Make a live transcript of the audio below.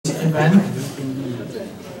event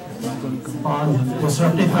on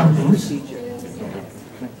disruptive companies.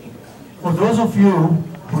 For those of you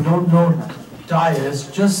who don't know TiE,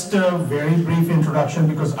 just a very brief introduction,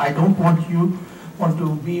 because I don't want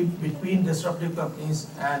to be between disruptive companies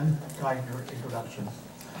and TiE introduction.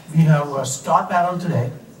 We have a star panel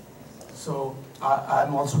today, so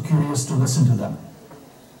I'm also curious to listen to them.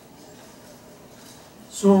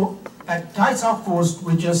 So at TiE Southcoast,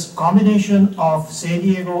 which is a combination of San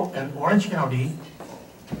Diego and Orange County,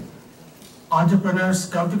 entrepreneurs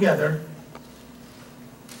come together,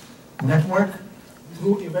 network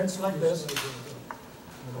through events like this.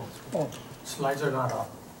 Oh, slides are not up.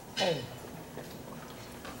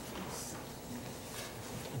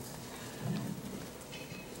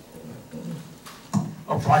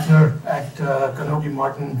 A partner at Kanopi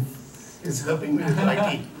Martin is helping me with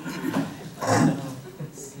IT.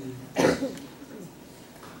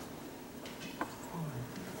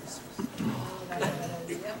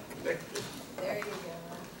 There you go. There it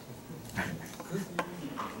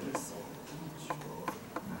is.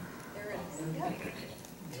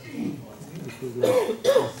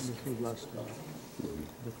 This was last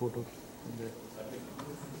the photo.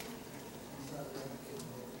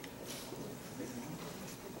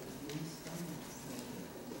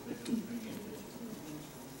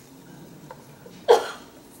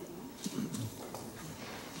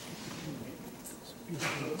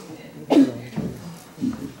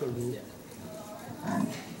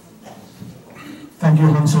 Thank you,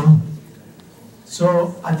 Heltzen.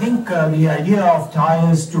 So I think the idea of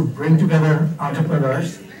TiE is to bring together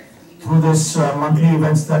entrepreneurs through this monthly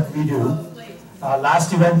events that we do.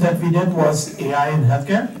 Last event that we did was AI in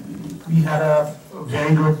healthcare. We had a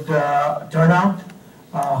very good turnout,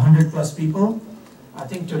 100 plus people. I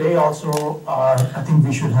think today also, I think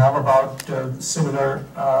we should have about similar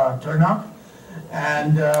turnout.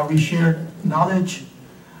 And we shared knowledge.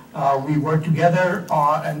 We work together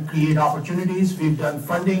and create opportunities. We've done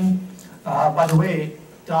funding. By the way,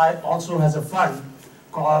 TiE also has a fund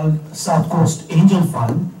called Southcoast Angel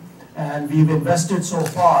Fund, and we've invested so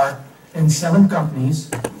far in 7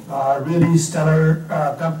 companies, really stellar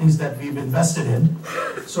companies that we've invested in.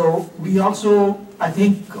 So we also, I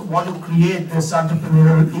think, want to create this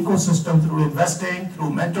entrepreneurial ecosystem through investing,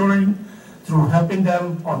 through mentoring, through helping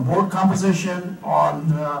them on board composition,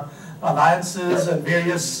 on alliances, and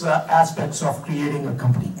various aspects of creating a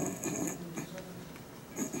company.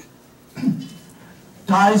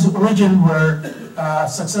 TiE's origin were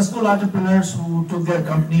successful entrepreneurs who took their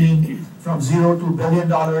company from $0 to $1 billion,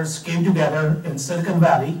 came together in Silicon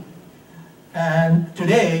Valley, and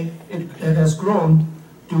today it has grown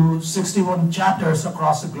to 61 chapters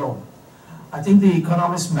across the globe. I think The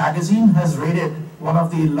Economist magazine has rated one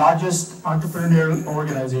of the largest entrepreneurial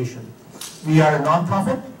organizations. We are a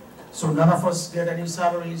non-profit, so none of us get any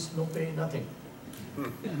salaries, no pay, nothing.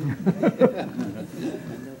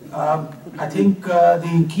 I think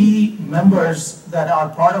the key members that are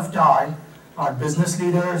part of TiE are business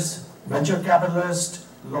leaders, venture capitalists,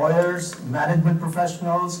 lawyers, management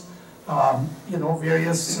professionals,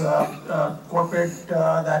 various corporate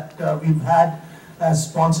that we've had as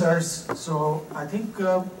sponsors. So I think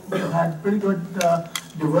we've had pretty good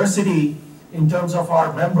diversity in terms of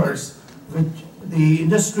our members, which the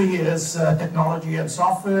industry is technology and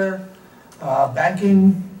software,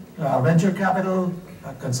 banking, venture capital,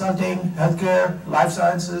 consulting, healthcare, life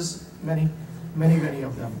sciences, many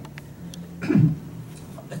of them.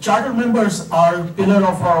 The charter members are a pillar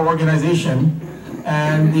of our organization,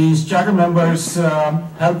 and these charter members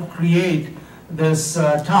help create this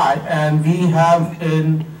TiE, and we have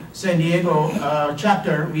in San Diego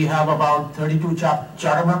chapter, we have about 32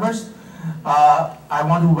 charter members. I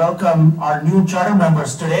want to welcome our new charter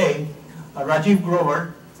members today, Rajiv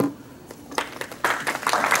Grover,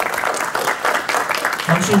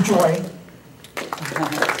 Heltzen Choi,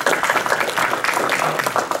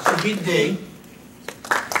 Sujit.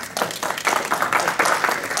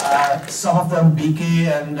 Some of them, BK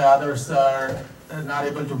and others, are not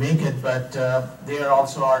able to make it, but they are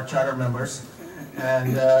also our charter members.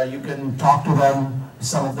 And you can talk to them.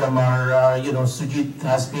 Some of them are, Sujit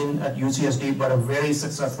has been at UCSD, but a very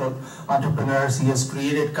successful entrepreneur. He has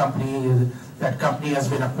created company. That company has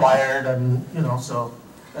been acquired, and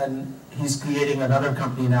and he's creating another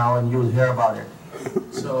company now, and you'll hear about it.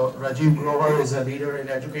 So Rajiv Grover is a leader in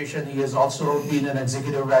education. He has also been an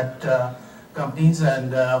executive at companies,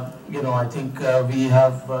 and I think we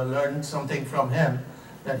have learned something from him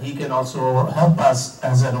that he can also help us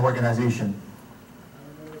as an organization.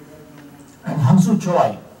 And Heltzen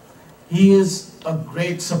Choi, he is a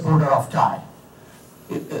great supporter of TiE.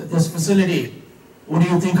 This facility What do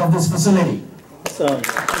you think of this facility? So,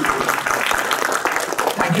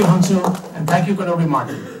 Thank you, Hansu, and thank you, Kanobi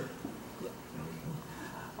Martin.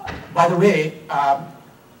 By the way,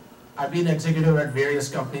 I've been executive at various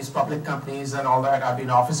companies, public companies and all that. I've been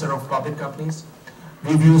officer of public companies.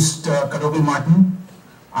 We've used Kanobi Martin.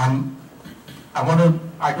 I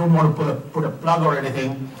don't want to put a plug or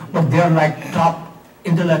anything, but they're like top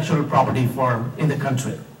intellectual property firm in the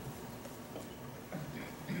country.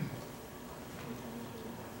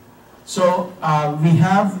 So we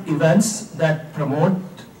have events that promote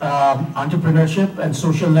entrepreneurship and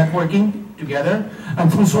social networking together.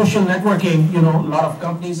 And through social networking, a lot of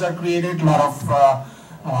companies are created, a lot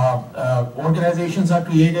of organizations are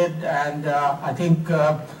created, and I think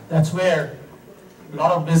that's where a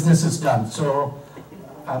lot of business is done. So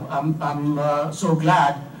I'm so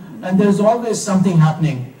glad. And there's always something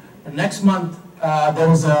happening. And next month,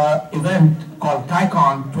 there is an event called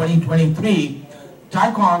TiECon 2023.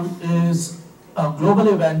 TiECon is a global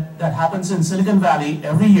event that happens in Silicon Valley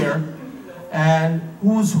every year, and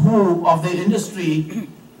who's who of the industry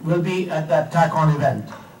will be at that TiECon event.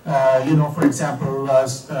 For example,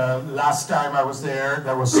 last time I was there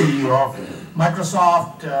was CEO of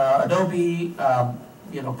Microsoft, Adobe,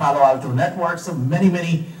 Palo Alto Networks, so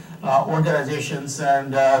many organizations.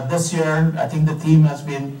 And this year, I think the theme has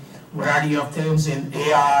been a variety of things in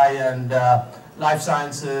AI and life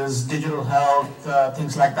sciences, digital health,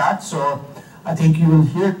 things like that. So I think you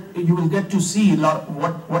will get to see a lot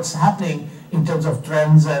what's happening in terms of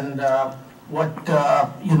trends and what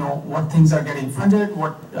things are getting funded,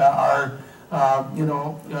 what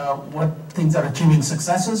things are achieving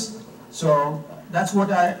successes. So that's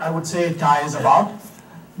what I would say TiE is about.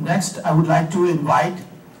 Next, I would like to invite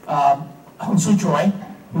Hansu Choi,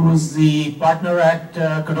 who is the partner at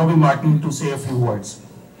Kanobi Martin, to say a few words.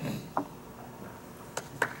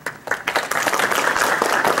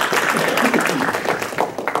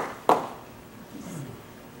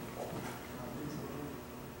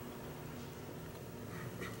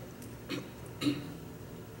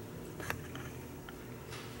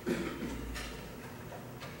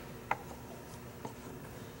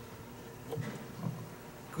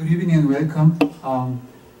 Good evening and welcome.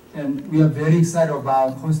 And we are very excited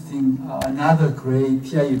about hosting another great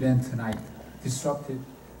TiE event tonight, Disruptive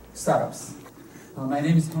Startups. My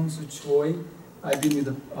name is Hansu Choi. I've been with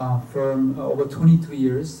the firm over 22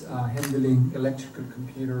 years, handling electrical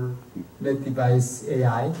computer, med device,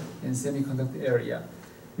 AI, and semiconductor area.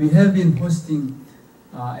 We have been hosting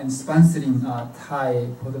and sponsoring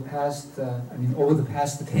TiE for the past, over the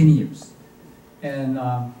past 10 years. And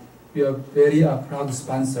we are very proud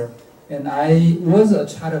sponsor. And I was a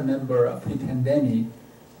charter member pre-pandemic,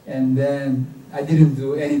 and then I didn't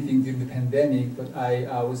do anything during the pandemic, but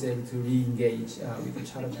I was able to re-engage with the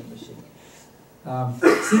charter membership.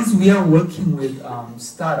 Since we are working with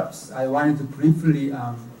startups, I wanted to briefly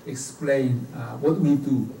explain what we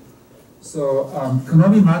do. So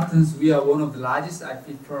Kanobi Martins, we are one of the largest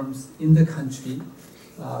IP firms in the country.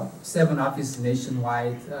 7 offices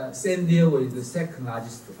nationwide. San Diego is the second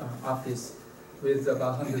largest office with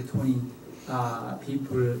about 120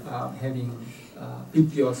 people having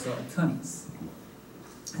 50 or so attorneys.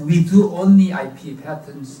 We do only IP,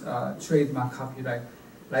 patents, trademark, copyright,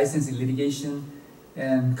 licensing, litigation,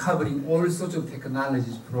 and covering all sorts of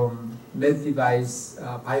technologies from med device,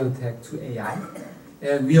 biotech to AI.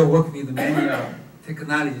 And we are working with many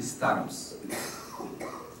technology startups.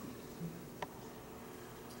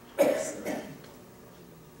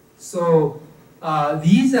 So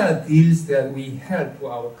these are deals that we help for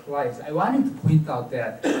our clients. I wanted to point out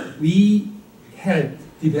that we help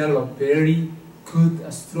develop very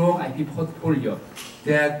good, strong IP portfolio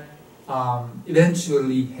that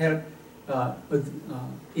eventually help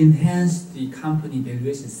enhance the company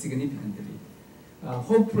valuation significantly.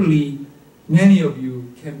 Hopefully, many of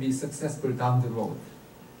you can be successful down the road.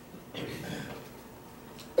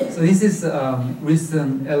 So this is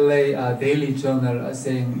recent LA Daily Journal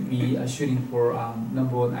saying we are shooting for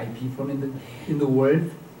 #1 IP firm in the world,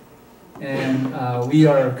 and we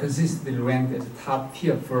are consistently ranked as a top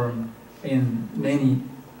tier firm in many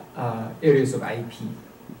areas of IP.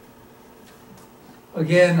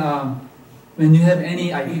 Again, when you have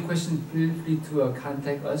any IP questions, feel free to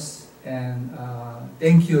contact us. And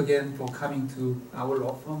thank you again for coming to our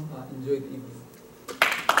law firm. Enjoy the evening.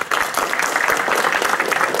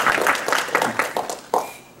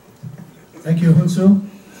 Thank you, Hansu.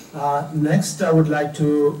 Next, I would like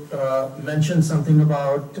to mention something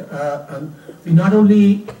about, we not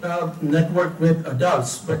only network with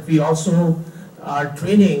adults, but we also are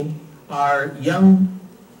training our young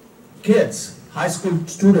kids, high school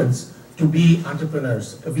students, to be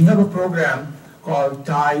entrepreneurs. We have a program called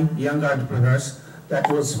TiE, Young Entrepreneurs, that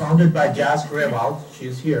was founded by Jazz Grewald.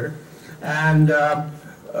 She's here. And,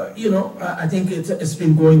 I think it's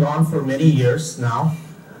been going on for many years now.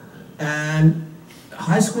 And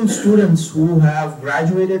high school students who have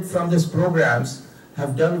graduated from these programs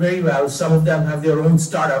have done very well. Some of them have their own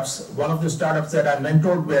startups. One of the startups that I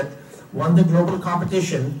mentored with won the global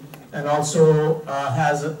competition and also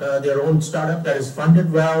has their own startup that is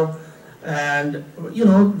funded well. And,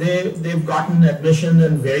 they've gotten admission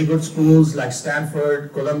in very good schools like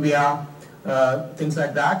Stanford, Columbia, things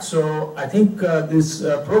like that. So I think this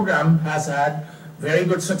program has had very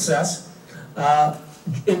good success.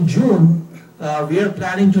 In June, we are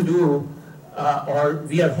planning to do, or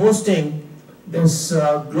we are hosting this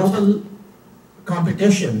global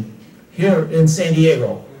competition here in San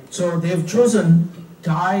Diego. So they've chosen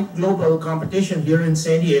TiE Global Competition here in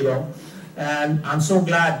San Diego, and I'm so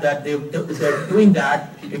glad that they're doing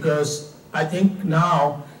that, because I think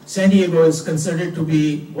now San Diego is considered to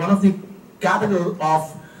be one of the capital of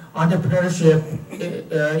entrepreneurship,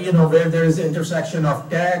 where there is intersection of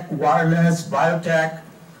tech, wireless, biotech,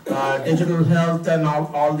 digital health, and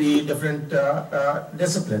all the different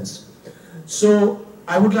disciplines. So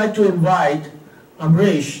I would like to invite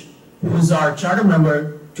Amrish, who is our charter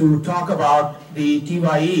member, to talk about the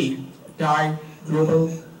TiE Global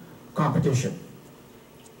Competition.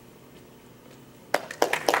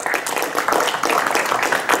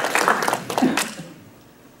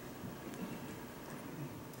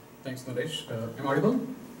 Thanks, Naresh. Am I audible?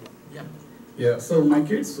 Yeah. Yeah, so my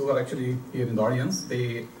kids who are actually here in the audience,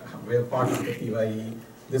 they were part of the TiE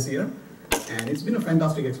this year. And it's been a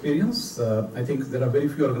fantastic experience. I think there are very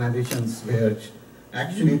few organizations which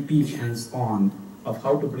actually teach hands-on of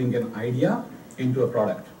how to bring an idea into a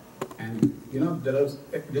product. And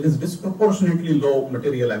there is disproportionately low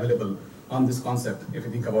material available on this concept, if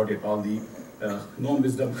you think about it, all the known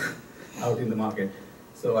wisdom out in the market.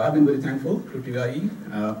 So I've been very thankful to TiE,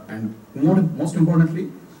 and most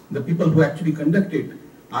importantly, the people who actually conduct it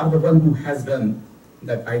are the one who has done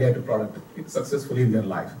that idea to product successfully in their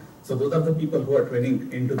life. So those are the people who are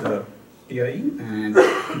training into the TiE, and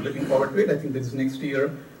I'm looking forward to it. I think this next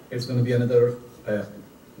year, it's going to be another,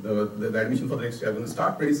 the admission for the next year are going to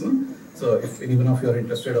start pretty soon. So if any one of you are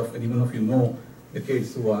interested, or any one of you know the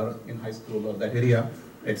kids who are in high school or that area,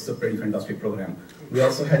 it's a pretty fantastic program. We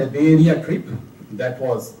also had a Bay Area trip. That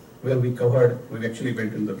was where we actually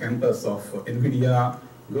went to the campus of NVIDIA,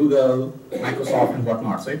 Google, Microsoft, and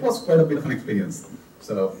whatnot. So it was quite a bit of an experience.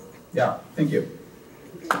 So yeah, thank you.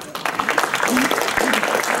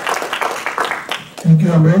 Thank you,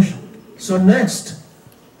 Amrish. So next,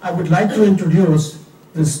 I would like to introduce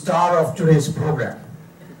the star of today's program.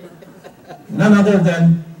 None other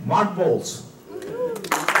than Mark Bowles.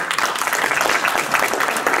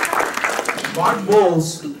 Mark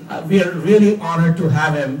Bowles, we are really honored to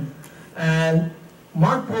have him. And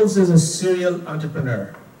Mark Bowles is a serial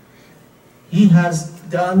entrepreneur. He has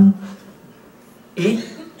done 8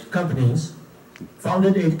 companies,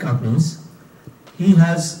 founded 8 companies. He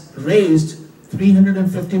has raised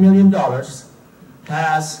 $350 million,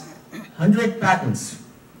 has 100 patents.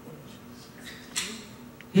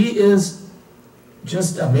 He is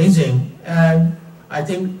just amazing, and I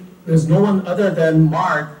think there's no one other than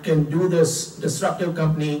Mark can do this disruptive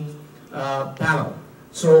company panel.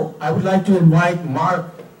 So I would like to invite Mark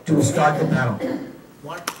to start the panel.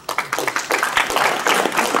 Mark.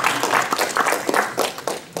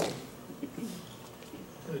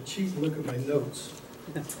 A cheap look at my notes.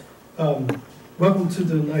 Welcome to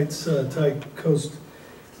tonight's TiE Coast.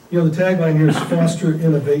 The tagline here is foster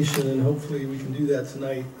innovation, and hopefully we can do that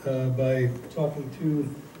tonight by talking to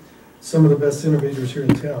some of the best innovators here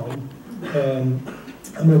in town. I'm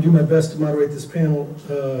going to do my best to moderate this panel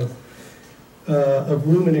of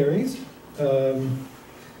luminaries.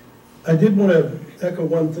 I did want to echo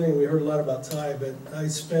one thing. We heard a lot about TiE, but I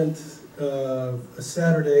spent a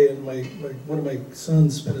Saturday, and one of my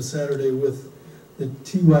sons spent a Saturday with the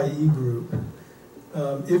TiE group.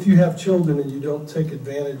 If you have children and you don't take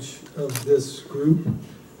advantage of this group,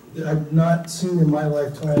 I've not seen in my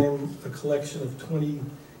lifetime a collection of 20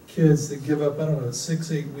 kids that give up,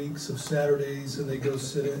 6-8 weeks of Saturdays, and they go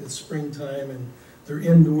sit in, it's springtime, and they're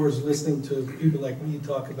indoors listening to people like me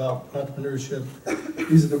talk about entrepreneurship.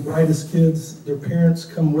 These are the brightest kids. Their parents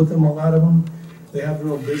come with them, a lot of them. They have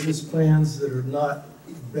their own business plans that are not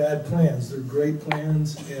bad plans. They're great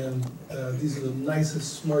plans, and these are the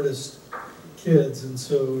nicest, smartest kids. And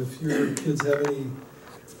so if your kids have any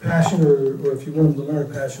passion, or if you want them to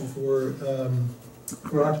learn a passion for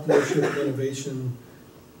entrepreneurship and innovation,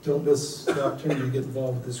 don't miss the opportunity to get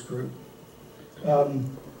involved with this group. The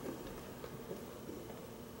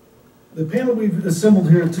panel we've assembled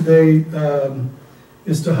here today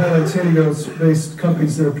is to highlight San Diego-based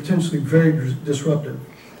companies that are potentially very disruptive.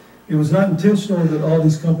 It was not intentional that all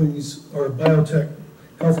these companies are biotech,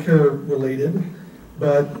 healthcare related,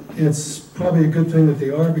 but it's probably a good thing that they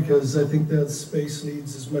are, because I think that space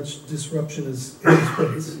needs as much disruption as any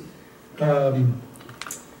space.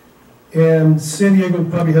 And San Diego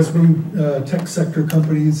probably has many tech sector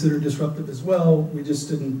companies that are disruptive as well. We just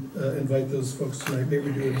didn't invite those folks tonight.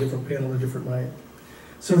 Maybe we do a different panel a different night.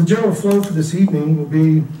 So the general flow for this evening will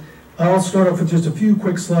be, I'll start off with just a few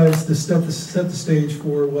quick slides to set the stage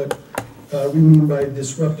for what we mean by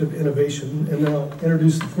disruptive innovation, and then I'll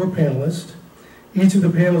introduce the 4 panelists. Each of the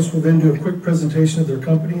panelists will then do a quick presentation of their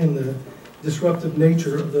company and the disruptive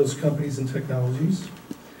nature of those companies and technologies.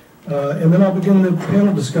 And then I'll begin the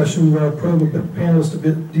panel discussion where I'll probe the panelists a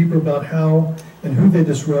bit deeper about how and who they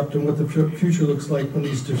disrupt and what the future looks like when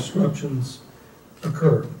these disruptions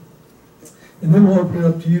occur. And then we'll open it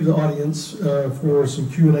up to you, the audience, for some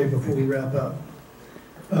Q&A before we wrap up.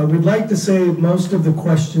 We'd like to save most of the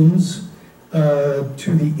questions to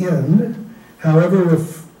the end. However,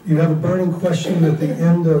 if you have a burning question at the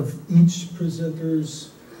end of each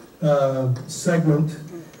presenter's segment,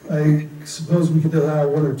 I suppose we could allow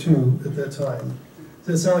 1 or 2 at that time.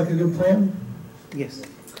 Does that sound like a good plan? Yes.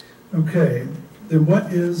 Okay, then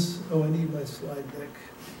what is, oh, I need my slide deck.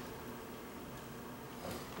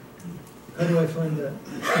 How do I find that?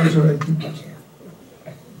 I'm sorry, I keep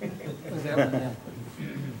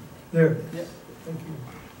there. Yeah. Thank you.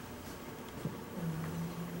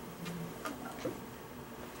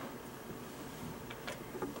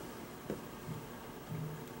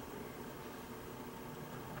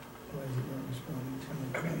 Why is it not responding to my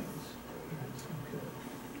comments? Okay.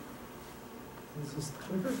 Is this the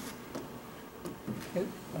clicker?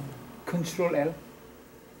 Control L.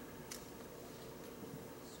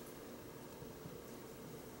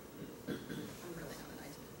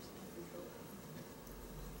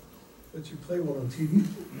 But you play one on TV.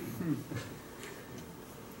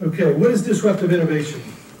 Okay, what is disruptive innovation?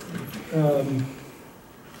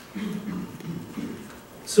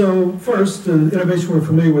 So first, the innovation we're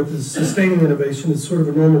familiar with is sustaining innovation. It's sort of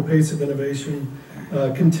a normal pace of innovation,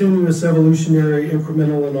 continuous, evolutionary,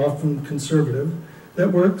 incremental, and often conservative.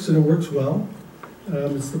 That works, and it works well.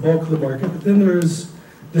 It's the bulk of the market. But then there is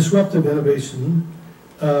disruptive innovation,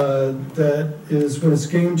 that is when it's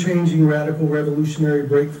game-changing, radical, revolutionary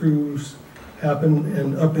breakthroughs happen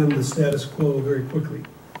and upend the status quo very quickly.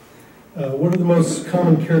 What are the most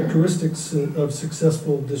common characteristics of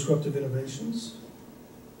successful disruptive innovations?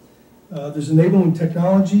 There's enabling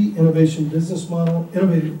technology, innovative business model,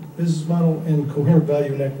 and coherent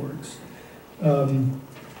value networks.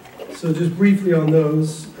 So just briefly on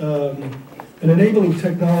those, an enabling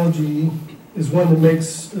technology is one that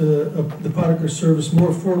makes the product or service more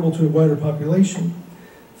affordable to a wider population.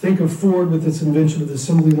 Think of Ford with its invention of the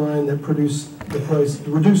assembly line that reduced the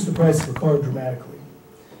price of a car dramatically.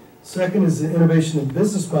 Second is the innovation in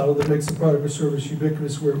business model that makes the product or service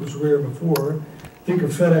ubiquitous where it was rare before. Think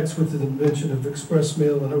of FedEx with the invention of express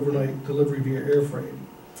mail and overnight delivery via air freight.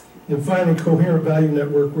 And finally, coherent value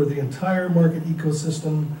network, where the entire market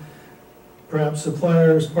ecosystem, perhaps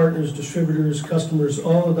suppliers, partners, distributors, customers,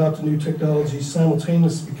 all adopt a new technology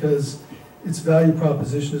simultaneously because its value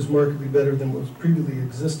proposition is markedly better than what previously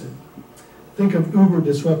existed. Think of Uber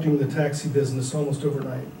disrupting the taxi business almost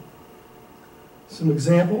overnight. Some more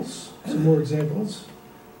examples.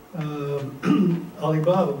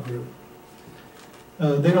 Alibaba Group.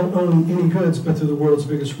 They don't own any goods, but they're the world's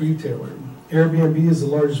biggest retailer. Airbnb is the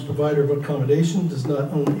largest provider of accommodation, does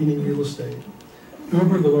not own any real estate.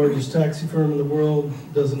 Uber, the largest taxi firm in the world,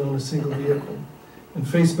 doesn't own a single vehicle. And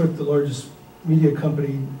Facebook, the largest media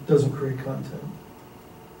company, doesn't create content.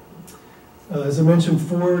 As I mentioned,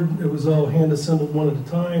 Ford, it was all hand-assembled one at a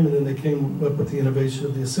time, and then they came up with the innovation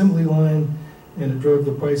of the assembly line, and it drove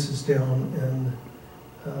the prices down and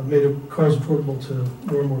made cars affordable to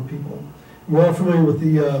more and more people. We're all familiar with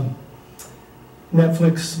the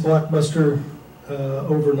Netflix blockbuster not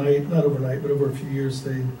overnight, but over a few years,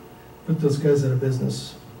 they put those guys out of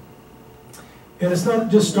business. And it's not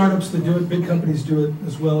just startups that do it, big companies do it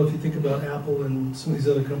as well. If you think about Apple and some of these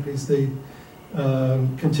other companies, they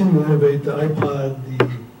continue to innovate. The iPod,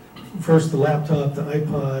 first the laptop, the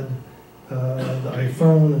iPod, the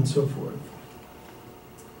iPhone, and so forth.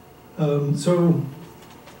 So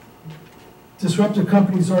disruptive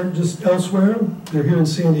companies aren't just elsewhere, they're here in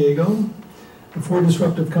San Diego. The 4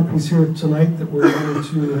 disruptive companies here tonight that we're going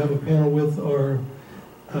to have a panel with are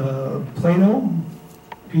Pleno,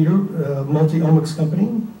 Pieter, multi-omics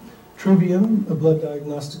company, Truvian, a blood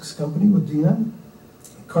diagnostics company with Dena,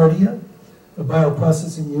 Cardea, a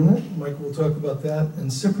bioprocessing unit, Mike will talk about that, and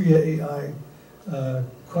Cipra.ai,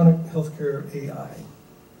 chronic healthcare AI.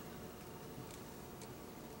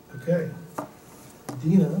 Okay,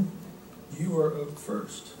 Dena, you are up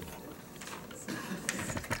first.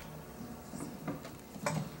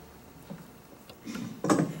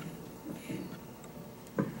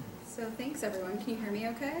 So thanks everyone. Can you hear me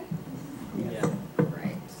okay? Yeah.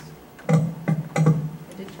 Right. I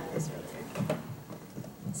did try this earlier.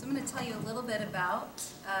 So I'm going to tell you a little bit about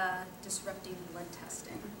disrupting blood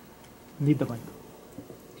testing. Need the mic.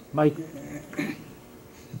 Mic. Can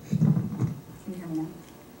you hear me now?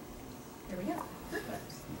 There we go.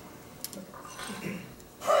 Perfect.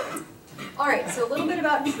 All right, so a little bit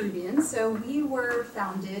about Truvian. So we were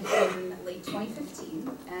founded in late 2015,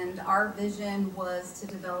 and our vision was to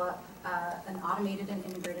develop an automated and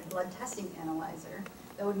integrated blood testing analyzer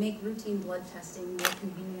that would make routine blood testing more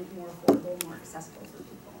convenient, more affordable, more accessible for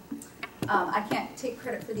people. I can't take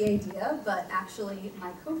credit for the idea, but actually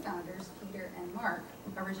my co-founders, Pieter and Mark,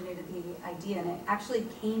 originated the idea, and it actually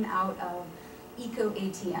came out of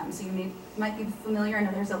EcoATM. So you might be familiar. I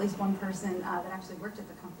know there's at least one person that actually worked at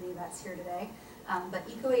the company that's here today. But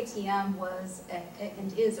EcoATM was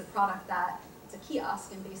and is a product that it's a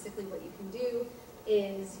kiosk, and basically what you can do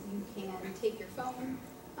is you can take your phone,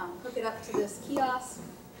 hook it up to this kiosk.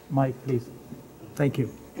 Mic, please. Thank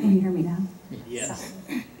you. Can you hear me now? Yes.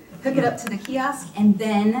 So, hook it up to the kiosk, and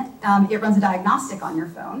then it runs a diagnostic on your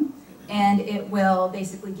phone, and it will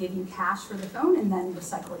basically give you cash for the phone and then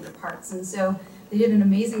recycle your parts. And so they did an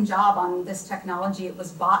amazing job on this technology. It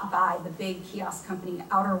was bought by the big kiosk company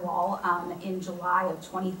Outerwall in July of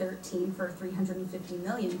 2013 for $350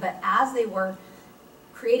 million. But as they were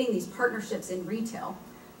creating these partnerships in retail,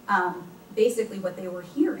 basically what they were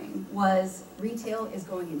hearing was retail is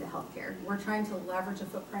going into healthcare. We're trying to leverage a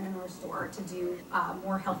footprint in our store to do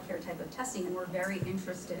more healthcare type of testing, and we're very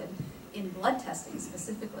interested in blood testing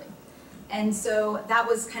specifically. And so that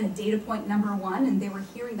was kind of data point number one, and they were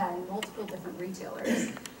hearing that in multiple different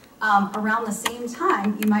retailers. Around the same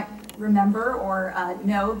time, you might remember or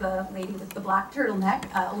know the lady with the black turtleneck,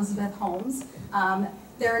 Elizabeth Holmes.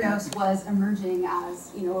 Theranos was emerging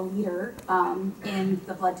as, a leader in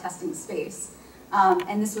the blood testing space.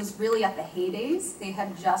 And this was really at the heydays. They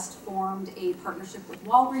had just formed a partnership with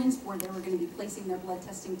Walgreens where they were going to be placing their blood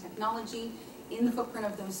testing technology in the footprint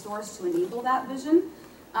of those stores to enable that vision.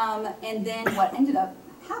 And then what ended up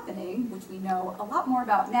happening, which we know a lot more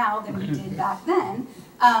about now than we did back then,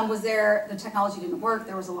 was the technology didn't work.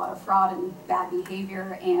 There was a lot of fraud and bad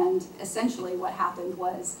behavior, and essentially what happened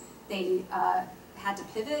was they had to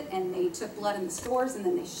pivot, and they took blood in the stores and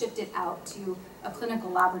then they shipped it out to a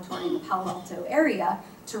clinical laboratory in the Palo Alto area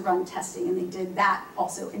to run testing, and they did that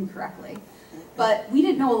also incorrectly. But we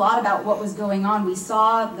didn't know a lot about what was going on. We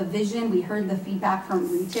saw the vision, we heard the feedback from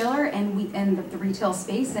retailer and the retail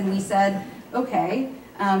space, and we said, okay,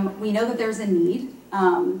 we know that there's a need.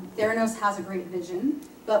 Theranos has a great vision,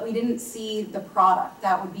 but we didn't see the product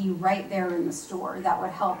that would be right there in the store that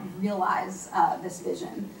would help realize this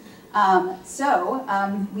vision. So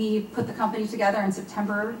we put the company together in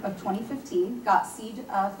September of 2015, got seed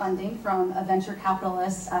funding from a venture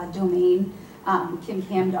capitalist, Domain, Kim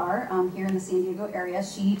Kamdar, here in the San Diego area.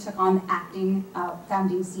 She took on the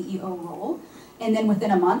founding CEO role. And then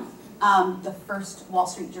within a month, the first Wall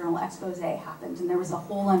Street Journal expose happened, and there was a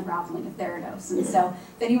whole unraveling of Theranos. And so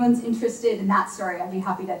if anyone's interested in that story, I'd be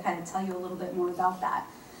happy to kind of tell you a little bit more about that.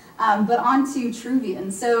 But on to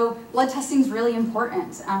Truvian. So blood testing is really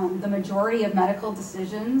important. The majority of medical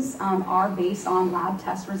decisions are based on lab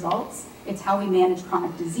test results. It's how we manage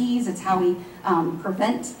chronic disease. It's how we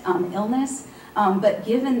prevent illness. But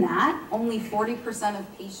given that, only 40%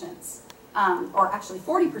 of patients, or actually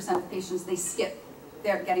 40% of patients, they skip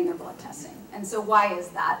getting their blood testing. And so why is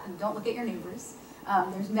that? And don't look at your neighbors.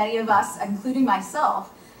 There's many of us, including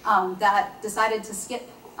myself, that decided to skip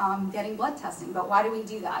getting blood testing. But why do we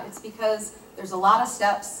do that? It's because there's a lot of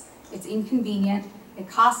steps, it's inconvenient, it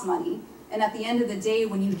costs money, and at the end of the day,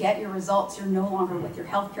 when you get your results, you're no longer with your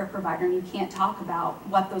healthcare provider, and you can't talk about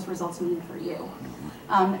what those results mean for you.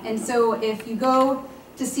 And so if you go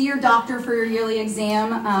to see your doctor for your yearly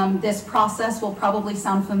exam, this process will probably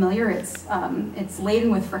sound familiar. It's laden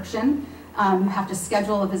with friction. You have to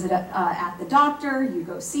schedule a visit at the doctor, you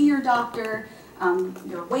go see your doctor,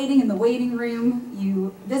 you're waiting in the waiting room,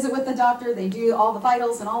 you visit with the doctor, they do all the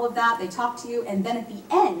vitals and all of that, they talk to you, and then at the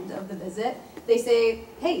end of the visit, they say,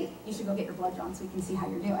 hey, you should go get your blood drawn so we can see how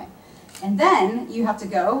you're doing. And then you have to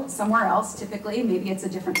go somewhere else, typically, maybe it's a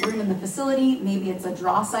different room in the facility, maybe it's a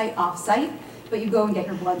draw site off-site, but you go and get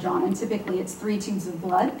your blood drawn, and typically it's 3 tubes of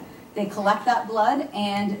blood. They collect that blood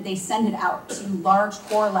and they send it out to large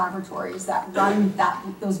core laboratories that run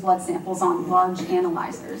those blood samples on large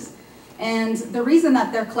analyzers. And the reason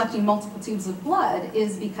that they're collecting multiple tubes of blood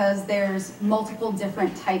is because there's multiple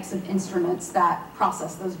different types of instruments that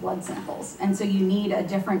process those blood samples. And so you need a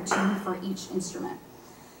different tube for each instrument.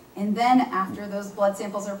 And then after those blood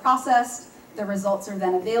samples are processed, the results are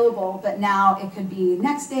then available, but now it could be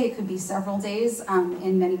next day, it could be several days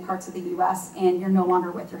in many parts of the US, and you're no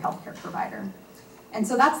longer with your healthcare provider. And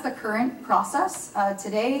so that's the current process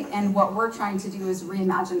today, and what we're trying to do is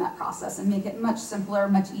reimagine that process and make it much simpler,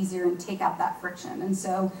 much easier, and take out that friction. And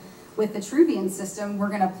so with the Truvian system, we're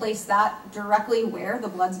gonna place that directly where the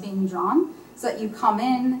blood's being drawn, so that you come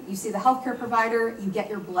in, you see the healthcare provider, you get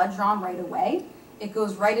your blood drawn right away, it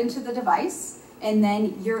goes right into the device, and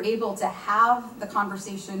then you're able to have the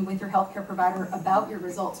conversation with your healthcare provider about your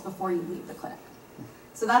results before you leave the clinic.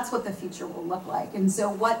 So that's what the future will look like. And so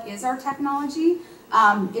what is our technology?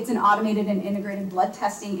 It's an automated and integrated blood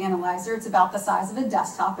testing analyzer. It's about the size of a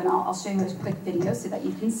desktop, and I'll show you a quick video so that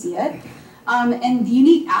you can see it. And the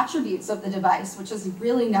unique attributes of the device, which has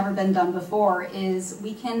really never been done before, is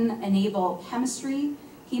we can enable chemistry,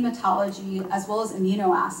 hematology, as well as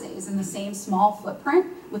immunoassays in the same small footprint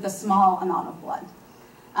with a small amount of blood,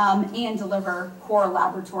 and deliver core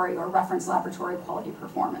laboratory or reference laboratory quality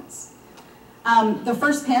performance. The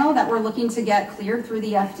first panel that we're looking to get cleared through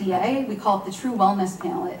the FDA, we call it the True Wellness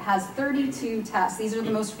Panel. It has 32 tests. These are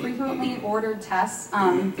the most frequently ordered tests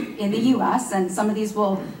in the US, and some of these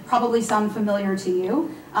will probably sound familiar to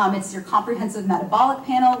you. It's your comprehensive metabolic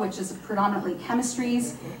panel, which is predominantly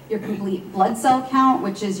chemistries, your complete blood cell count,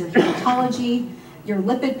 which is your hematology, your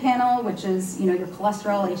lipid panel, which is your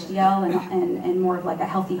cholesterol, HDL, and more of like a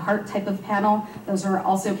healthy heart type of panel. Those are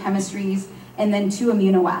also chemistries. And then 2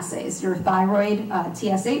 immunoassays, your thyroid,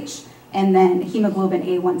 TSH, and then hemoglobin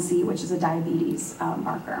A1C, which is a diabetes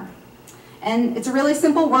marker. And it's a really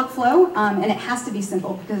simple workflow, and it has to be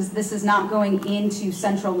simple because this is not going into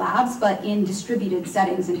central labs, but in distributed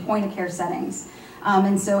settings, in point-of-care settings.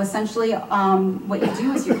 And so essentially what you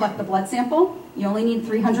do is you collect the blood sample. You only need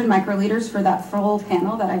 300 microliters for that full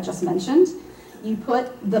panel that I just mentioned. You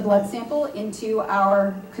put the blood sample into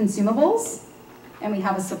our consumables, and we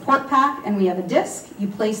have a support pack, and we have a disc. You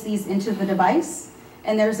place these into the device,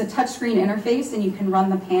 and there's a touchscreen interface, and you can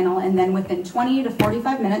run the panel, and then within 20 to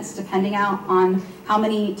 45 minutes, depending on how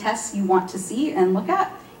many tests you want to see and look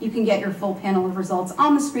at, you can get your full panel of results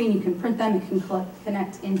on the screen. You can print them, you can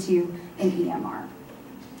connect into an EMR.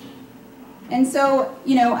 And so,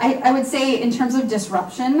 I would say in terms of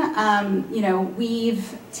disruption,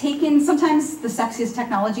 we've taken, sometimes the sexiest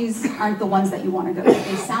technologies aren't the ones that you want to go with.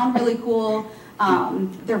 They sound really cool,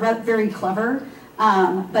 they're very clever,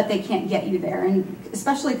 but they can't get you there. And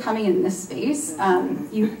especially coming in this space,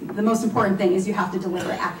 the most important thing is you have to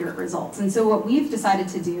deliver accurate results. And so what we've decided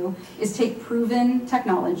to do is take proven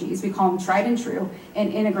technologies, we call them tried and true,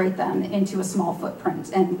 and integrate them into a small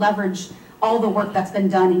footprint and leverage all the work that's been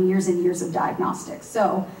done in years and years of diagnostics.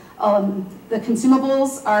 So the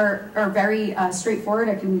consumables are very straightforward.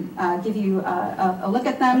 I can give you a look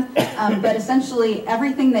at them, but essentially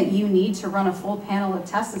everything that you need to run a full panel of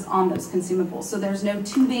tests is on those consumables. So there's no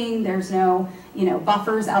tubing, there's no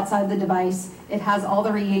buffers outside the device. It has all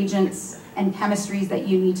the reagents and chemistries that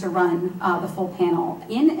you need to run the full panel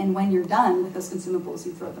in, and when you're done with those consumables,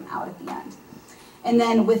 you throw them out at the end. And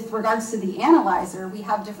then with regards to the analyzer, we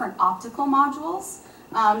have different optical modules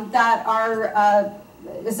that are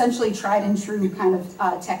essentially tried and true kind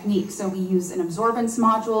of techniques. So we use an absorbance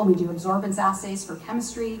module, and we do absorbance assays for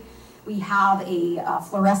chemistry. We have a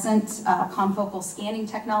fluorescent confocal scanning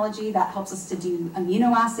technology that helps us to do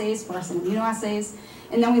immunoassays, fluorescent immunoassays.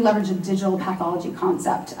 And then we leverage a digital pathology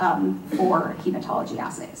concept for hematology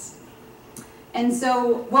assays. And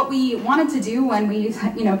so what we wanted to do when we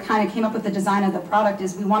kind of came up with the design of the product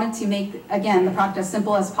is we wanted to make, again, the product as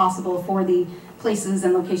simple as possible for the places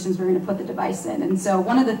and locations we're going to put the device in. And so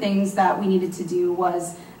one of the things that we needed to do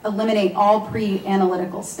was eliminate all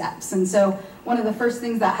pre-analytical steps. And so one of the first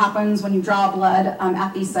things that happens when you draw blood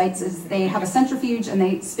at these sites is they have a centrifuge and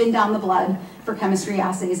they spin down the blood for chemistry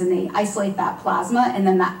assays, and they isolate that plasma, and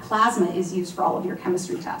then that plasma is used for all of your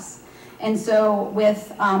chemistry tests. And so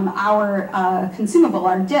with our consumable,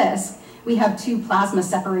 our disc, we have 2 plasma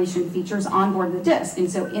separation features on board the disc. And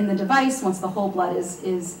so in the device, once the whole blood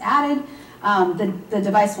is added, the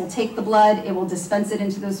device will take the blood, it will dispense it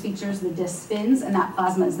into those features, the disc spins, and that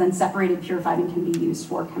plasma is then separated, purified, and can be used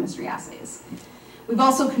for chemistry assays. We've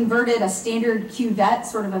also converted a standard cuvette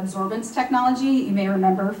sort of absorbance technology, you may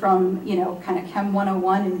remember from, kind of Chem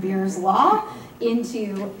 101 and Beer's Law,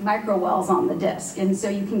 into micro wells on the disc. And so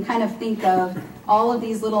you can kind of think of all of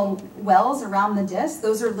these little wells around the disc.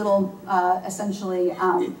 Those are little, essentially,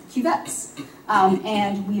 cuvettes.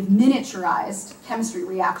 And we've miniaturized chemistry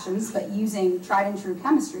reactions, but using tried and true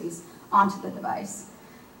chemistries onto the device.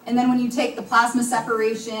 And then when you take the plasma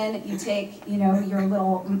separation, you take, your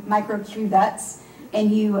little micro cuvettes, and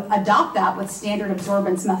you adopt that with standard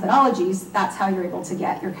absorbance methodologies, that's how you're able to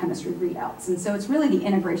get your chemistry readouts. And so it's really the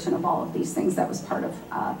integration of all of these things that was part of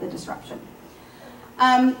the disruption.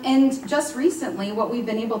 And just recently, what we've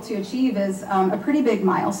been able to achieve is a pretty big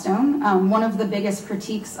milestone. One of the biggest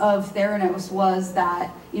critiques of Theranos was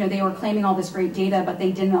that they were claiming all this great data, but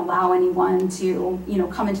they didn't allow anyone to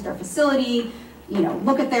come into their facility,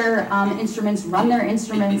 look at their instruments, run their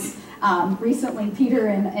instruments. Recently, Pieter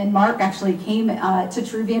and Mark actually came to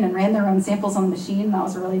Truvian and ran their own samples on the machine. That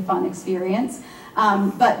was a really fun experience.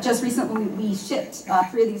 But just recently, we shipped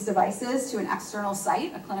 3 of these devices to an external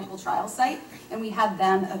site, a clinical trial site, and we had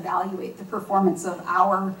them evaluate the performance of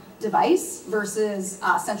our device versus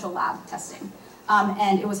central lab testing.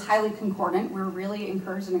 And it was highly concordant. We were really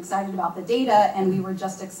encouraged and excited about the data, and we were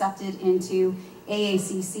just accepted into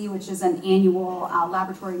AACC, which is an annual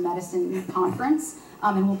laboratory medicine conference,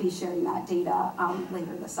 and we'll be sharing that data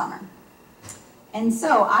later this summer. And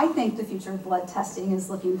so I think the future of blood testing is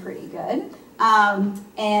looking pretty good.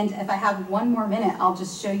 And if I have one more minute, I'll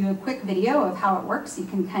just show you a quick video of how it works. You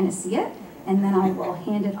can kind of see it, and then I will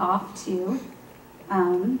hand it off to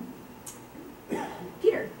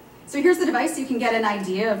Pieter. So here's the device. You can get an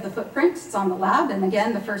idea of the footprint. It's on the lab. And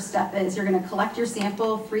again, the first step is you're going to collect your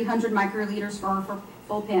sample, 300 microliters for a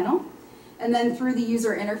full panel. And then through the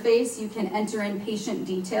user interface, you can enter in patient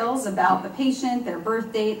details about the patient, their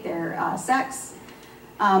birth date, their sex.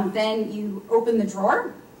 Then you open the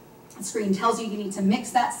drawer. The screen tells you you need to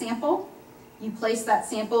mix that sample. You place that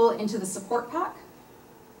sample into the support pack.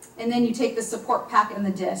 And then you take the support pack and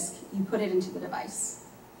the disc, you put it into the device.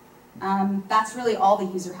 That's really all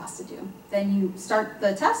the user has to do. Then you start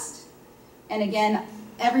the test, and again,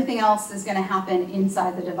 everything else is going to happen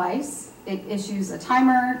inside the device. It issues a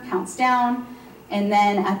timer, counts down, and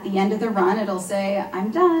then at the end of the run, it'll say,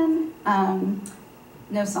 I'm done.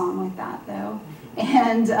 No song like that, though.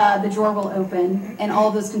 And the drawer will open, and all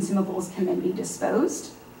of those consumables can then be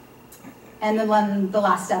disposed. And then the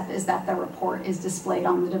last step is that the report is displayed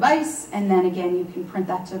on the device, and then again, you can print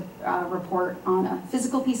that to report on a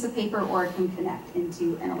physical piece of paper, or it can connect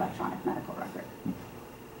into an electronic medical record.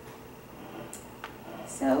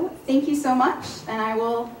 So thank you so much, and I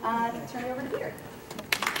will turn it over to Pieter.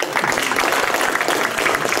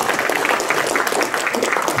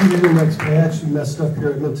 Peter, next, I actually messed up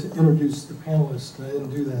here. I meant to introduce the panelists, and I didn't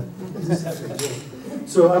do that. This happened again.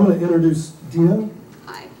 So I'm going to introduce Dena.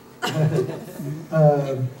 Hi.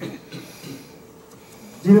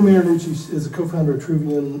 Dena Marrinucci is a co-founder of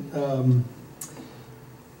Truvian.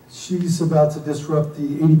 She's about to disrupt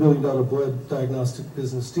the $80 billion blood diagnostic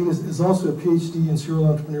business. Dena is also a Ph.D. and serial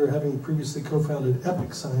entrepreneur, having previously co-founded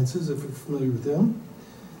Epic Sciences, if you're familiar with them.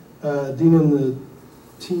 Dena and the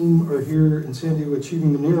team are here in San Diego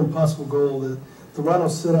achieving the near impossible goal that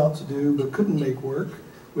Theranos set out to do but couldn't make work,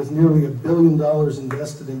 with nearly $1 billion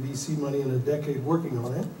invested in VC money and a decade working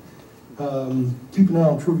on it. Keep an eye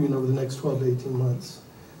on Truvian over the next 12 to 18 months.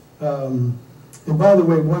 And by the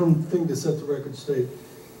way, one thing to set the record straight,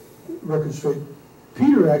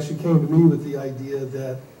 Pieter actually came to me with the idea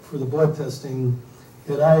that for the blood testing,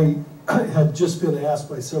 that I had just been asked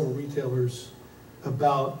by several retailers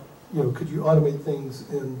about, could you automate things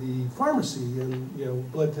in the pharmacy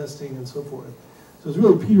and, blood testing and so forth. So it was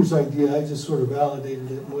really Pieter's idea. I just sort of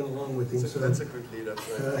validated it and went along with him. So that's a quick lead up,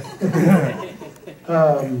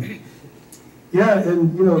 right? Yeah,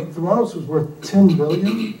 and Theranos was worth 10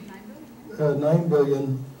 billion, 9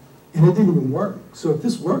 billion, and it didn't even work. So if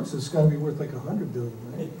this works, it's got to be worth like 100 billion,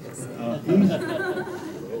 right?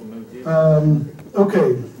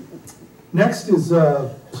 Okay. Next is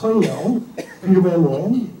Pleno, Pieter van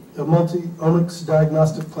Rooyen, a multi-omics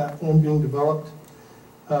diagnostic platform being developed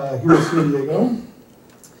here in San Diego.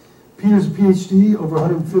 Pieter's a PhD, over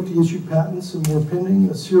 150 issued patents and more pending,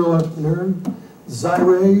 a serial entrepreneur.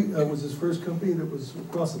 Zyre was his first company that was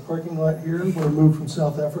across the parking lot here when he moved from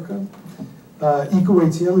South Africa.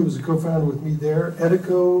 EcoATM, he was a co-founder with me there.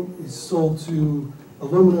 Edico, he sold to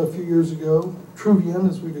Illumina a few years ago. Truvian,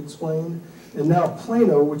 as we've explained. And now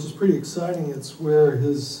Pleno, which is pretty exciting. It's where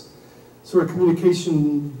his sort of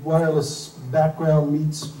communication wireless background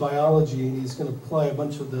meets biology, and he's going to apply a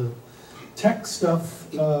bunch of the tech stuff,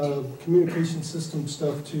 communication system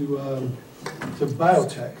stuff to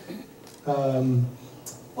biotech.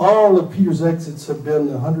 All of Pieter's exits have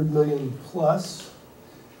been 100 million plus,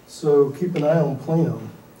 so keep an eye on Pleno.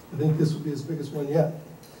 I think this will be his biggest one yet.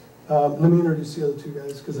 Let me introduce the other two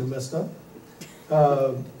guys because I messed up.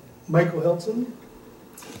 Michael Heltzen,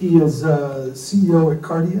 he is CEO at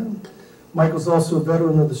Cardea. Michael's also a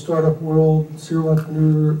veteran of the startup world, serial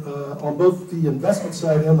entrepreneur on both the investment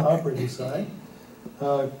side and the operating side.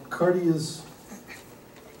 Cardea's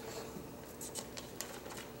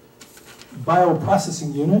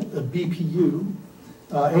bioprocessing unit, a BPU,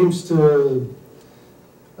 aims to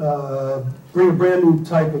bring a brand new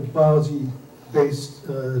type of biology-based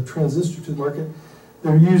transistor to the market.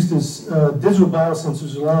 They're used as digital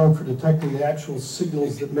biosensors, allowing for detecting the actual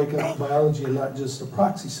signals that make up biology and not just a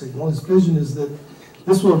proxy signal. His vision is that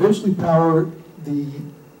this will eventually power the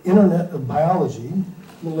internet of biology. I'm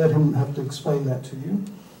going to let him have to explain that to you,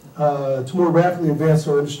 to more rapidly advance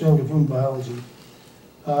our understanding of human biology.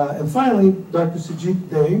 And finally, Dr. Sujit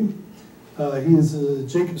Day. He is a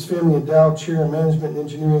Jacobs Family Endowed Chair in Management,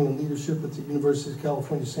 Engineering, and Leadership at the University of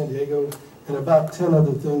California, San Diego, and about 10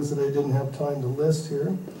 other things that I didn't have time to list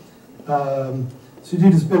here.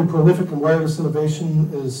 Sujit has been prolific in wireless innovation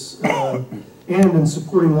and in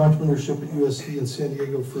supporting entrepreneurship at USC in San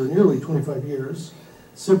Diego for nearly 25 years.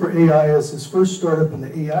 Cipra.ai is his first startup in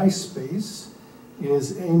the AI space, and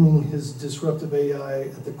is aiming his disruptive AI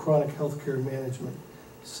at the chronic healthcare management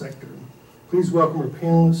sector. Please welcome our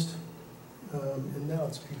panelists. And now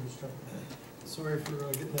it's Pieter's turn. Sorry for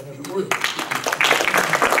getting that out of order.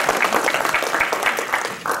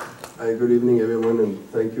 Hi, good evening, everyone, and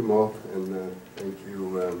thank you, Mark, and thank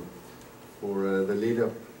you for the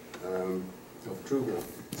lead-up of Truvian.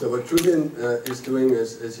 So what Truvian is doing,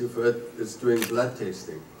 as you've heard, is doing blood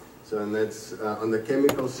testing. So, and that's on the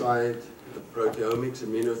chemical side, the proteomics,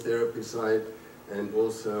 immunotherapy side, and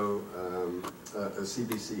also a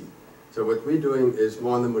CBC. So what we're doing is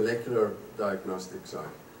more on the molecular diagnostic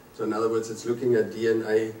side. So in other words, it's looking at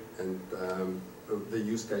DNA and the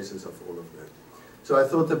use cases of all of that. So I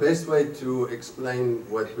thought the best way to explain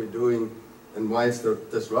what we're doing and why it's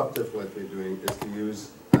disruptive what we're doing is to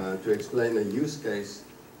use, to explain a use case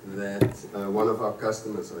that one of our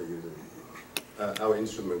customers are using our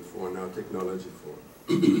instrument for and our technology for.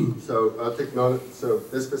 So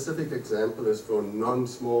this specific example is for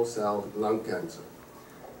non-small cell lung cancer.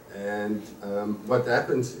 And what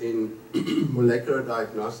happens in molecular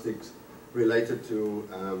diagnostics related to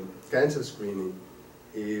cancer screening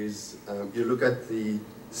is you look at the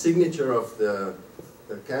signature of the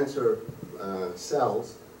cancer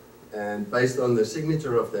cells, and based on the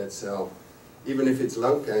signature of that cell, even if it's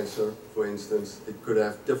lung cancer, for instance, it could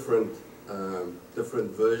have different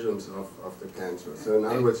versions of the cancer. So in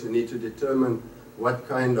other words, you need to determine what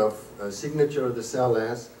kind of signature the cell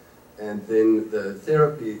has, and then the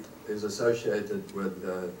therapy is associated with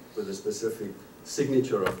a specific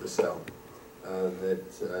signature of the cell that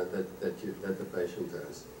the patient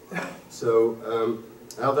has. So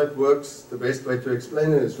how that works, the best way to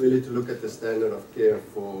explain it is really to look at the standard of care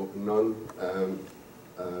for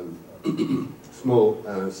small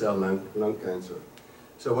cell lung cancer.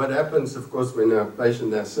 So what happens, of course, when a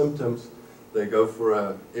patient has symptoms, they go for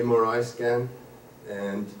a MRI scan,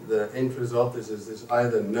 and the end result is there's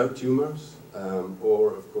either no tumors,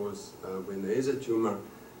 or, of course, when there is a tumor,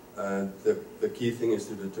 the key thing is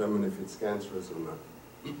to determine if it's cancerous or not.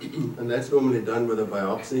 And that's normally done with a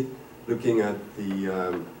biopsy, looking at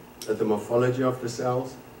the morphology of the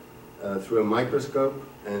cells through a microscope,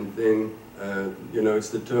 and then it's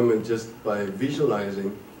determined just by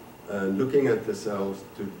visualizing, looking at the cells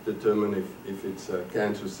to determine if it's a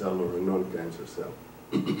cancer cell or a non-cancer cell.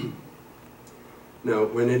 Now,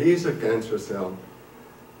 when it is a cancer cell,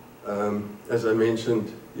 as I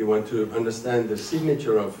mentioned, you want to understand the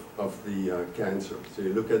signature of the cancer. So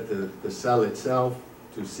you look at the cell itself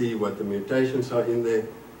to see what the mutations are in there.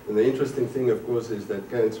 And the interesting thing, of course, is that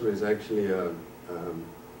cancer is actually a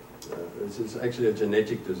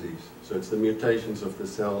genetic disease. So it's the mutations of the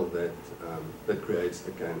cell that creates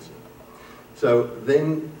the cancer. So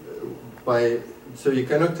then, so you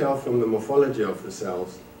cannot tell from the morphology of the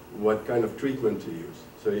cells what kind of treatment to use.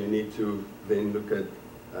 So you need to then look at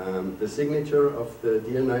the signature of the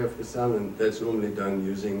DNA of the cell, and that's normally done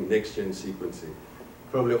using next-gen sequencing.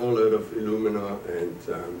 Probably all heard of Illumina and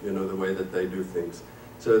the way that they do things.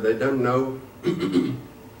 So they don't know,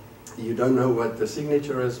 you don't know what the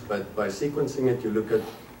signature is, but by sequencing it, you look at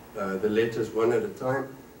the letters one at a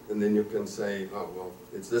time, and then you can say, oh, well,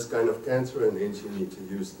 it's this kind of cancer, and hence you need to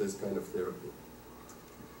use this kind of therapy.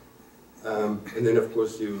 And then, of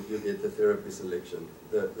course, you get the therapy selection.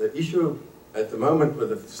 The issue at the moment with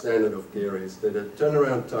the standard of care is that the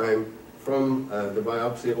turnaround time from the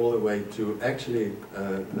biopsy all the way to actually,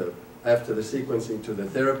 after the sequencing to the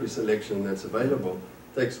therapy selection that's available,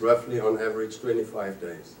 takes roughly on average 25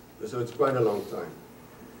 days. So it's quite a long time.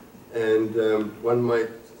 And one might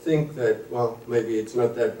think that, well, maybe it's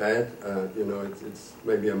not that bad, you know, it's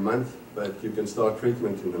maybe a month, but you can start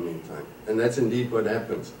treatment in the meantime. And that's indeed what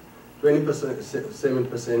happens.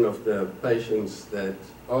 7% of the patients that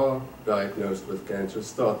are diagnosed with cancer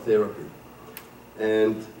start therapy.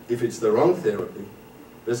 And if it's the wrong therapy,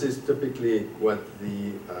 this is typically what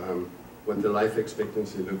the life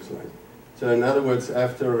expectancy looks like. So in other words,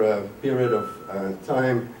 after a period of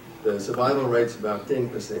time, the survival rate's about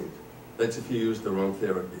 10%. That's if you use the wrong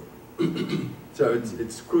therapy. So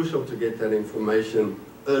it's crucial to get that information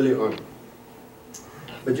early on.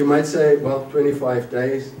 But you might say, well, 25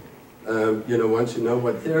 days, you know, once you know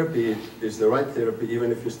what therapy is the right therapy,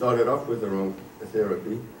 even if you started off with the wrong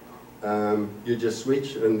therapy, you just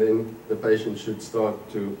switch and then the patient should start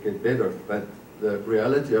to get better. But the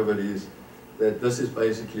reality of it is that this is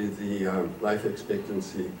basically the life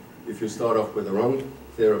expectancy if you start off with the wrong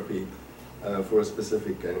therapy for a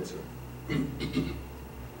specific cancer.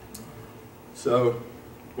 So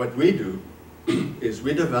what we do is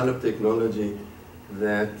we develop technology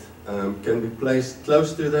that can be placed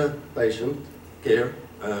close to the patient care,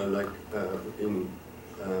 like in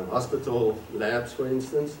hospital labs, for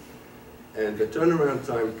instance, and the turnaround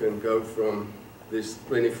time can go from this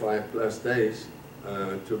 25 plus days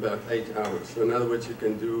to about 8 hours. So in other words, you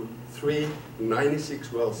can do 3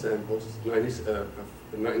 96 well samples,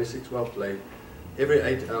 96 well plate, every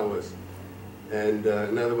 8 hours. And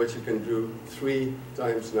in other words, you can do 3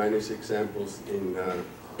 times 96 samples in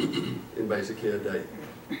basically a day.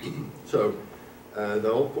 So the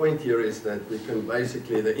whole point here is that we can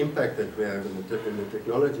basically, the impact that we have in the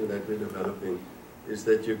technology that we're developing is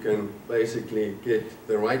that you can basically get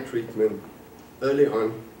the right treatment early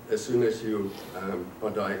on as soon as you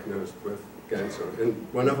are diagnosed with cancer. And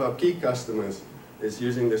one of our key customers is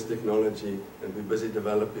using this technology, and we're busy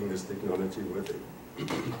developing this technology with it.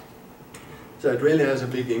 So it really has a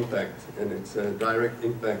big impact, and it's a direct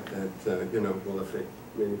impact that you know, will affect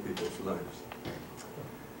many people's lives.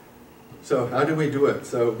 So how do we do it?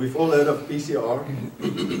 So we've all heard of PCR,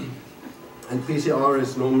 and PCR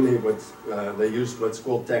is normally they use what's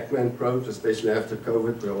called TaqMan probes, especially after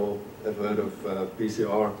COVID. We all have heard of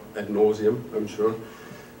PCR ad nauseum, I'm sure.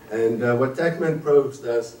 And what TaqMan probes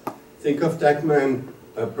does, think of TaqMan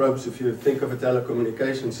probes if you think of a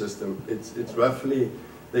telecommunication system. It's roughly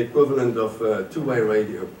the equivalent of a two-way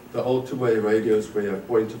radio. The old two-way radios where you have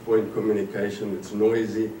point-to-point communication, it's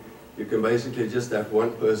noisy. You can basically just have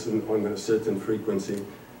one person on a certain frequency.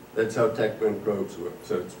 That's how TaqMan probes work.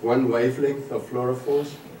 So it's one wavelength of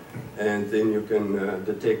fluorophores, and then you can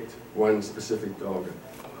detect one specific target.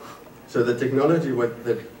 So the technology, what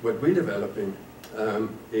we're developing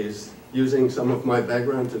is using some of my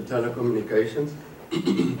background in telecommunications.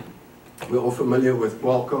 We're all familiar with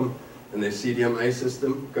Qualcomm and their CDMA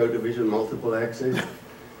system, Code Division Multiple Access.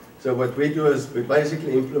 So what we do is we're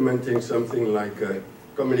basically implementing something like a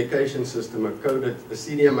communication system, a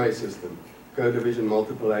CDMA system, Code Division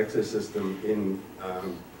Multiple Access system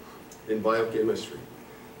in biochemistry.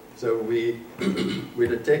 So we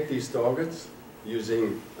detect these targets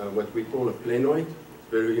using what we call a Plenoid,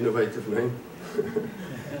 very innovative name.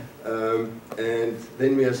 And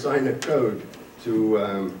then we assign a code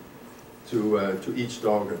to each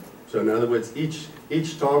target. So in other words,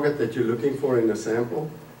 each target that you're looking for in a sample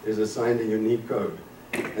is assigned a unique code.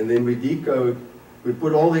 And then we decode, we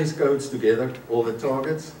put all these codes together, all the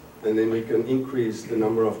targets, and then we can increase the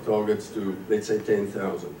number of targets to, let's say,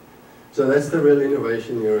 10,000. So that's the real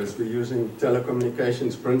innovation here, is we're using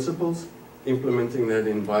telecommunications principles, implementing that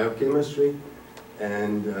in biochemistry,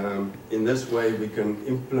 and in this way we can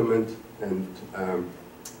implement and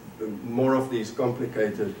more of these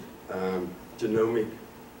complicated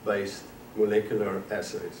genomic-based molecular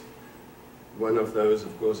assays. One of those,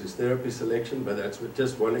 of course, is therapy selection, but that's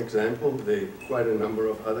just one example. There are quite a number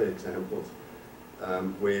of other examples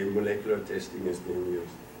where molecular testing is being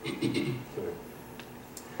used.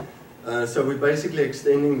 So we're basically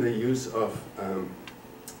extending the use of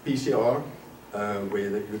PCR, where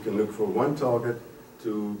you can look for one target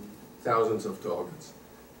to thousands of targets.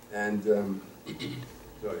 And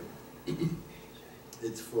sorry,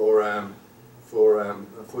 it's for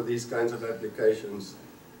these kinds of applications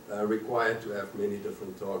required to have many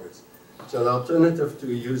different targets. So the alternative to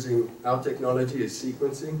using our technology is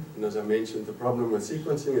sequencing. And as I mentioned, the problem with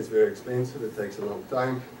sequencing is very expensive. It takes a long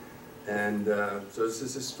time. And so this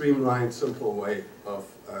is a streamlined, simple way of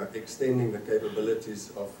extending the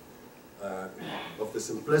capabilities of the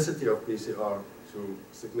simplicity of PCR to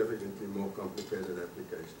significantly more complicated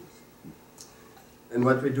applications. And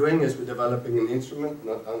what we're doing is we're developing an instrument,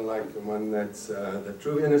 not unlike the one that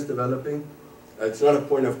Truvian is developing. It's not a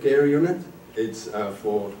point-of-care unit. It's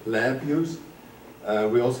for lab use.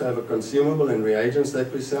 We also have a consumable and reagents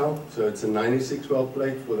that we sell. So it's a 96-well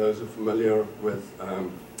plate for those who are familiar with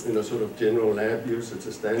sort of general lab use. It's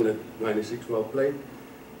a standard 96-well plate.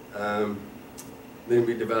 Then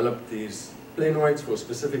we develop these plenoids for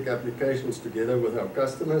specific applications together with our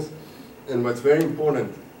customers. And what's very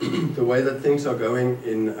important, the way that things are going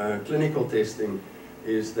in clinical testing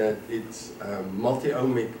is that it's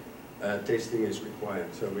multi-omic testing is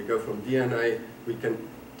required. So we go from DNA, we can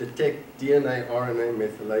detect DNA, RNA,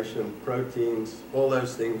 methylation, proteins, all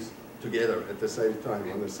those things together at the same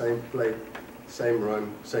time on the same plate, same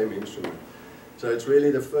run, same instrument. So it's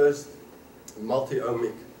really the first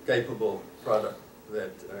multi-omic capable product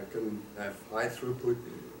that can have high throughput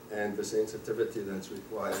and the sensitivity that's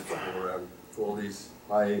required for all these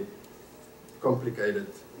high, complicated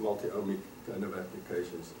multi-omic kind of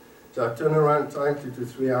applications. So our turnaround time, 2 to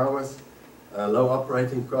 3 hours, low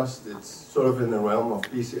operating cost, it's sort of in the realm of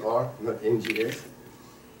PCR, not NGS.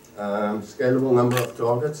 Scalable number of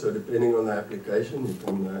targets, so depending on the application, you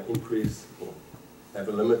can increase or have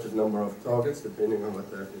a limited number of targets depending on what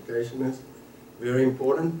the application is. Very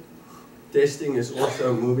important. Testing is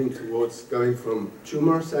also moving towards going from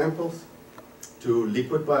tumor samples to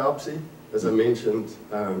liquid biopsy. As I mentioned,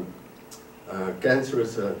 cancer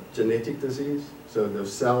is a genetic disease, so the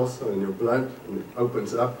cells are in your blood and it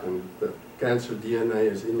opens up and the cancer DNA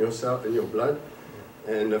is in your cell, in your blood.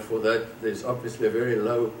 And for that, there's obviously a very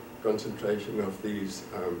low concentration of these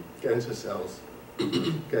cancer cells,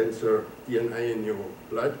 cancer DNA in your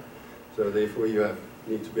blood. So therefore you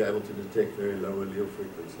need to be able to detect very low allele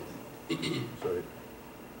frequencies. Sorry.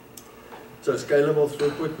 So scalable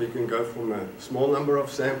throughput, we can go from a small number of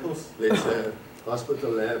samples. Let's say a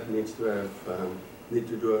hospital lab needs to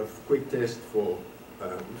do a quick test for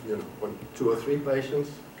 2 or 3 patients.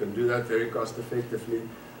 Can do that very cost effectively,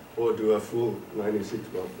 or do a full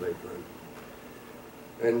 96-well plate run.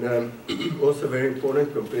 And also very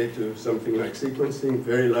important compared to something like sequencing,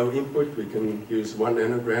 very low input. We can use 1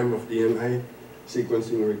 nanogram of DNA.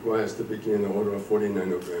 Sequencing requires typically in the order of 40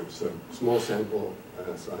 nanograms, so small sample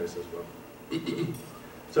size as well.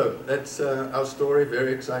 So that's our story,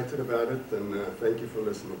 very excited about it, and thank you for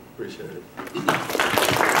listening, appreciate it.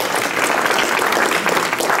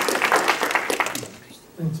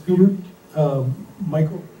 Thanks, Pieter.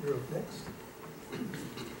 Michael, you're up next.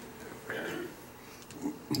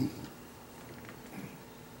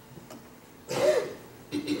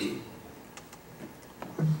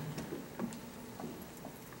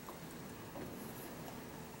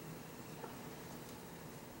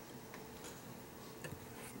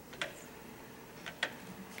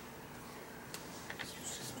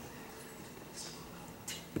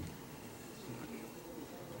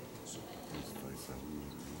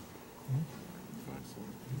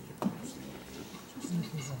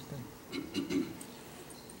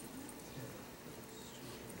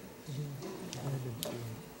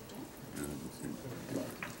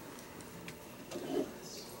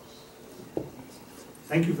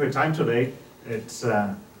 Thank you for your time today. It's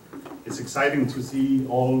exciting to see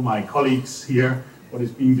all my colleagues here, what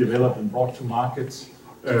is being developed and brought to market.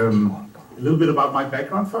 A little bit about my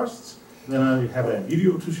background first, then I have a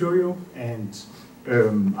video to show you, and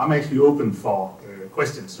I'm actually open for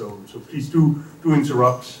questions, so please do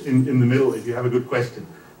interrupt in the middle if you have a good question.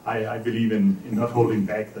 I believe in not holding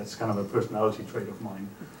back. That's kind of a personality trait of mine.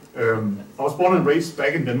 I was born and raised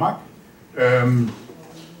back in Denmark.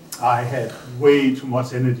 I had way too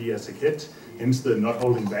much energy as a kid, hence the not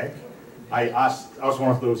holding back. I was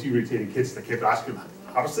one of those irritated kids that kept asking,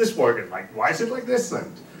 how does this work? And like, why is it like this?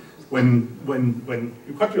 And when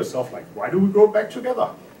you cut yourself, like, why do we grow back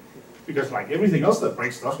together? Because like everything else that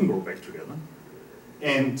breaks doesn't grow back together.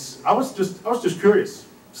 And I was just curious,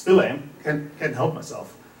 still am, can't help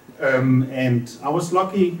myself. And I was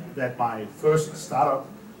lucky that my first startup,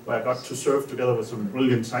 where I got to serve together with some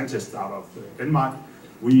brilliant scientists out of Denmark,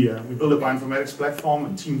 we built a bioinformatics platform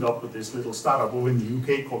and teamed up with this little startup over in the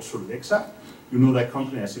UK called Solexa. You know that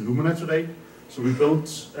company as Illumina today. So we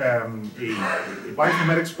built a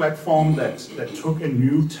bioinformatics platform that took a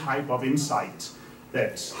new type of insight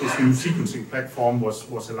that this new sequencing platform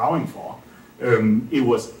was allowing for. It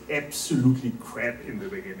was absolutely crap in the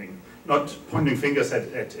beginning. Not pointing fingers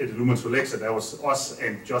at Illumina Solexa, that was us,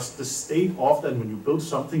 and just the state of that when you build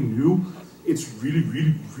something new, it's really,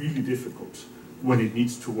 really, really difficult when it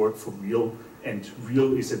needs to work for real, and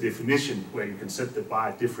real is a definition where you can set the bar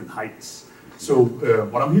at different heights. So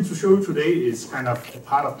what I'm here to show you today is kind of a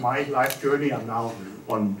part of my life journey. I'm now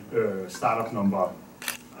on startup number,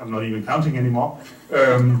 I'm not even counting anymore,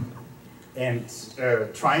 and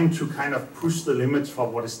trying to kind of push the limits for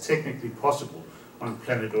what is technically possible on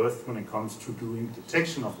planet Earth when it comes to doing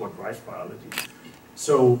detection of what drives biology.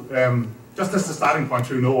 So just as the starting point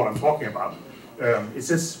so you know what I'm talking about, it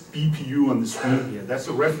says BPU on the screen here. That's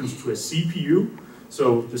a reference to a CPU.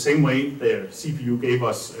 So the same way the CPU gave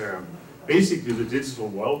us basically the digital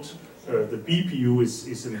world, the BPU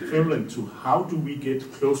is an equivalent to how do we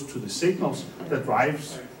get close to the signals that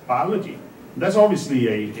drives biology. And that's obviously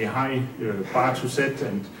a high bar to set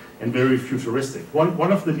and very futuristic.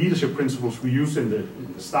 One of the leadership principles we use in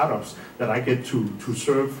the startups that I get to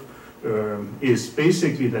serve is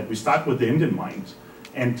basically that we start with the end in mind.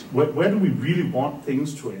 And where do we really want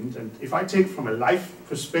things to end? And if I take from a life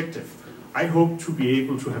perspective, I hope to be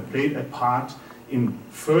able to have played a part in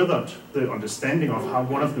furthered the understanding of how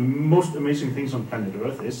one of the most amazing things on planet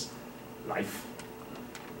Earth is life.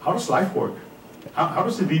 How does life work? How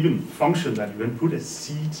does it even function that you can put a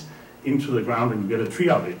seed into the ground and you get a tree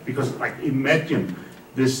out of it? Because like imagine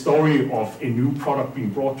this story of a new product being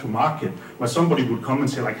brought to market where somebody would come and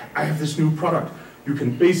say like, I have this new product. You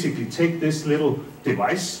can basically take this little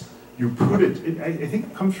device, you put it, I think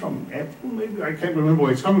it comes from Apple, maybe, I can't remember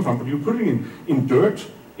where it's coming from, but you put it in dirt,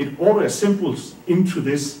 it auto-assembles into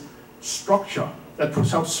this structure that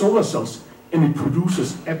puts out solar cells and it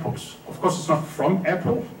produces apples. Of course, it's not from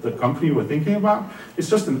Apple, the company we're thinking about, it's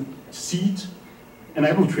just a seed, an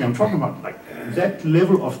apple tree I'm talking about. Like that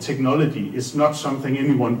level of technology is not something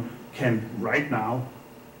anyone can right now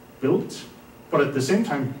build. But at the same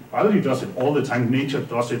time, biology does it all the time, nature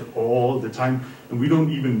does it all the time, and we don't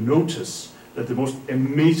even notice that the most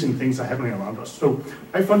amazing things are happening around us. So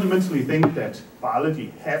I fundamentally think that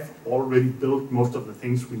biology have already built most of the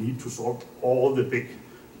things we need to solve all the big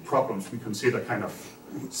problems we consider kind of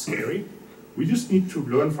scary. We just need to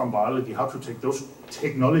learn from biology how to take those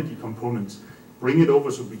technology components, bring it over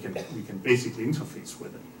so we can basically interface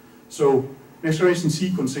with it. So next generation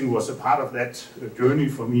sequencing was a part of that journey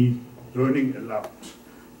for me, learning about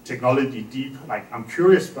technology deep. Like I'm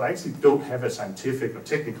curious, but I actually don't have a scientific or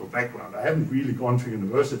technical background. I haven't really gone to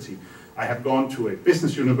university. I have gone to a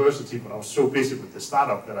business university, but I was so busy with the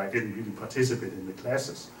startup that I didn't really participate in the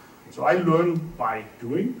classes. So I learn by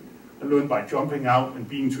doing. I learn by jumping out and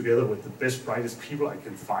being together with the best, brightest people I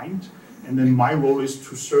can find. And then my role is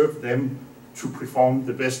to serve them to perform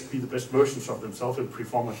the best, be the best versions of themselves and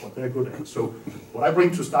perform at what they're good at. So what I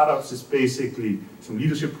bring to startups is basically some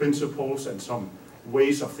leadership principles and some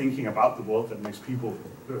ways of thinking about the world that makes people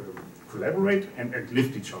collaborate and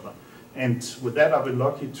lift each other. And with that, I've been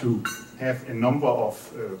lucky to have a number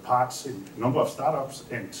of parts in a number of startups,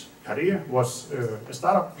 and Cardea was a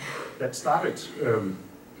startup that started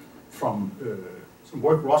from some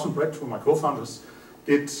work Ross and Brett, two of my co-founders,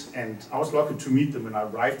 did, and I was lucky to meet them when I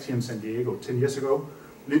arrived here in San Diego 10 years ago.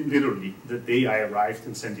 Literally, the day I arrived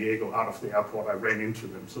in San Diego out of the airport, I ran into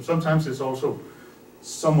them. So sometimes it's also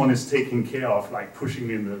someone is taking care of, like pushing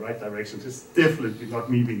me in the right direction. It's definitely not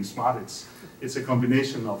me being smart. It's a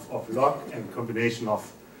combination of luck and a combination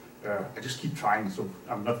of, I just keep trying. So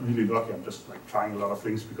I'm not really lucky, I'm just like trying a lot of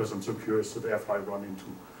things because I'm so curious, so therefore I run into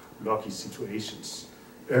lucky situations.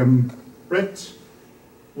 Brett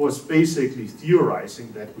was basically theorizing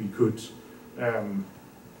that we could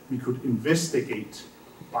investigate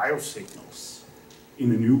biosignals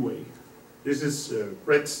in a new way. This is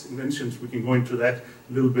Brett's inventions. We can go into that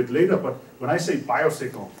a little bit later, but when I say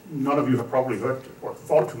biosignal, none of you have probably heard or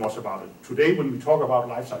thought too much about it. Today, when we talk about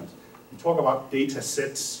life science, we talk about data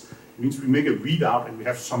sets. It means we make a readout and we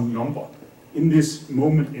have some number. In this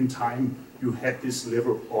moment in time, you had this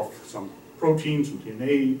level of some proteins, some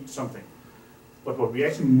DNA, something. But what we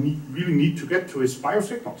actually really need to get to is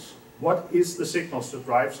biosignals. What is the signals that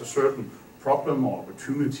drives a certain problem or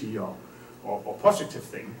opportunity or positive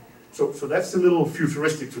thing? So that's a little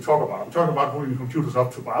futuristic to talk about. I'm talking about hooking computers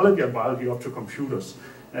up to biology and biology up to computers.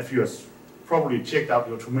 And if you have probably checked out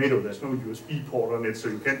your tomato, there's no USB port on it, so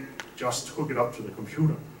you can't just hook it up to the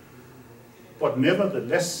computer. But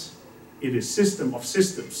nevertheless, it is system of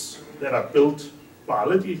systems that are built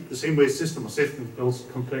biology, the same way system of systems builds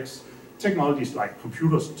complex technologies like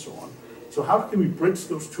computers and so on. So how can we bridge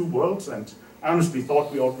those two worlds? And I honestly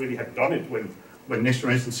thought we already had done it when next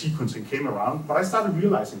generation sequencing came around, but I started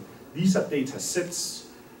realizing these are data sets.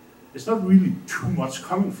 There's not really too much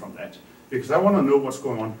coming from that, because I want to know what's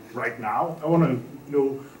going on right now. I want to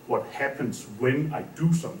know what happens when I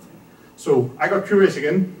do something. So I got curious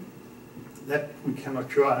again. That we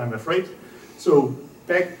cannot cure, I'm afraid. So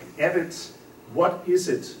back at it, what is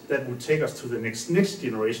it that would take us to the next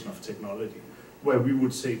generation of technology, where we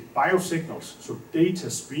would say biosignals, so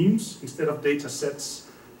data streams instead of data sets.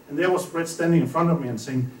 And there was Brett standing in front of me and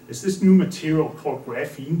saying, there's this new material called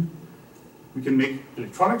graphene. We can make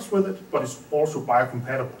electronics with it, but it's also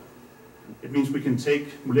biocompatible. It means we can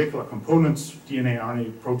take molecular components, DNA,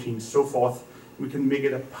 RNA, proteins, so forth. We can make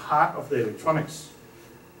it a part of the electronics.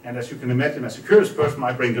 And as you can imagine, as a curious person,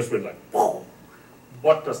 my brain just went like, whoa,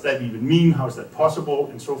 what does that even mean? How is that possible?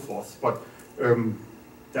 And so forth. But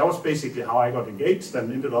that was basically how I got engaged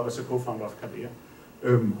and ended up as a co-founder of Cardea.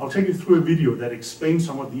 I'll take you through a video that explains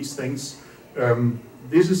some of these things.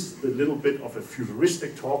 This is a little bit of a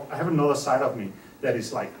futuristic talk. I have another side of me that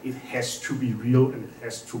is like, it has to be real and it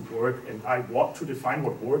has to work, and I want to define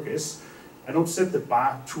what work is. I don't set the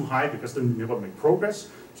bar too high because then we never make progress.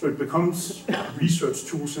 So it becomes research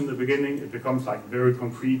tools in the beginning. It becomes like very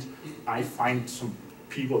concrete. I find some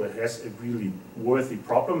people that has a really worthy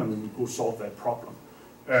problem, and then we go solve that problem.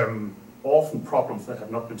 Often problems that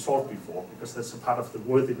have not been solved before, because that's a part of the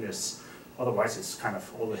worthiness. Otherwise, it's kind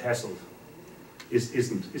of all the hassle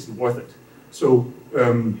isn't worth it. So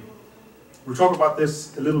we'll talk about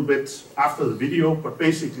this a little bit after the video, but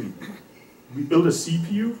basically, we build a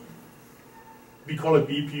CPU. We call it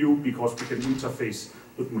BPU because we can interface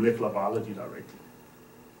with molecular biology directly.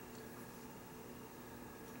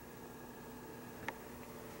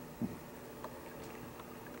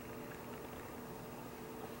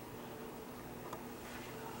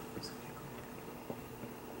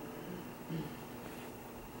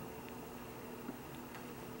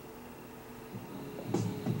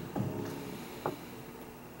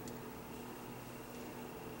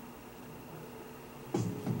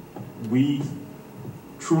 We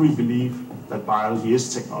truly believe that biology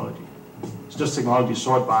is technology. It's just technology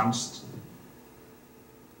so advanced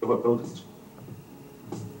that we built it.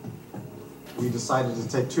 We decided to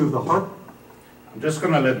take two of the hard. I'm just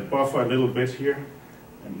going to let it buffer a little bit here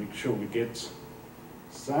and make sure we get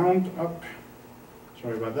sound up.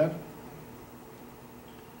 Sorry about that.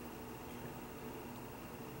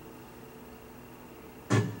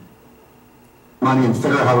 Money and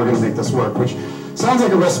figure out how we're going to make this work, which sounds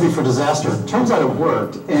like a recipe for disaster. Turns out it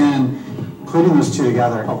worked, and putting those two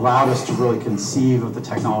together allowed us to really conceive of the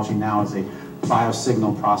technology now as a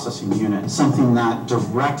biosignal processing unit, something that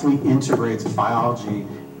directly integrates biology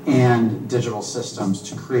and digital systems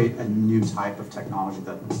to create a new type of technology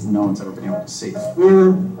that no one's ever been able to see.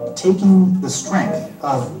 We're taking the strength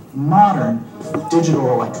of modern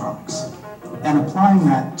digital electronics and applying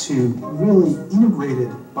that to really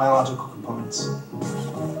integrated biological components.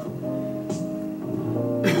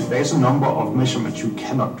 There's a number of measurements you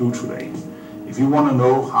cannot do today. If you want to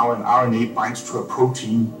know how an RNA binds to a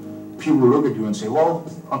protein, people will look at you and say, well,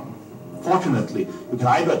 unfortunately, you can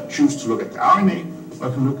either choose to look at the RNA or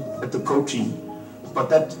you can look at the protein. But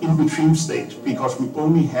that in-between state, because we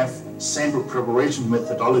only have sample preparation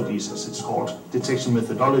methodologies, as it's called, detection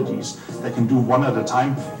methodologies, that can do one at a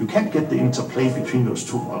time, you can't get the interplay between those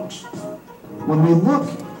two worlds. When we look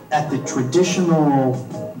at the traditional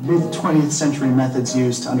mid-20th century methods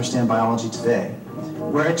used to understand biology today,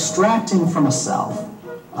 we're extracting from a cell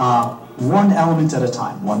one element at a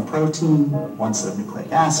time, one protein, one set of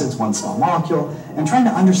nucleic acids, one small molecule, and trying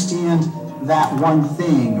to understand that one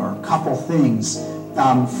thing or couple things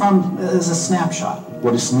as a snapshot.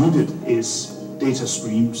 What is needed is data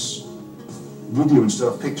streams, video instead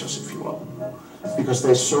of pictures, if you will, because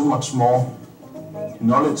there's so much more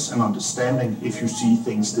knowledge and understanding if you see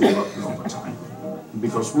things developing over time.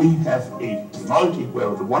 Because we have a technology where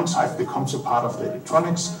the one side becomes a part of the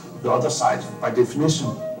electronics, the other side, by definition,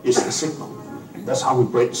 is the signal. That's how we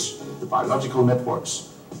bridge the biological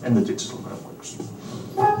networks and the digital networks.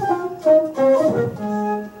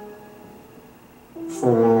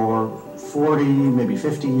 For 40, maybe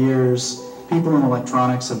 50 years, people in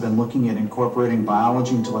electronics have been looking at incorporating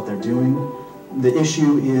biology into what they're doing. The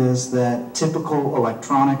issue is that typical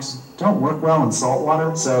electronics don't work well in salt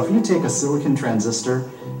water. So if you take a silicon transistor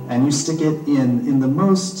and you stick it in the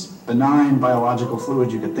most benign biological fluid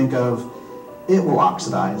you could think of, it will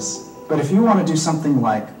oxidize. But if you want to do something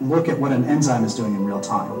like look at what an enzyme is doing in real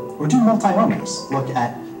time, or do multi-omics, look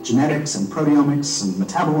at genetics and proteomics and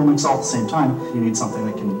metabolomics all at the same time, you need something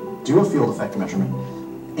that can do a field effect measurement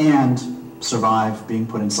and survive being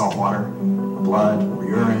put in salt water, or blood, or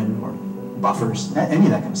urine, or buffers, any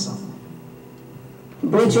of that kind of stuff.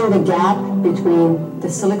 Bridging the gap between the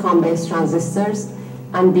silicon-based transistors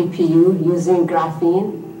and BPU using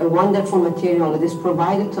graphene, a wonderful material that is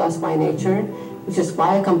provided to us by nature, which is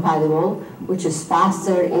biocompatible, which is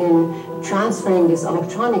faster in transferring these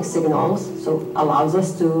electronic signals, so allows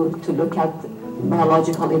us to look at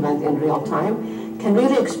biological event in real time, can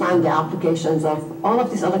really expand the applications of all of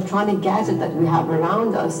these electronic gadgets that we have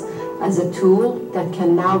around us as a tool that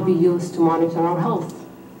can now be used to monitor our health.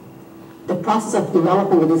 The process of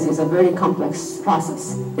developing a disease is a very complex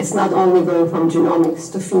process. It's not only going from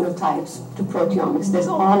genomics to phenotypes to proteomics. There's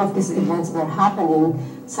all of these events that are happening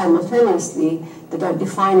simultaneously that are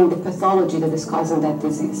defining the pathology that is causing that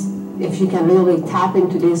disease. If you can really tap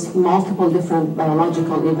into these multiple different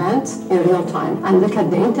biological events in real time and look at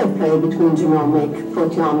the interplay between genomic,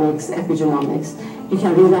 proteomics, epigenomics, you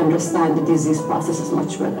can really understand the disease processes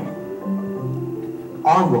much better.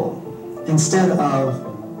 Our role, instead of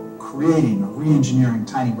creating or re-engineering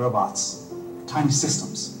tiny robots, tiny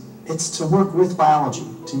systems, it's to work with biology,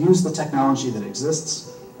 to use the technology that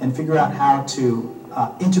exists and figure out how to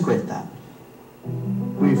integrate that.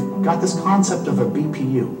 We've got this concept of a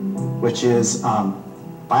BPU, which is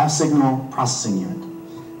Biosignal Processing Unit.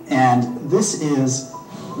 And this is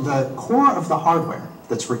the core of the hardware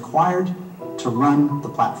that's required to run the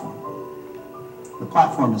platform. The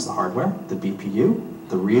platform is the hardware, the BPU,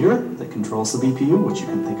 the reader that controls the BPU, which you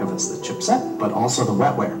can think of as the chipset, but also the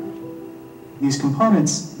wetware. These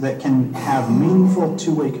components that can have meaningful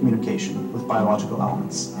two-way communication with biological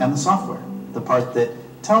elements, and the software, the part that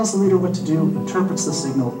tells the reader what to do, interprets the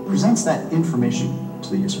signal, presents that information to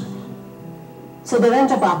the user. So the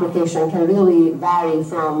range of application can really vary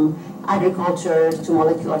from agriculture to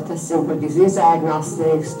molecular testing for disease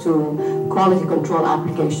diagnostics to quality control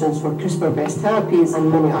applications for CRISPR-based therapies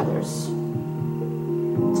and many others.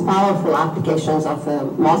 Powerful applications of a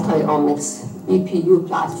multi-omics BPU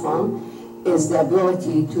platform is the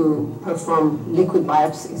ability to perform liquid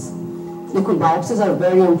biopsies. Liquid biopsies are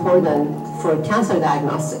very important for cancer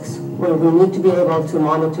diagnostics, where we need to be able to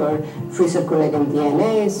monitor free circulating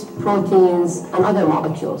DNAs, proteins, and other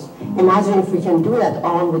molecules. Imagine if we can do that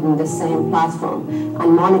all within the same platform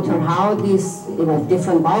and monitor how these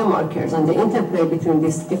different biomarkers and the interplay between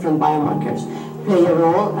these different biomarkers play a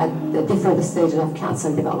role at the different stages of cancer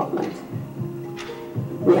development.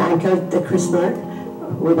 We anchored the CRISPR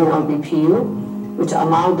within our BPU, which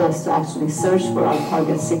allowed us to actually search for our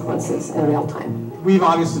target sequences in real time. We've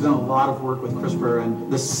obviously done a lot of work with CRISPR,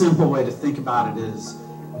 and the simple way to think about it is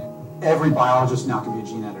every biologist now can be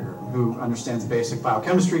a gene editor who understands basic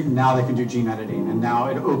biochemistry. Now they can do gene editing, and now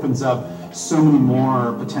it opens up so many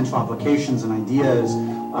more potential applications and ideas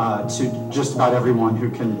to just about everyone who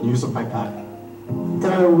can use a pipette.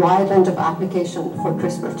 There are a wide range of applications for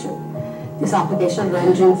CRISPR chip. This application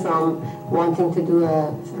ranging from wanting to do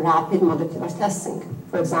a rapid molecular testing,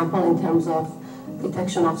 for example, in terms of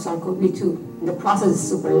detection of SARS-CoV-2. The process is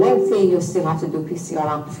super lengthy, you still have to do PCR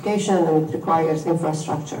amplification, and it requires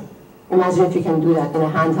infrastructure. Imagine if you can do that in a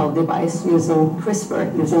handheld device using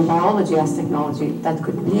CRISPR, using biology as technology that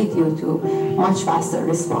could lead you to much faster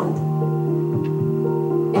respond.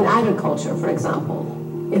 In agriculture, for example,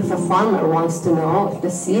 if a farmer wants to know if the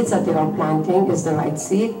seeds that they are planting is the right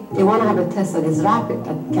seed, they want to have a test that is rapid,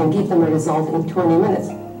 that can give them a result in 20 minutes.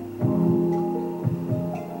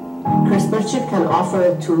 CRISPR chip can offer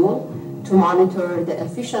a tool to monitor the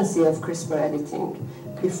efficiency of CRISPR editing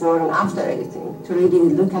before and after editing, to really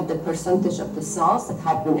look at the percentage of the cells that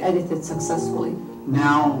have been edited successfully.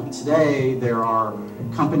 Now, today, there are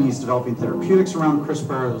companies developing therapeutics around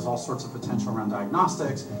CRISPR. There's all sorts of potential around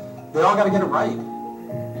diagnostics. They all got to get it right.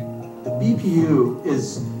 The BPU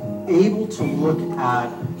is able to look at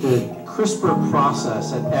the CRISPR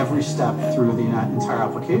process at every step through the entire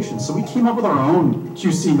application. So we came up with our own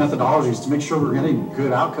QC methodologies to make sure we're getting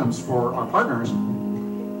good outcomes for our partners.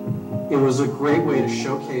 It was a great way to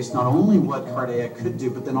showcase not only what Cardea could do,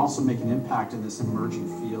 but then also make an impact in this emerging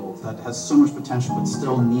field that has so much potential but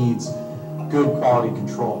still needs good quality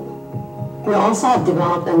control. We also have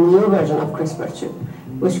developed a new version of CRISPR chip,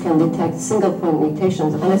 which can detect single-point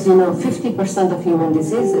mutations. And as you know, 50% of human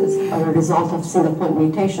diseases are a result of single-point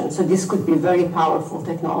mutations. So this could be very powerful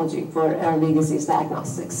technology for early disease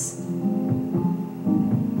diagnostics.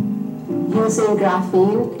 Using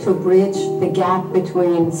graphene to bridge the gap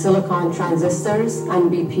between silicon transistors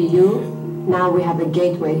and BPU, now we have a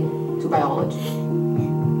gateway to biology.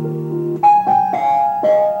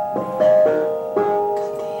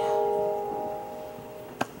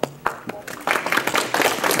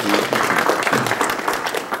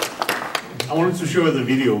 I wanted to show the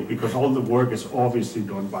video because all the work is obviously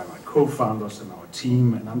done by my co-founders and our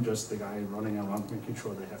team, and I'm just the guy running around making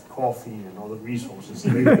sure they have coffee and all the resources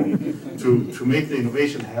available to make the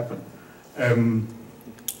innovation happen.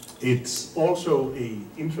 It's also an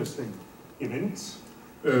interesting event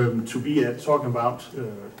to be at, talking about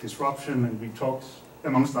disruption, and we talked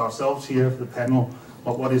amongst ourselves here, the panel,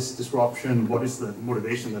 about what is disruption, what is the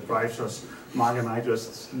motivation that drives us. Mark and I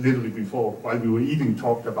just literally before, while we were eating,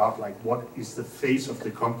 talked about like what is the face of the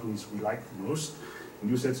companies we like the most. And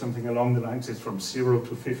you said something along the lines, it's from 0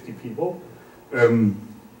 to 50 people.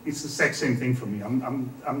 It's the exact same thing for me.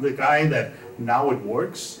 I'm the guy that now it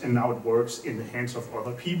works, and now it works in the hands of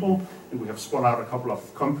other people. And we have spun out a couple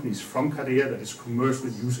of companies from Cardea that is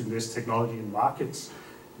commercially using this technology in markets.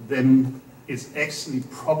 Then it's actually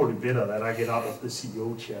probably better that I get out of the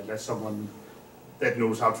CEO chair, let someone that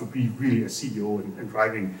knows how to be really a CEO and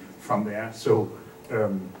driving from there. So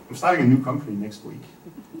I'm starting a new company next week.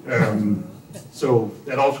 So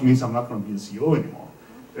that also means I'm not going to be the CEO anymore.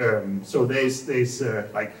 So there's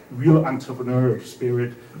like real entrepreneurial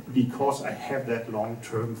spirit because I have that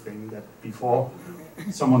long-term thing that before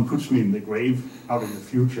someone puts me in the grave out in the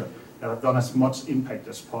future, that I've done as much impact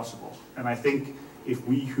as possible. And I think if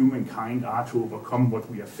we humankind are to overcome what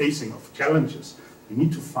we are facing of challenges, we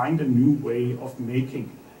need to find a new way of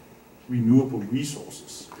making renewable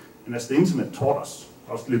resources. And as the internet taught us,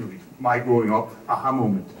 that was literally my growing up aha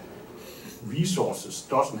moment, resources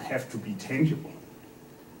doesn't have to be tangible.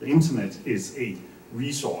 The internet is a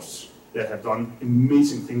resource that have done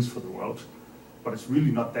amazing things for the world, but it's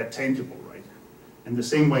really not that tangible, right? And the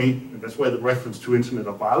same way, and that's where the reference to Internet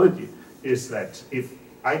of Biology is that if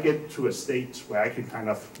I get to a state where I can kind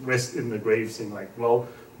of rest in the grave saying like, well,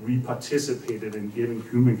 we participated in giving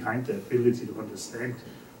humankind the ability to understand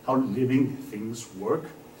how living things work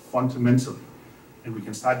fundamentally. And we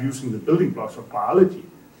can start using the building blocks of biology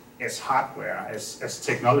as hardware, as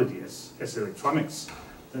technology, as electronics,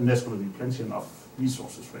 then there's going to be plenty enough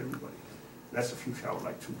resources for everybody. That's the future I would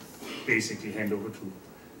like to basically hand over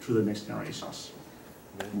to the next generations.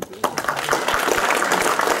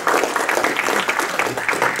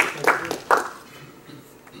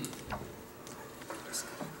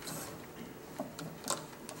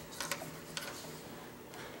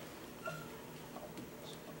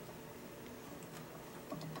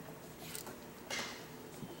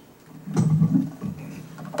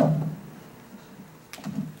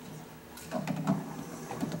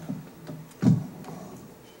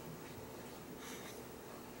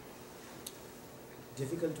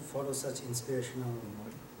 Difficult to follow such inspirational.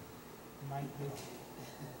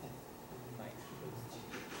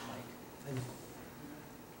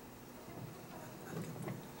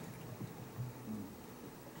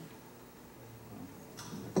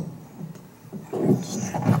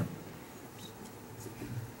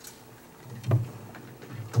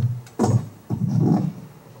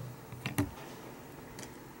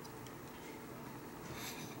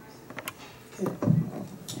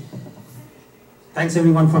 Thanks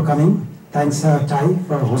everyone for coming. Thanks TiE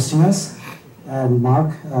for hosting us and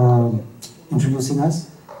Mark introducing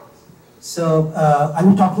us. So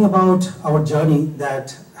I'm talking about our journey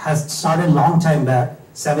that has started a long time back,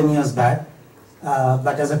 7 years back.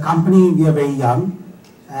 But as a company, we are very young,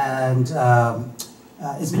 and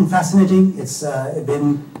it's been fascinating. It's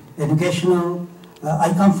been educational.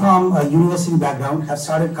 I come from a university background, have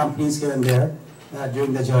started companies here and there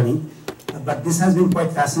during the journey, but this has been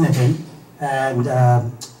quite fascinating. And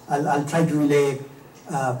I'll try to relay,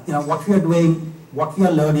 what we are doing, what we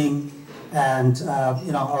are learning, and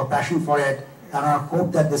our passion for it, and our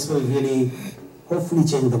hope that this will really, hopefully,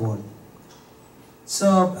 change the world. So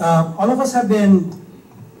all of us have been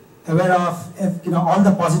aware of, all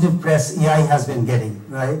the positive press AI has been getting,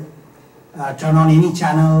 right? Turn on any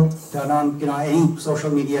channel, turn on, any social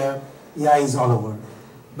media, AI is all over.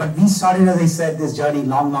 But we started, as I said, this journey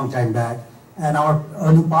long time back. And our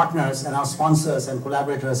early partners and our sponsors and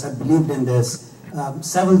collaborators had believed in this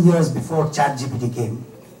several years before ChatGPT came.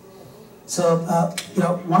 So,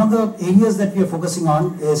 one of the areas that we are focusing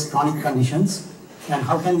on is chronic conditions and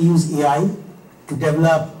how can we use AI to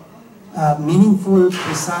develop meaningful,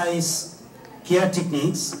 precise care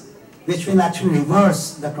techniques which will actually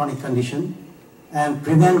reverse the chronic condition and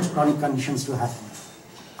prevent chronic conditions to happen.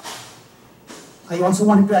 I also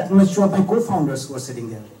wanted to acknowledge two of my co-founders who are sitting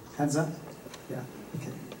there. Hands up. Yeah,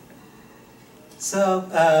 okay. So,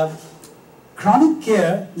 chronic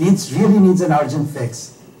care really needs an urgent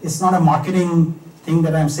fix. It's not a marketing thing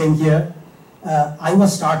that I'm saying here. I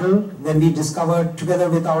was startled when we discovered, together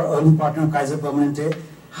with our early partner, Kaiser Permanente,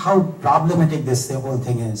 how problematic the whole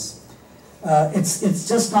thing is. It's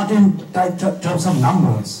just not in terms of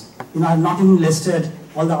numbers. I've not even listed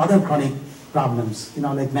all the other chronic problems,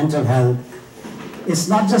 like mental health. It's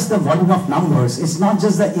not just the volume of numbers. It's not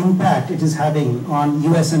just the impact it is having on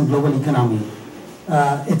US and global economy.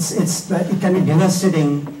 It can be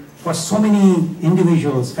devastating for so many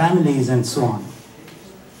individuals, families, and so on.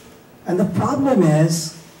 And the problem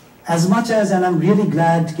is, as much as, and I'm really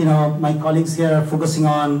glad, my colleagues here are focusing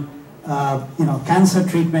on, cancer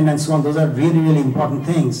treatment and so on. Those are really, really important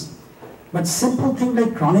things. But simple things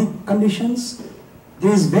like chronic conditions,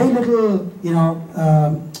 there is very little,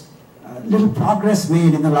 little progress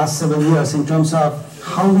made in the last several years in terms of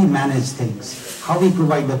how we manage things, how we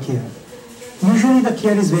provide the care. Usually the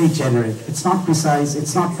care is very generic. It's not precise.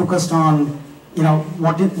 It's not focused on,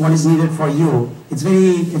 what is needed for you. It's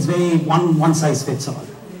very one size fits all.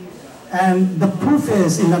 And the proof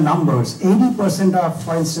is in the numbers. 80% of,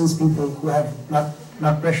 for instance, people who have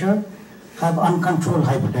blood pressure have uncontrolled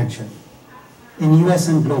hypertension in US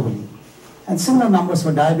and globally. And similar numbers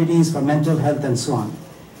for diabetes, for mental health, and so on.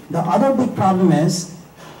 The other big problem is,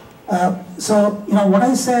 what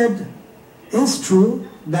I said is true,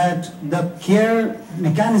 that the care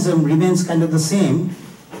mechanism remains kind of the same,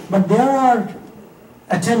 but there are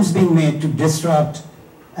attempts being made to disrupt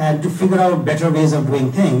and to figure out better ways of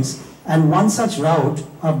doing things. And one such route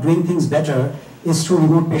of doing things better is through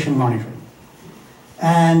remote patient monitoring.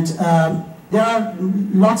 And there are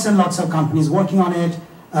lots and lots of companies working on it.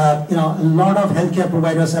 A lot of healthcare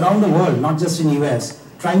providers around the world, not just in US,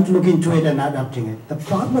 trying to look into it and adapting it. The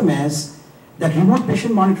problem is that remote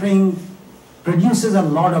patient monitoring produces a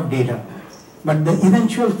lot of data, but the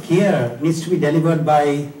eventual care needs to be delivered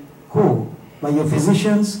by who? By your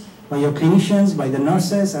physicians, by your clinicians, by the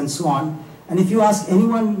nurses, and so on. And if you ask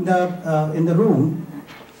anyone in the room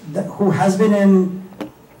who has been in,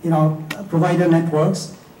 provider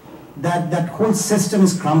networks, that whole system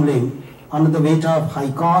is crumbling under the weight of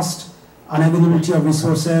high cost, unavailability of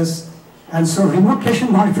resources, and so remote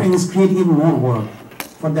patient monitoring is creating even more work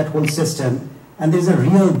for that whole system, and there's a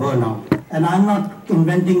real burnout. And I'm not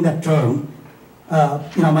inventing that term.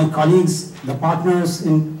 My colleagues, the partners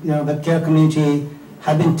in the care community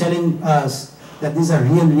have been telling us that this is a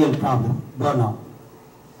real problem, burnout.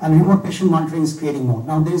 And remote patient monitoring is creating more.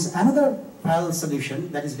 Now there is another parallel solution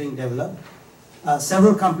that is being developed.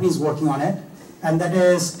 Several companies working on it, and that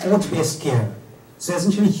is coach-based care. So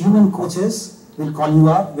essentially human coaches will call you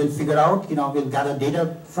up, will figure out, will gather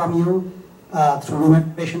data from you through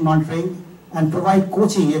remote patient monitoring and provide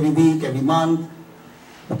coaching every week, every month.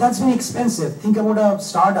 But that's very expensive. Think about a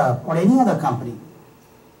startup or any other company.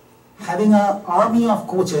 Having an army of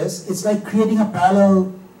coaches, it's like creating a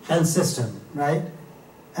parallel health system, right?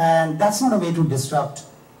 And that's not a way to disrupt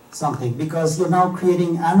something, because you're now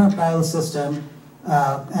creating an parallel system,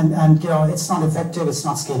 and it's not effective, it's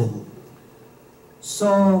not scalable.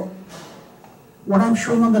 So what I'm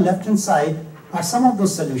showing on the left-hand side are some of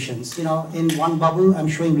those solutions. In one bubble, I'm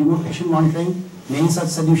showing remote patient monitoring, many such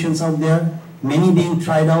solutions out there, many being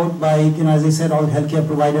tried out by, as I said, all healthcare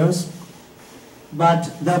providers.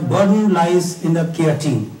 But the burden lies in the care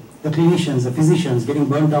team, the clinicians, the physicians getting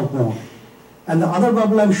burnt out more. And the other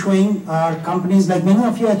bubble I'm showing are companies like, many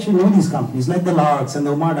of you actually know these companies, like the Larks and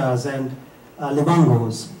the Omadas and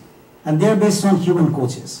Livangos. And they're based on human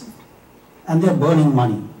coaches. And they're burning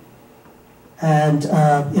money. And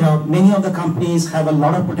many of the companies have a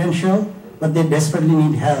lot of potential, but they desperately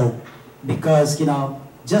need help, because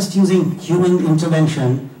just using human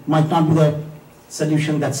intervention might not be the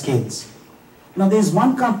solution that scales. Now there's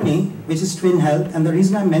one company which is Twin Health, and the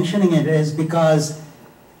reason I'm mentioning it is because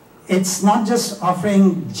it's not just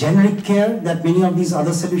offering generic care that many of these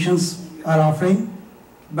other solutions are offering,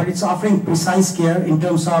 but it's offering precise care in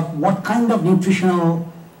terms of what kind of nutritional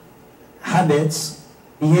habits,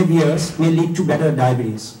 behaviors may lead to better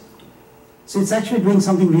diabetes. So it's actually doing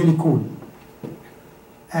something really cool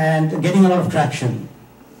and getting a lot of traction.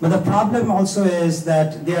 But the problem also is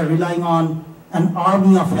that they are relying on an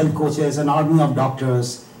army of health coaches, an army of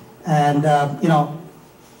doctors, and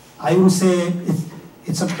I would say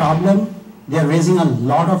it's a problem. They're raising a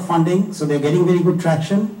lot of funding, so they're getting very good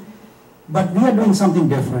traction. But we are doing something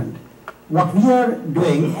different. What we are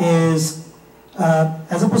doing is,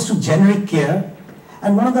 as opposed to generic care,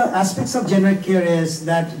 and one of the aspects of generic care is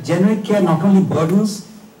that generic care not only burdens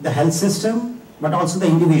the health system, but also the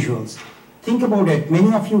individuals. Think about it.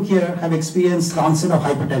 Many of you here have experienced the onset of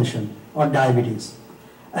hypertension or diabetes.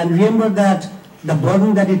 And remember that the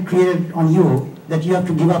burden that it created on you, that you have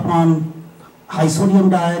to give up on high sodium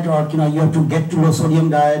diet, or you have to get to low sodium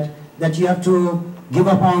diet, that you have to give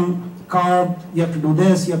up on carb, you have to do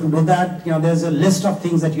this, you have to do that. There's a list of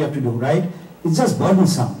things that you have to do, right? It's just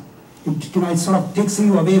burdensome. It sort of takes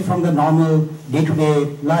you away from the normal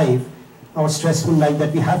day-to-day life, our stressful life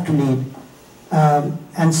that we have to lead.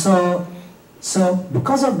 And so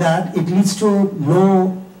because of that, it leads to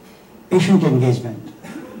low patient engagement,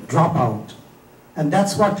 dropout, And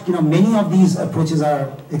that's what many of these approaches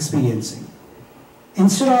are experiencing.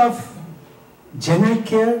 Instead of generic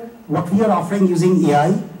care, what we are offering using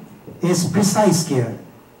AI is precise care,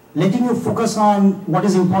 letting you focus on what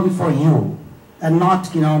is important for you and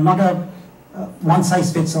not a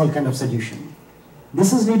one-size-fits-all kind of solution.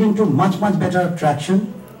 This is leading to much better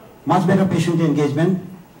traction, much better patient engagement,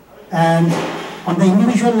 and on the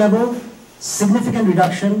individual level, significant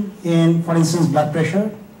reduction in, for instance, blood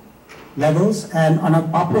pressure levels, and on a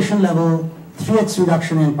population level, 3x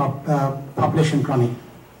reduction in population chronic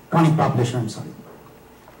population,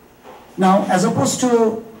 Now, as opposed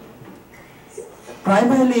to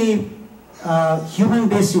primarily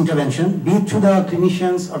human-based intervention, be it through the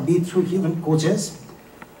clinicians or be it through human coaches,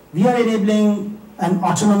 we are enabling an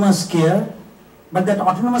autonomous care, but that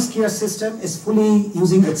autonomous care system is fully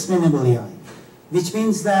using explainable AI, which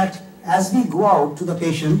means that as we go out to the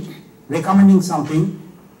patient recommending something,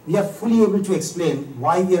 we are fully able to explain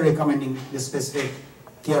why we are recommending this specific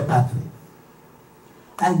care pathway.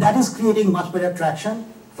 And that is creating much better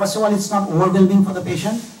traction. First of all, it's not overwhelming for the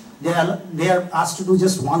patient. They are asked to do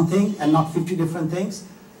just one thing and not 50 different things.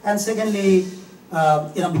 And secondly,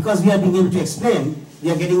 because we are being able to explain, we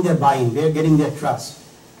are getting their buy-in, we are getting their trust.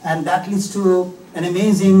 And that leads to an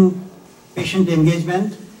amazing patient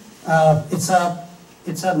engagement. It's a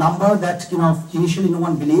number that initially no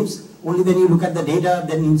one believes. Only when you look at the data,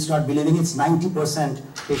 then you start believing it's 90%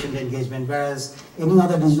 patient engagement, whereas any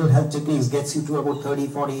other digital health techniques gets you to about 30,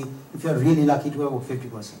 40, if you're really lucky, to about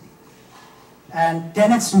 50%. And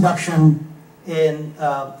 10x reduction in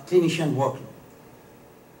clinician workload.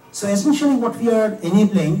 So essentially what we are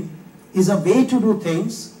enabling is a way to do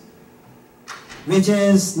things which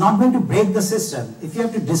is not going to break the system. If you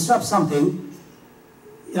have to disrupt something,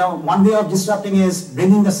 one way of disrupting is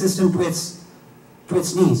bringing the system to its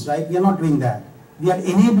knees, right? We are not doing that. We are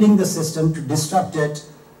enabling the system to disrupt it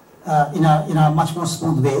in a much more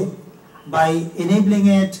smooth way by enabling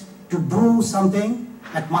it to do something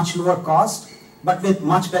at much lower cost, but with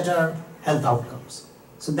much better health outcomes.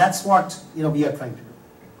 So that's what we are trying to do.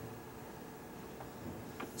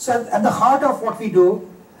 So at the heart of what we do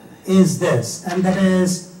is this, and that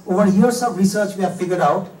is, over years of research, we have figured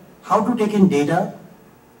out how to take in data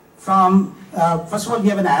from, first of all, we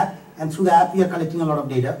have an app, and through the app, we are collecting a lot of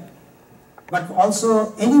data, but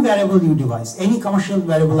also any variable you devise, any commercial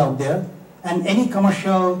variable out there, and any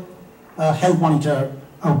commercial health monitor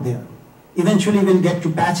out there. Eventually, we'll get to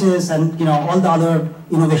patches and all the other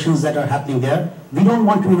innovations that are happening there. We don't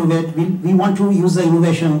want to innovate. We want to use the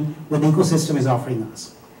innovation that the ecosystem is offering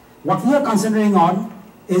us. What we are concentrating on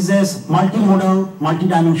is this multimodal,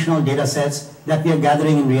 multidimensional data sets that we are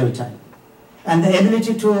gathering in real time. And the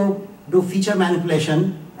ability to do feature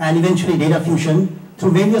manipulation and eventually data fusion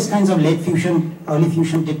through various kinds of late fusion, early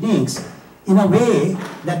fusion techniques in a way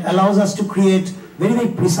that allows us to create very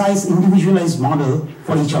precise, individualized model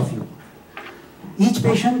for each of you. Each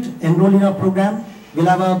patient enrolled in our program will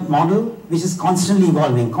have a model which is constantly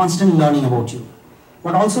evolving, constantly learning about you.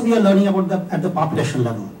 But also we are learning about at the population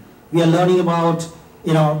level. We are learning about,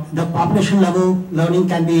 the population level learning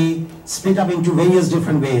can be split up into various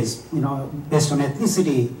different ways, based on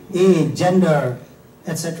ethnicity, age, gender,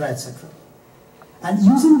 etc., etc. And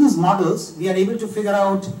using these models, we are able to figure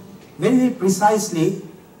out very precisely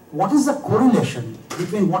what is the correlation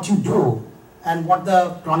between what you do and what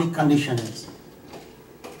the chronic condition is.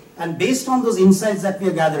 And based on those insights that we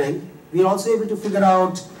are gathering, we are also able to figure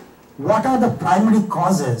out what are the primary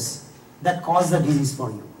causes that cause the disease for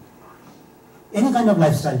you. Any kind of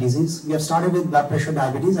lifestyle disease. We have started with blood pressure,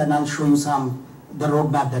 diabetes, and I'll show you the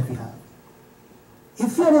roadmap that we have.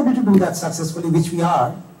 If we are able to do that successfully, which we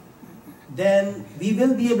are, then we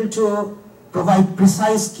will be able to provide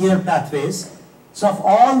precise care pathways. So of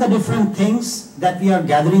all the different things that we are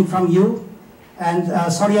gathering from you, and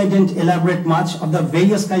sorry I didn't elaborate much of the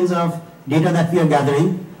various kinds of data that we are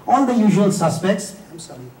gathering, all the usual suspects,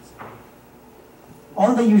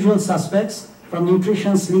 from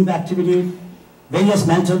nutrition, sleep, activity, various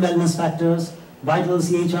mental wellness factors, vitals,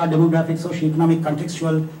 CHR, demographic, socioeconomic,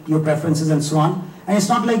 contextual, your preferences, and so on. And it's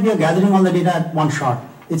not like we are gathering all the data at one shot.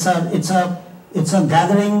 It's a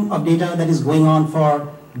gathering of data that is going on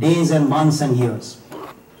for days and months and years.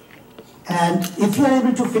 And if you are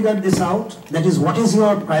able to figure this out, that is, what is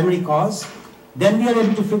your primary cause, then we are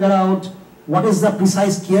able to figure out what is the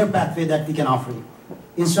precise care pathway that we can offer you.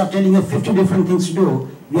 Instead of telling you 50 different things to do,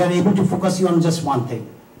 we are able to focus you on just one thing.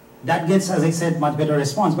 That gets, as I said, much better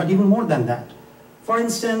response, but even more than that. For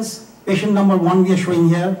instance, patient number 1 we are showing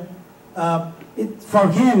here, for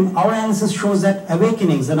him, our analysis shows that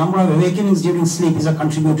awakenings, the number of awakenings during sleep is a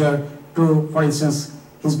contributor to, for instance,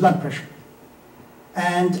 his blood pressure.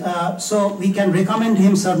 And so we can recommend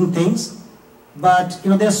him certain things, but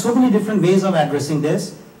there are so many different ways of addressing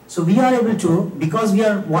this. So we are able to, because we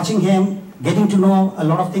are watching him, getting to know a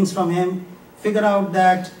lot of things from him, figure out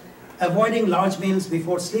that avoiding large meals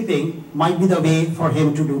before sleeping might be the way for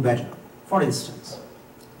him to do better, for instance.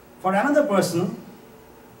 For another person,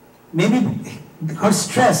 maybe her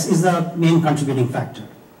stress is the main contributing factor.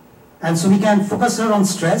 And so we can focus her on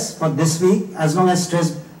stress for this week, as long as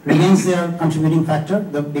stress remains their contributing factor,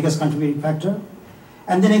 the biggest contributing factor.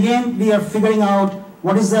 And then again, we are figuring out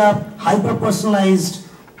what is the hyper-personalized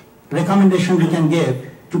recommendation we can give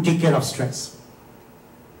to take care of stress.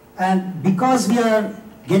 And because we are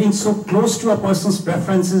getting so close to a person's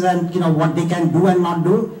preferences and what they can do and not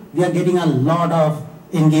do, we are getting a lot of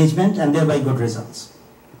engagement and thereby good results.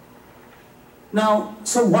 Now,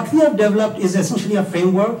 so what we have developed is essentially a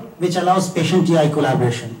framework which allows patient-TI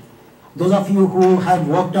collaboration. Those of you who have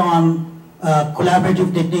worked on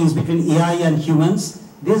collaborative techniques between AI and humans,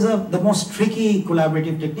 this is the most tricky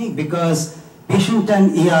collaborative technique because patient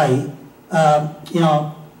and AI,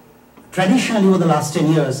 traditionally over the last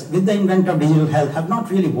 10 years, with the invent of digital health, have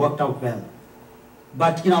not really worked out well.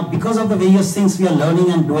 But because of the various things we are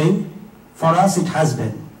learning and doing, for us it has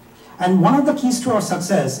been. And one of the keys to our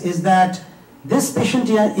success is that this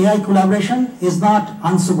patient-AI collaboration is not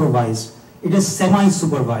unsupervised, it is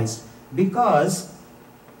semi-supervised, because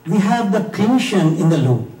we have the clinician in the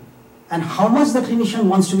loop. And how much the clinician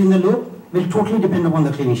wants to be in the loop will totally depend upon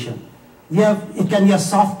the clinician. It can be a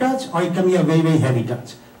soft touch or it can be a very, very heavy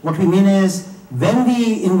touch. What we mean is, when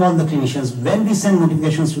we involve the clinicians, when we send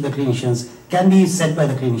notifications to the clinicians, can be set by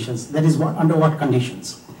the clinicians. That is under what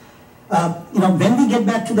conditions. When we get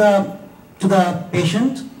back to the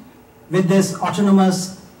patient with this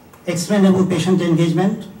autonomous, explainable patient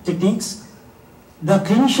engagement techniques, the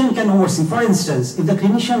clinician can oversee. For instance, if the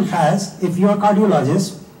clinician if you are a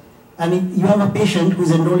cardiologist and if you have a patient who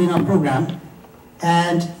is enrolled in a program,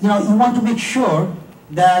 and you want to make sure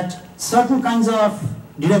that certain kinds of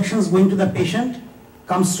directions going to the patient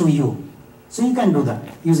comes through you. So you can do that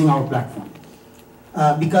using our platform.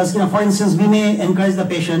 Because, for instance, we may encourage the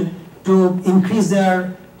patient to increase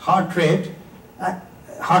their heart rate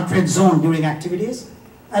zone during activities,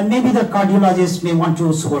 and maybe the cardiologist may want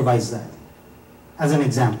to supervise that, as an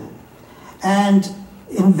example. And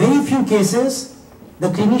in very few cases, the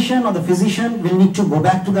clinician or the physician will need to go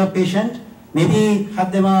back to the patient, maybe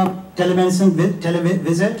have them a telemedicine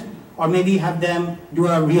visit, or maybe have them do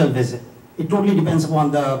a real visit. It totally depends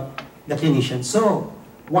upon the clinician. So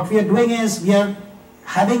what we are doing is we are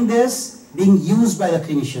having this being used by the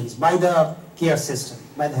clinicians, by the care system,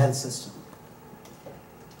 by the health system.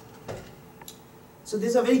 So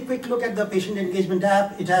this is a very quick look at the patient engagement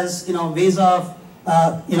app. It has ways of,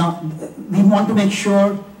 we want to make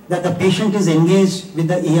sure that the patient is engaged with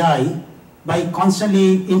the AI by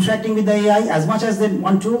constantly interacting with the AI as much as they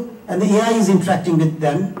want to, and the AI is interacting with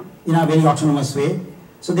them in a very autonomous way.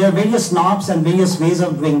 So there are various knobs and various ways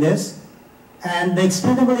of doing this. And the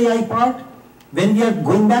explainable AI part, when we are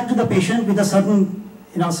going back to the patient with a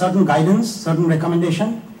certain guidance, certain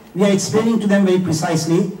recommendation, we are explaining to them very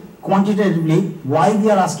precisely, quantitatively, why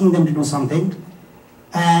we are asking them to do something,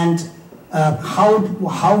 and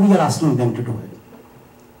how we are asking them to do it.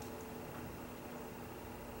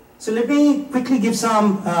 So let me quickly give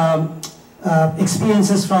some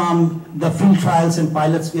experiences from the field trials and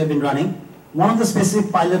pilots we have been running. One of the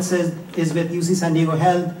specific pilots is with UC San Diego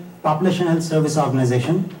Health, Population Health Service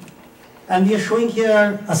Organization. And we are showing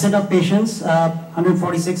here a set of patients,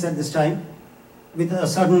 146 at this time, with a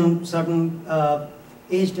certain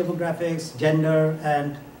age demographics, gender,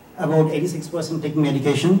 and about 86% taking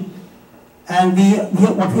medication. And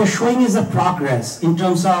what we are showing is a progress in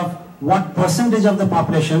terms of what percentage of the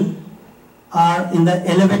population are in the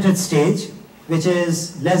elevated stage, which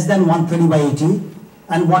is less than 130 by 80,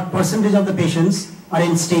 and what percentage of the patients are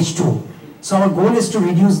in stage 2. So our goal is to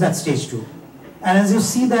reduce that stage 2. And as you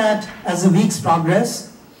see that as the weeks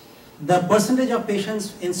progress, the percentage of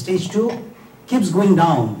patients in stage 2 keeps going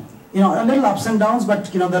down. A little ups and downs, but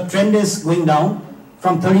the trend is going down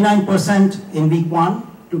from 39% in week 1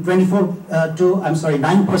 to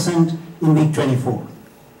 9% in week 24.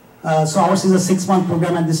 So ours is a 6-month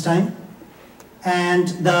program at this time. And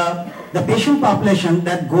the patient population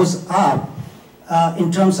that goes up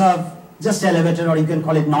in terms of just elevated, or you can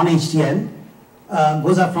call it non-HTN,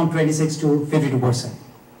 goes up from 26 to 52%.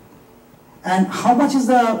 And how much is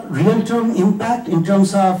the real-term impact in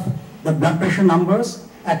terms of the blood pressure numbers?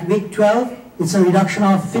 At week 12, it's a reduction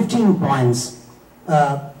of 15 points,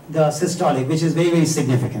 the systolic, which is very, very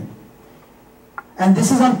significant. And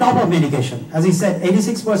this is on top of medication. As he said,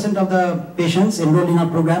 86% of the patients enrolled in our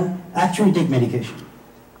program actually take medication.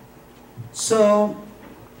 So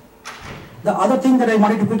the other thing that I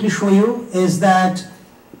wanted to quickly show you is that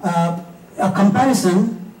a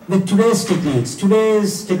comparison with today's techniques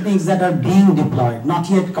that are being deployed, not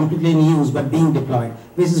yet completely in use, but being deployed.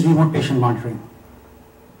 This is remote patient monitoring.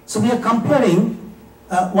 So we are comparing,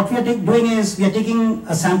 what we are doing is we are taking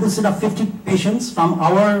a sample set of 50 patients from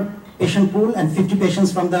our patient pool and 50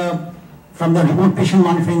 patients from the remote patient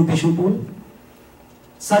monitoring patient pool,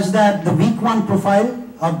 such that the week 1 profile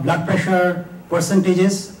of blood pressure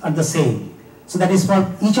percentages are the same. So that is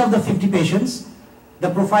for each of the 50 patients, the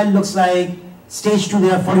profile looks like stage 2,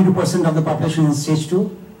 there are 42% of the population in stage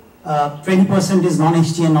 2, 20% is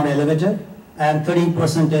non-HTN, not elevated, and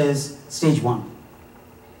 38% is stage 1.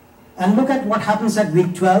 And look at what happens at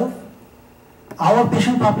week 12. Our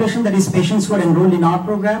patient population, that is patients who are enrolled in our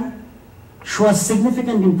program, show a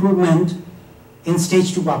significant improvement in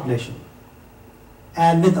stage 2 population.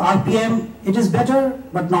 And with RPM, it is better,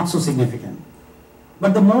 but not so significant.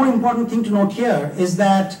 But the more important thing to note here is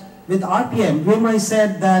that with RPM, remember I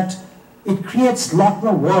said that it creates a lot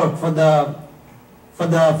more work for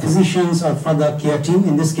the physicians or for the care team,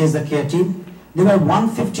 in this case the care team. There were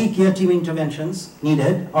 150 care team interventions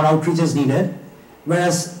needed or outreaches needed,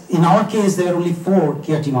 whereas in our case there were only 4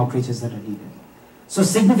 care team outreaches that are needed. So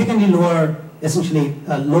significantly lower, essentially,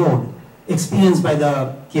 load experienced by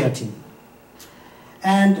the care team.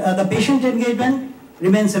 And the patient engagement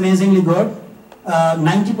remains amazingly good.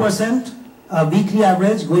 90% weekly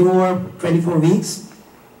average going over 24 weeks,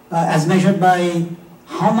 as measured by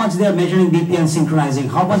how much they are measuring BP and synchronizing,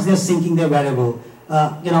 how much they are syncing their wearable,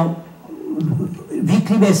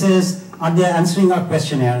 weekly basis, are they answering our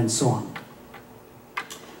questionnaire, and so on.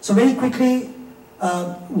 So very quickly,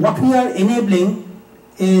 what we are enabling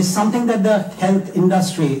is something that the health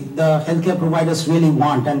industry, the healthcare providers really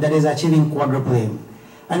want, and that is achieving quadruple aim.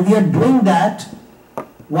 And we are doing that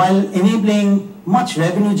while enabling much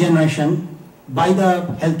revenue generation by the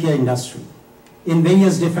healthcare industry in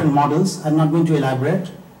various different models. I'm not going to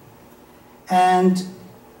elaborate. And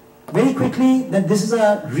very quickly, that this is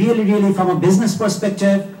a really, from a business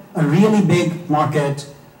perspective, a really big market.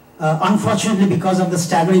 Unfortunately, because of the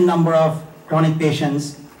staggering number of chronic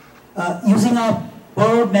patients, using a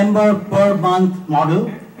per member per month model,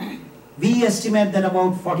 we estimate that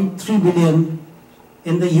about 43 billion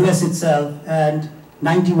in the US itself and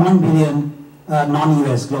 91 billion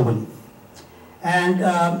non-US globally. And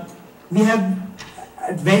we have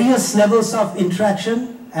various levels of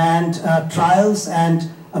interaction and trials and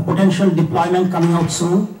a potential deployment coming out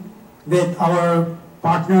soon with our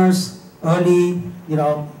partners, early,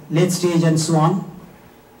 late stage and so on.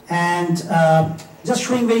 And just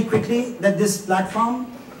showing very quickly that this platform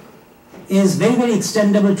is very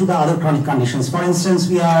extendable to the other chronic conditions. For instance,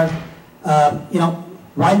 we are,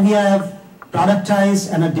 while we have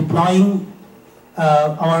productized and are deploying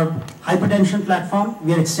our hypertension platform,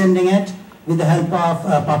 we are extending it with the help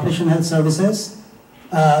of population health services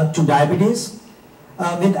to diabetes.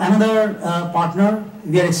 With another partner,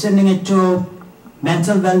 we are extending it to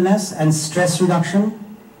mental wellness and stress reduction.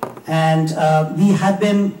 And we have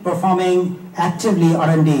been performing actively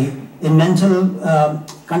R&D in mental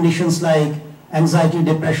conditions like anxiety,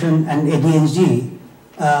 depression, and ADHD.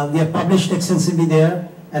 We have published extensively there,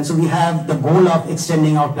 and so we have the goal of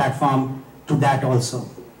extending our platform to that also.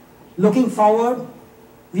 Looking forward,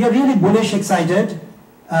 we are really bullish, excited.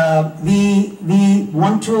 We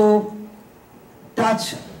want to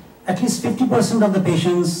touch at least 50% of the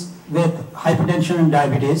patients with hypertension and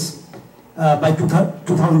diabetes by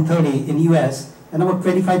 2030 in US, and about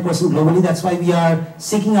 25% globally. That's why we are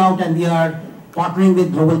seeking out and we are partnering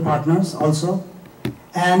with global partners also.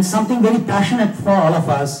 And something very passionate for all of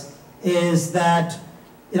us is that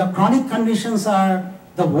chronic conditions are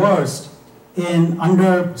the worst in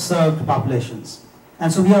underserved populations.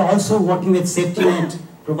 And so we are also working with safety net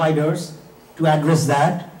providers to address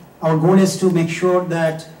that. Our goal is to make sure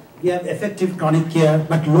that we have effective chronic care,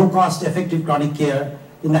 but low-cost effective chronic care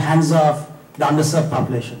in the hands of the underserved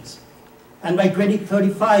populations. And by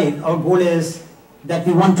 2035, our goal is that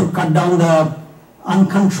we want to cut down the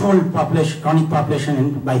uncontrolled population, chronic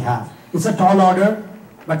population by half. It's a tall order,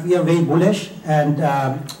 but we are very bullish. And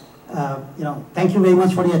thank you very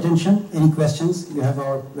much for your attention. Any questions? You have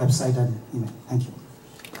our website and email. Thank you.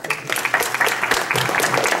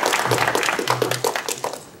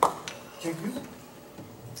 Thank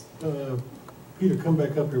you. Pieter, come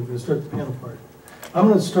back up here. We're going to start the panel part. I'm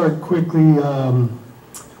going to start quickly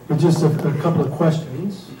with just a couple of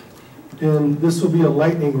questions. And this will be a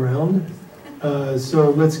lightning round.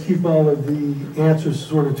 So let's keep all of the answers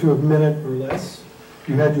sort of to a minute or less.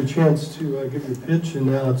 You had your chance to give your pitch, and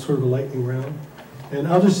now it's sort of a lightning round. And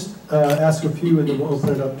I'll just ask a few, and then we'll open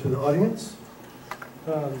it up to the audience.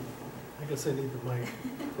 I guess I need the mic.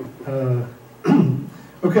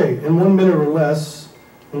 Okay, in 1 minute or less,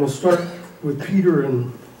 and we'll start with Pieter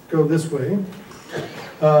and go this way.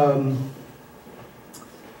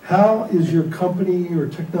 How is your company or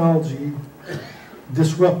technology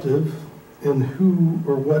disruptive, and who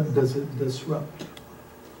or what does it disrupt?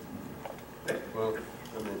 Well,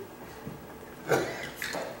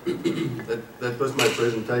 that was my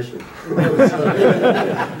presentation.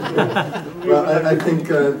 Well, I think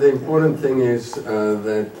the important thing is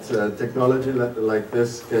that technology like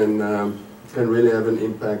this can really have an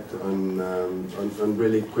impact on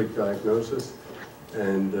really quick diagnosis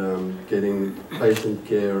and getting patient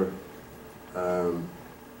care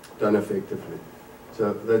done effectively.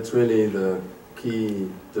 So that's really the key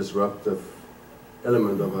disruptive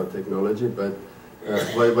element of our technology. But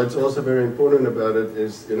what's also very important about it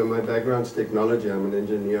is, my background's technology. I'm an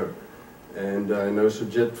engineer, and I know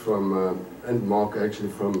Sujit from and Mark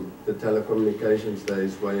actually from the telecommunications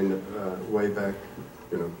days way back,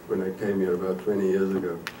 when I came here about 20 years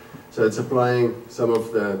ago. So it's applying some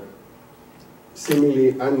of the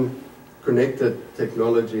seemingly unconnected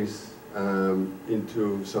technologies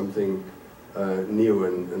into something new,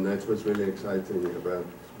 and that's what's really exciting about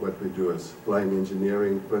what we do, is applying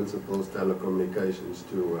engineering principles, telecommunications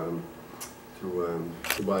to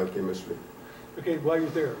biochemistry. Okay, while you're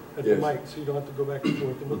there at the mic, so you don't have to go back and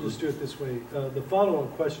forth, and we'll just do it this way. The follow-on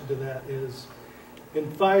question to that is, in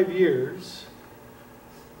 5 years,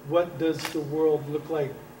 what does the world look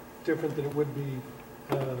like different than it would be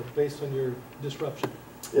based on your disruption?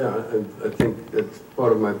 Yeah, I think that's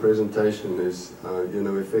part of my presentation is,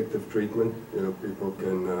 effective treatment. People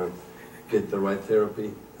can get the right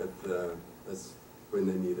therapy when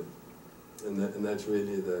they need it. And that's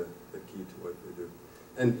really the key to what we do.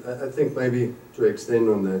 And I think maybe to extend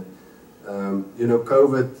on that,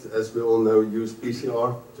 COVID, as we all know, used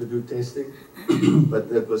PCR to do testing, but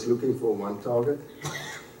that was looking for one target.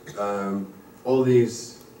 All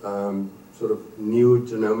these sort of new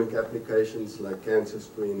genomic applications like cancer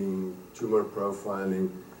screening, tumor profiling,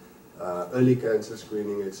 early cancer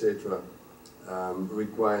screening, etc.,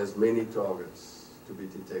 requires many targets to be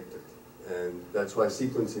detected. And that's why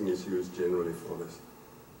sequencing is used generally for this.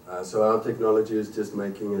 So our technology is just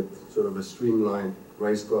making it sort of a streamlined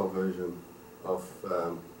race car version of,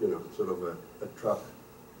 sort of a truck,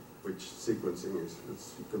 which sequencing is.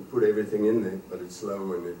 You can put everything in there, but it's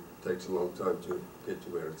slow and it takes a long time to get to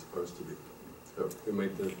where it's supposed to be. So we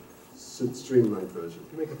make the streamlined version.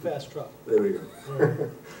 You make a fast truck. There we go. Right.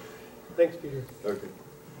 Thanks, Pieter. Okay.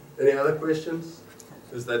 Any other questions?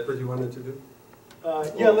 Is that what you wanted to do?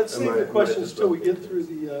 Yeah, let's save the questions till we get through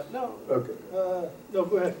the, no. Okay. No,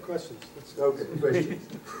 go ahead, questions. Okay, questions.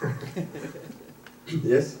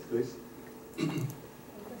 Yes, please.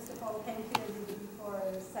 First of all, thank you everybody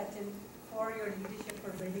for your leadership,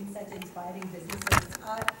 for building such inspiring businesses.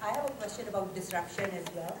 I have a question about disruption as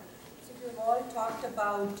well. So we've all talked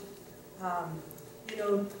about,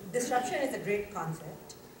 disruption is a great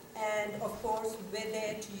concept. And of course, with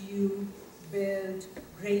it, you build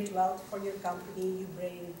great wealth for your company, you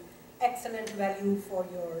bring excellent value for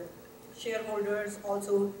your shareholders,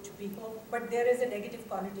 also to people, but there is a negative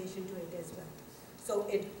connotation to it as well. So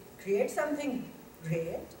it creates something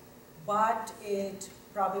great, but it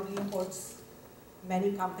probably puts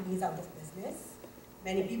many companies out of business,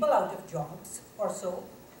 many people out of jobs or so.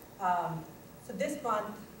 So this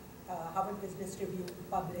month, Harvard Business Review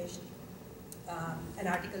published an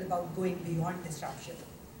article about going beyond disruption.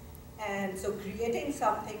 And so creating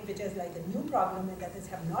something which is like a new problem and others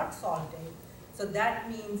have not solved it. So that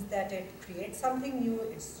means that it creates something new,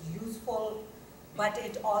 it's useful, but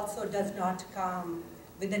it also does not come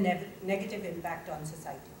with a negative impact on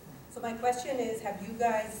society. So my question is, have you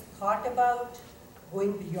guys thought about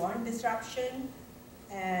going beyond disruption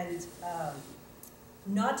and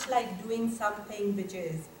not like doing something which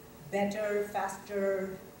is better,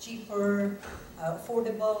 faster, cheaper,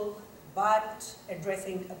 affordable, but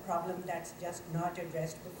addressing a problem that's just not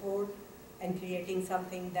addressed before and creating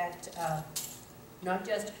something that not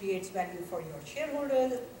just creates value for your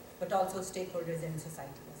shareholders, but also stakeholders in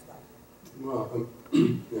society as well? Well,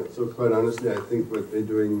 yeah, so quite honestly, I think what they're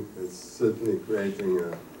doing is certainly creating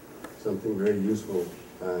something very useful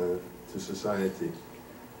to society.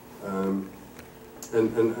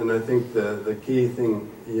 And I think the key thing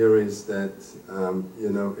here is that,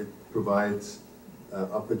 it provides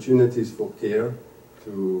opportunities for care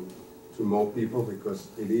to to more people because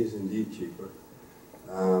it is indeed cheaper.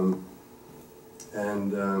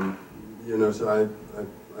 You know, so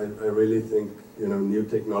I really think, you know, new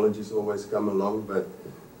technologies always come along, but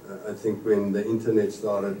I think when the internet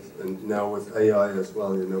started, and now with AI as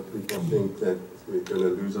well, you know, people think that we're going to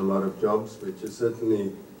lose a lot of jobs, which is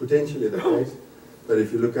certainly potentially the case. But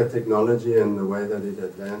if you look at technology and the way that it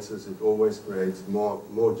advances, it always creates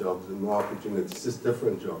more jobs and more opportunities, just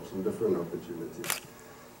different jobs and different opportunities.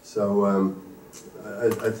 So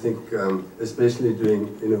I think especially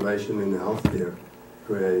doing innovation in healthcare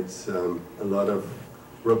creates a lot of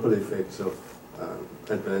ripple effects of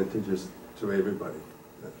advantages to everybody.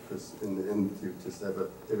 Because in the end, you just have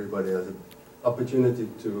everybody has an opportunity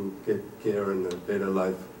to get care and a better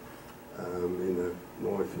life in a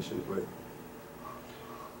more efficient way.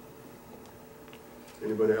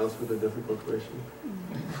 Anybody else with a difficult question?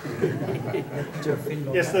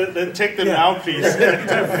 Yes, then take them now, please.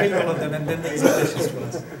 All of them, and then the questions to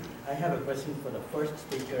us. I have a question for the first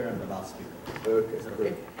speaker and the last speaker. Okay. Is that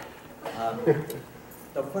okay?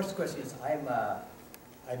 The first question is,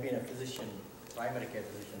 I've been a physician, primary care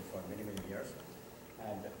physician for many, many years,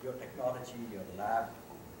 and your technology, your lab,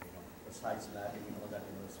 you know, precise lab, you know that,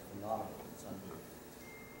 you know, it's phenomenal. It's unbelievable.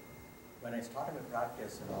 When I started my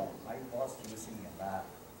practice, you know, I was using a lab,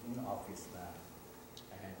 in-office lab,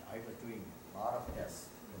 and I was doing a lot of tests.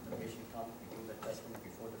 When the patient comes, we do the testing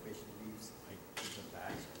before the patient leaves. I do the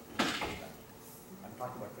batch. I'm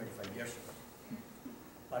talking about 25 years ago.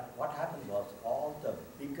 But what happened was all the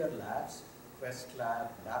bigger labs, Quest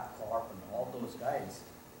Lab, LabCorp, and all those guys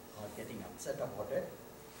are getting upset about it.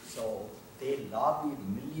 So they lobbied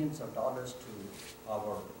millions of dollars to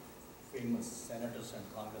our famous senators and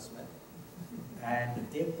congressmen, and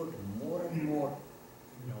they put more and more,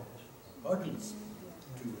 you know, hurdles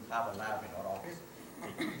to have a lab in our office.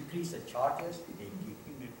 They increased the charges.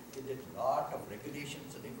 They did a lot of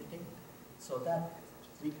regulations and everything, so that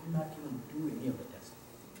we could not even do any of the testing.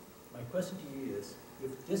 My question to you is,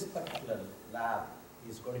 if this particular lab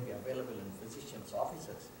is going to be available in physicians'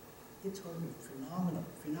 offices, it's going to be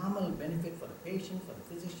phenomenal benefit for the patient, for the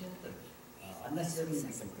physician, unnecessary, we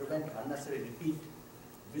can prevent unnecessary repeat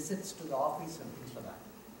visits to the office and things like that.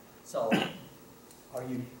 So, are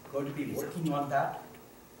you going to be working on that?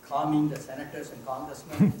 Calming the senators and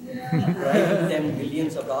congressmen, bribing them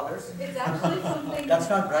millions of dollars? It's actually something... That's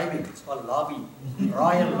not bribing, it's called lobby,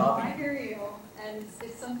 royal lobby. I hear you, and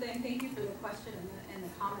it's something, thank you for the question and the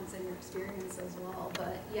comments and your experience as well.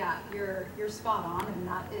 But yeah, you're spot on, and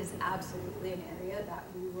that is absolutely an area that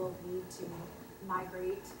we will need to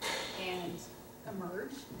migrate and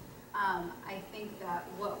emerge. I think that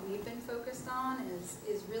what we've been focused on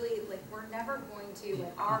is really, like, we're never going to,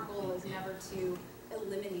 like, our goal is never to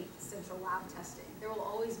eliminate central lab testing. There will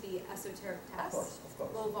always be esoteric tests, of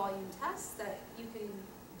course. low volume tests that you can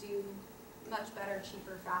do much better,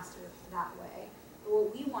 cheaper, faster that way. But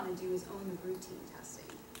what we want to do is own the routine testing.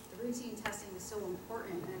 The routine testing is so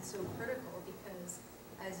important and it's so critical because,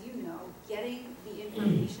 as you know, getting the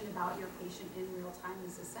information about your patient in real time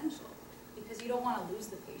is essential because you don't want to lose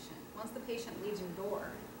the patient. Once the patient leaves your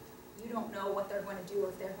door, you don't know what they're going to do or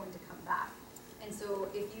if they're going to come back. And so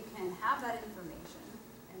if you can have that information,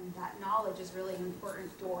 and that knowledge is really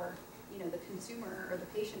important for, you know, the consumer or the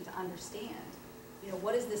patient to understand, you know,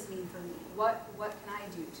 what does this mean for me? What can I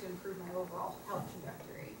do to improve my overall health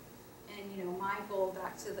trajectory? And, you know, my goal,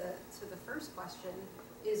 back to the first question,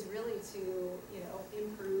 is really to, you know,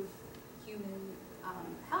 improve human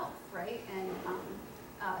health, right? And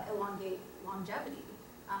elongate longevity.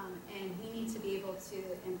 And we need to be able to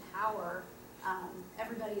empower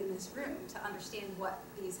everybody in this room to understand what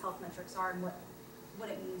these health metrics are and what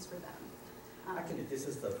it means for them. Actually, this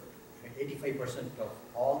is the 85% of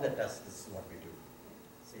all the tests. This is what we do: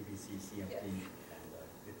 CBC, CMT, and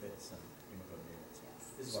lipids and hemoglobin. Yes.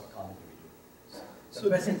 This is what commonly we do. The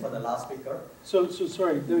question for the last speaker. So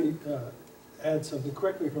sorry, let me add something.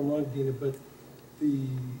 Correct me if I'm wrong, Dena, but the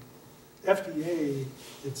FDA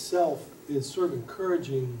itself is sort of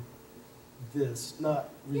encouraging this, not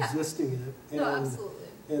resisting it. And, no, absolutely.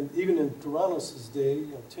 And even in Theranos' day, you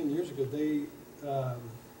know, 10 years ago, they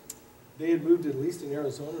had moved it, at least in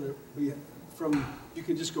Arizona, you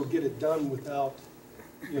could just go get it done without,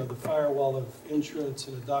 you know, the firewall of insurance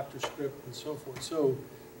and a doctor's script and so forth. So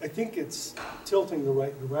I think it's tilting the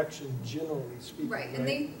right direction, generally speaking. Right, and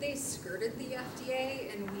they skirted the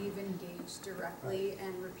FDA, and we've engaged directly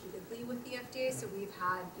and repeatedly with the FDA. So we've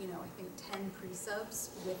had, you know, I think 10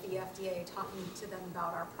 pre-subs with the FDA talking to them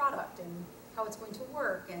about our product and how it's going to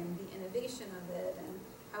work and the innovation of it and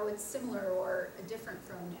how it's similar or different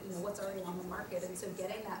from, you know, what's already on the market. And so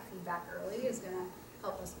getting that feedback early is going to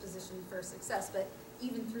help us position for success. But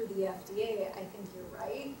even through the FDA, I think you're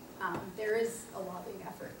right. There is a lobbying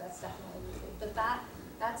effort that's definitely needed, but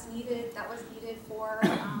that's needed. That was needed for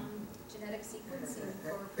genetic sequencing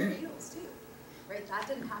for prenatals too, right? That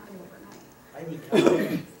didn't happen overnight. I will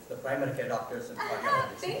count the primary care doctors and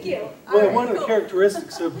cardiologists. Thank you. Well, one of the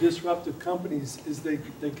characteristics of disruptive companies is they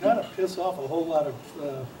kind of piss off a whole lot of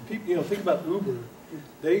people. You know, think about Uber.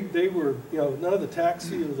 They were, you know, none of the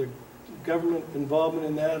taxi or the government involvement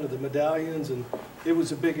in that or the medallions, and it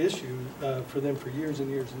was a big issue for them for years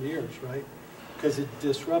and years and years, right? Because it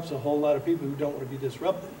disrupts a whole lot of people who don't want to be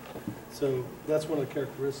disrupted. So that's one of the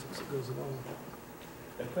characteristics that goes along with it.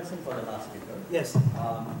 The question for the last speaker. Yes.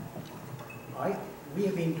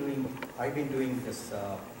 I've been doing this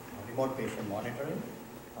remote patient monitoring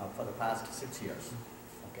for the past 6 years.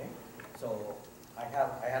 Okay, so I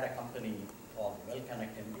had a company called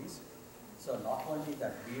WellConnect MDs. So not only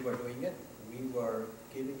that we were doing it, we were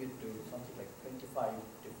giving it to something like 25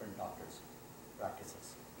 different doctors'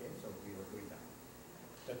 practices. Okay, so we were doing that.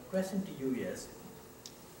 The question to you is,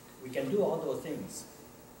 we can do all those things,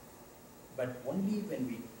 but only when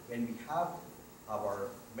we have our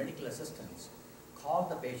medical assistants call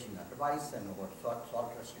the patient, advise them about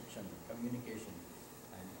salt restriction, communication,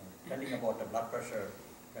 and telling about the blood pressure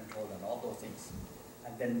control and all those things.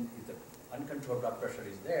 And then if the uncontrolled blood pressure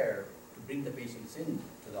is there, to bring the patients in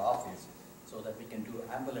to the office so that we can do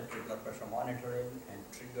ambulatory blood pressure monitoring and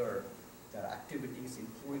trigger their activities,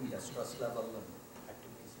 including the stress level and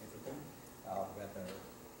activities and everything.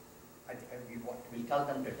 We'll tell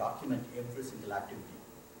them to document every single activity,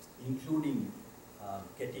 including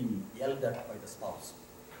getting yelled at by the spouse.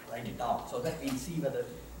 Write it down so that we'll see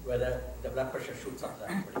whether the blood pressure shoots up at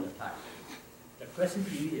that particular time. The question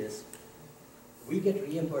to you is, we get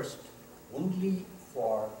reimbursed only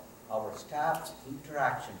for our staff's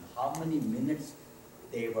interaction, how many minutes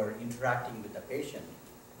they were interacting with the patient.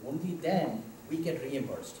 Only then we get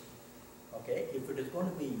reimbursed. Okay, if it is going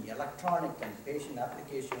to be electronic and patient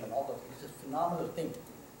application and all that, it's a phenomenal thing.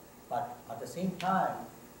 But at the same time,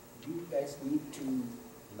 you guys need to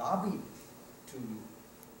lobby to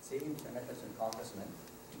saving senators and congressmen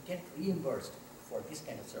to get reimbursed for these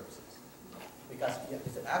kind of services. Because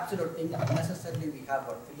it's an absolute thing. Unnecessarily, we have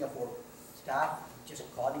 3 or 4 staff just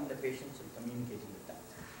calling the patients and communicating with them.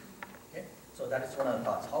 Okay, so that is one of the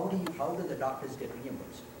thoughts. How do the doctors get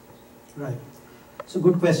reimbursed? Right. So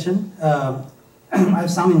good question. I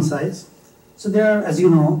have some insights. So there are, as you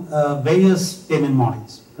know, various payment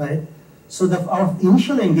models, right? So our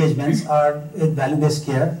initial engagements are with value-based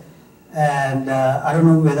care, and I don't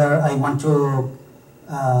know whether I want to,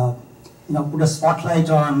 put a spotlight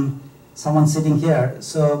on someone sitting here.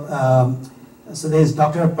 So, so there is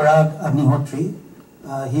Dr. Parag Agnihotri.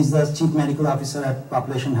 He's the Chief Medical Officer at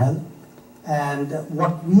Population Health, and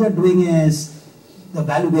what we are doing is the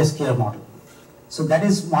value-based care model. So that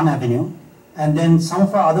is one avenue, and then some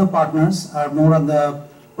of our other partners are more on the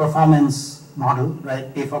performance model,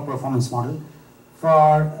 right, pay for performance model.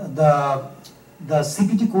 For the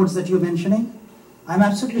CPT codes that you're mentioning, I'm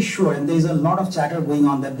absolutely sure, and there's a lot of chatter going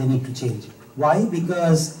on that they need to change. Why?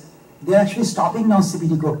 Because they're actually stopping now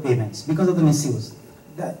CPT code payments because of the misuse,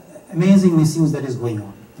 the amazing misuse that is going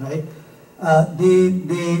on, right?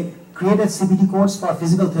 They created CPT codes for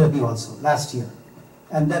physical therapy also last year,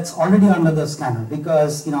 and that's already under the scanner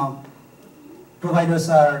because, providers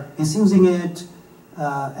are misusing it,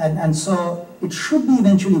 and so it should be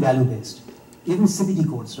eventually value-based, even CPT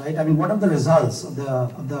codes, right? I mean, what are the results of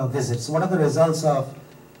the visits? What are the results of,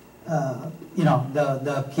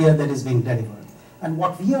 the care that is being delivered? And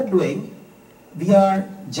what we are doing, we are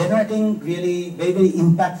generating really very, very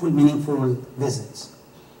impactful, meaningful visits.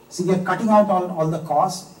 See, we are cutting out all the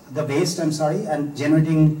costs, the waste, and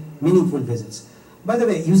generating meaningful visits. By the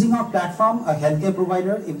way, using our platform, a healthcare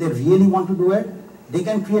provider, if they really want to do it, they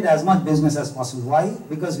can create as much business as possible. Why?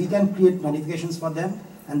 Because we can create notifications for them,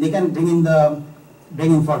 and they can bring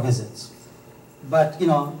in for visits. But we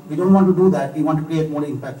don't want to do that. We want to create more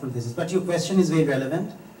impactful visits. But your question is very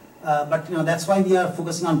relevant. But that's why we are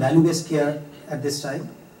focusing on value-based care at this time,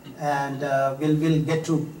 and we'll get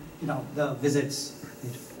to the visits.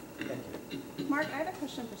 Mark, I have a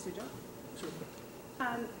question for Sujit.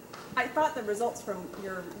 I thought the results from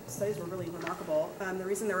your studies were really remarkable. The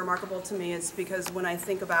reason they're remarkable to me is because when I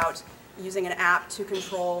think about using an app to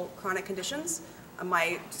control chronic conditions,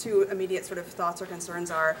 my 2 immediate sort of thoughts or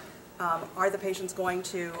concerns are the patients going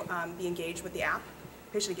to be engaged with the app?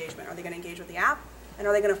 Patient engagement, are they going to engage with the app? And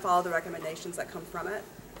are they going to follow the recommendations that come from it?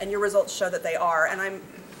 And your results show that they are. And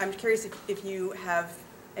I'm curious if you have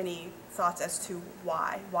any thoughts as to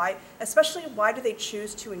why. Especially why do they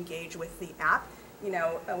choose to engage with the app we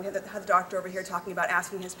had the doctor over here talking about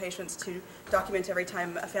asking his patients to document every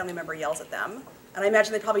time a family member yells at them. And I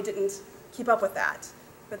imagine they probably didn't keep up with that,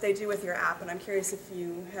 but they do with your app, and I'm curious if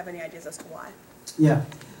you have any ideas as to why. Yeah,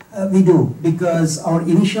 we do, because our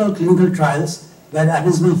initial clinical trials were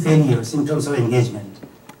abysmal failures in terms of engagement,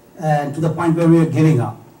 and to the point where we were giving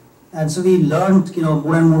up. And so we learned,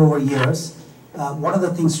 more and more over years, what are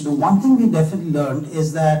the things to do. One thing we definitely learned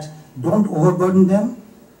is that don't overburden them.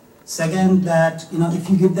 Second, that if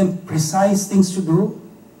you give them precise things to do,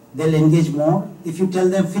 they'll engage more. If you tell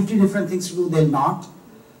them 50 different things to do, they'll not.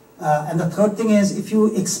 And the third thing is, if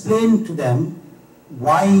you explain to them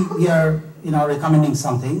why we are recommending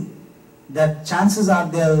something, that chances are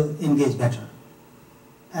they'll engage better.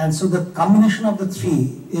 And so the combination of the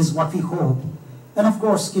three is what we hope. And of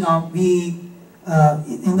course, we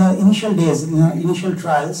in the initial days, initial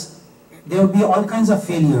trials, there will be all kinds of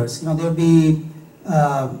failures. There will be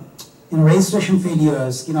registration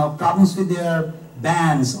failures, problems with their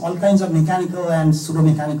bands, all kinds of mechanical and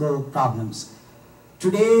pseudo-mechanical problems.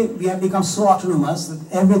 Today, we have become so autonomous that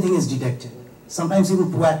everything is detected, sometimes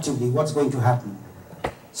even proactively, what's going to happen.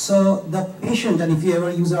 So the patient, and if you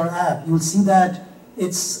ever use our app, you'll see that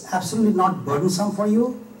it's absolutely not burdensome for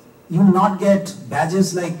you. You will not get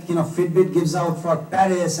badges like Fitbit gives out for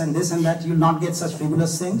Paris and this and that. You'll not get such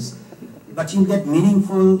frivolous things, but you'll get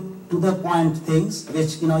meaningful, to the point things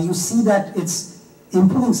which you see that it's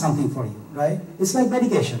improving something for you, right? It's like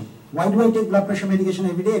medication. Why do I take blood pressure medication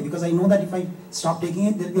every day? Because I know that if I stop taking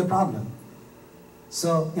it, there'll be a problem.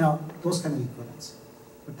 So those kind of equivalents.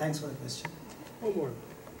 But thanks for the question. One more.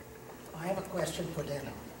 I have a question for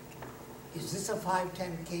Dena. Is this a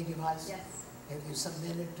 510K device? Yes. Have you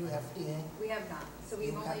submitted to FDA? We have not. So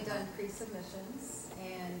we've only done pre-submissions,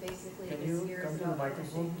 and basically Can this you year come is to the about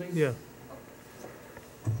microphone, please? Yeah.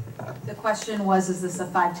 The question was, is this a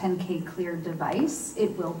 510K cleared device?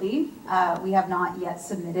 It will be. We have not yet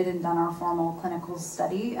submitted and done our formal clinical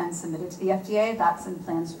study and submitted to the FDA. That's in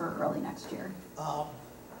plans for early next year.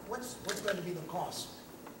 What's going to be the cost?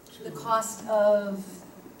 The cost of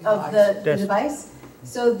the device?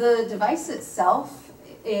 So the device itself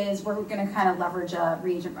is, we're going to kind of leverage a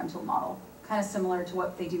reagent rental model, kind of similar to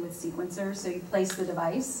what they do with sequencers. So you place the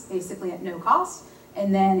device basically at no cost,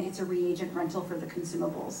 and then it's a reagent rental for the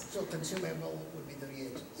consumables. So consumable would be the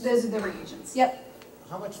reagents? Those are the reagents, yep.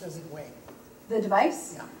 How much does it weigh? The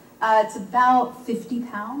device? Yeah. It's about 50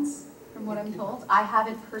 pounds, from what I'm told. I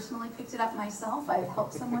haven't personally picked it up myself. I've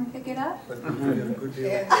helped someone pick it up.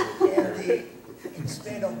 And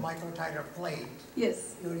instead of microtiter plate,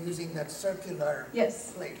 yes, you're using that circular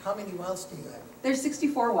plate. How many wells do you have? There's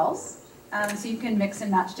 64 wells. So you can mix and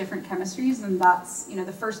match different chemistries, and that's,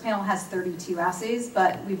 the first panel has 32 assays,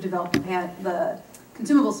 but we've developed the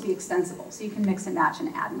consumables to be extensible, so you can mix and match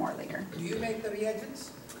and add more later. Do you make the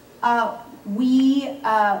reagents? We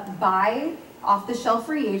buy off-the-shelf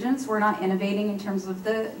reagents. We're not innovating in terms of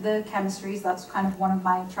the chemistries. That's kind of one of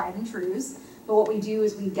my tried and trues. But what we do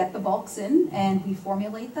is we get the bulks in and we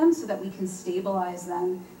formulate them so that we can stabilize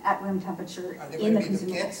them at room temperature in the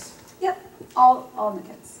consumables. Kits? Yep, all in the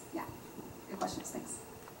kits. Yeah. Good questions, thanks.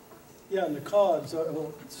 Yeah, and the COGS, I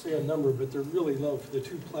won't say a number, but they're really low for the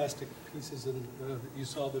two plastic pieces that you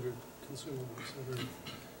saw that are consumables. So they're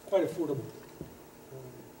quite affordable.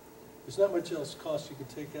 There's not much else cost you could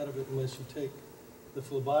take out of it unless you take the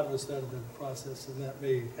phlebotomist out of the process, and that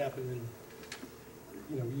may happen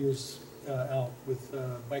in years out with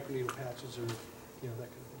microneedle patches or that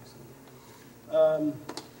kind of thing.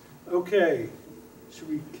 Okay. Should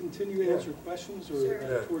we continue to answer questions,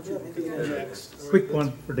 or towards next? Quick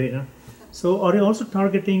one for Dena. So, are you also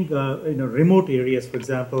targeting remote areas? For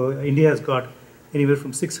example, India has got anywhere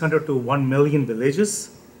from 600 to 1 million villages,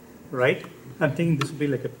 right? I'm thinking this would be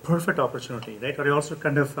like a perfect opportunity, right? Are you also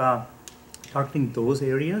kind of targeting those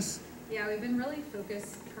areas? Yeah, we've been really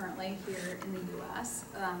focused currently here in the U.S.,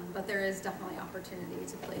 but there is definitely opportunity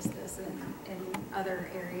to place this in other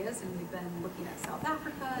areas, and we've been looking at South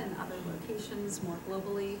Africa and other locations more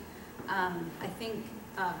globally. I think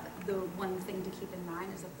the one thing to keep in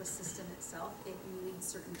mind is that the system itself, it needs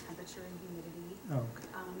certain temperature and humidity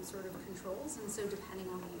sort of controls, and so depending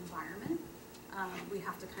on the environment, we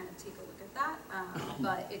have to kind of take a look at that.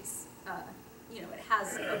 But it's, it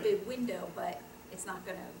has a big window, but it's not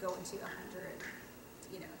going to go into 100,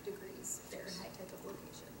 degrees Fahrenheit type of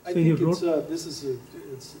location. I think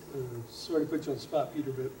it's sorry to put you on the spot,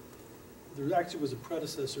 Pieter, but there actually was a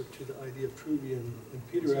predecessor to the idea of Truvian, and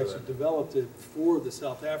Pieter actually developed it for the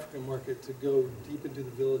South African market to go deep into the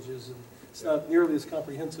villages, and it's not nearly as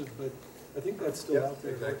comprehensive, but I think that's still out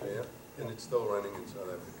there. Exactly, yeah. And it's still running in South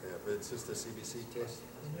Africa, but it's just a CBC test.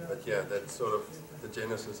 But yeah, that's sort of the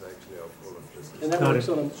genesis actually of all of this. And that works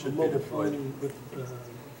on a mobile phone with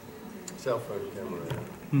cell phone camera.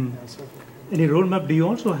 In your roadmap, do you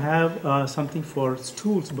also have something for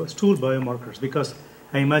stool biomarkers? Because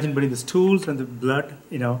I imagine between the stools and the blood,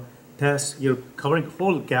 tests, you're covering a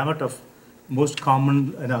whole gamut of most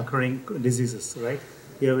common and occurring diseases, right?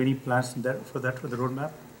 Do you have any plans for the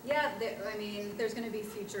roadmap? Yeah, there's going to be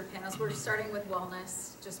future panels. We're starting with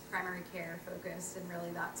wellness, just primary care focused, and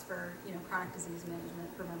really that's for chronic disease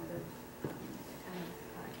management, preventative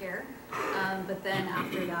care. But then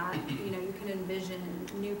after that, you can envision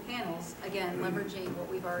new panels, again, leveraging what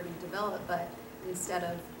we've already developed, but instead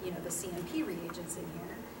of the CMP reagents in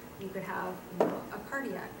here, you could have a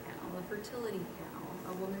cardiac panel, a fertility panel,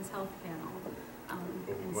 a women's health panel.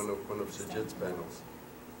 One of Sujit's panels.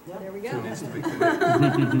 Yeah. There we go.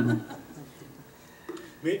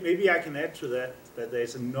 Maybe I can add to that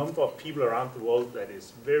there's a number of people around the world that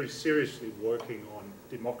is very seriously working on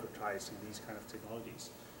democratizing these kind of technologies.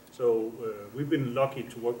 So we've been lucky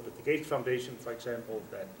to work with the Gates Foundation, for example,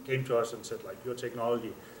 that came to us and said, like, your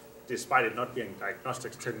technology, despite it not being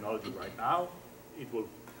diagnostics technology right now, it will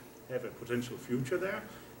have a potential future there.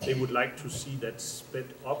 They would like to see that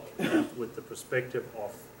sped up with the perspective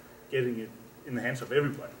of getting it in the hands of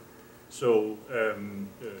everybody. So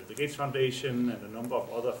the Gates Foundation and a number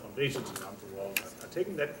of other foundations around the world are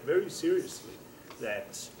taking that very seriously,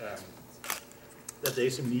 that there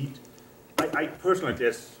is a need. I personally,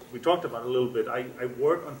 yes, we talked about it a little bit, I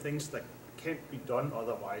work on things that can't be done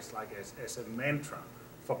otherwise, like as a mantra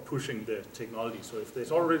for pushing the technology. So if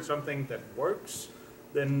there's already something that works,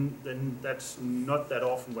 then that's not that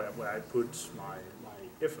often where I put my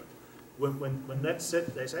effort. When that's said,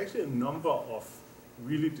 there's actually a number of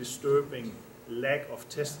really disturbing lack of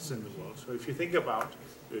tests in the world. So if you think about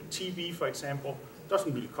TB, for example, it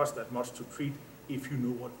doesn't really cost that much to treat if you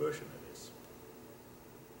know what version it is.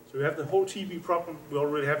 So we have the whole TB problem, we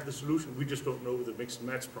already have the solution, we just don't know the mix and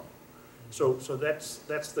match problem. So that's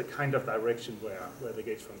the kind of direction where the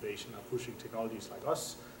Gates Foundation are pushing technologies like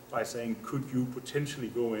us by saying, could you potentially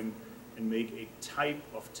go in and make a type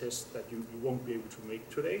of test that you won't be able to make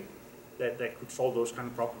today, that could solve those kind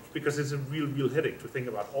of problems? Because it's a real headache to think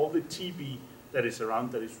about all the TB that is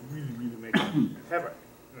around that is really making havoc.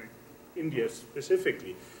 India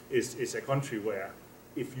specifically is a country where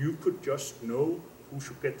if you could just know who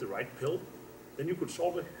should get the right pill, then you could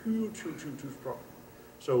solve a huge problem.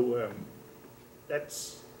 So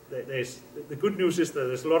the good news is that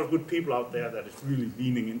there's a lot of good people out there that is really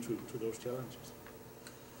leaning into those challenges.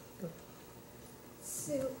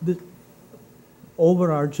 So, the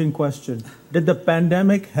overarching question, did the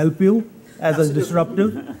pandemic help you as a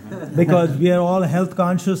disruptive? Because we are all health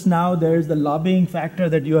conscious now, there's the lobbying factor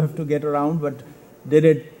that you have to get around, but did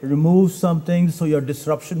it remove something so your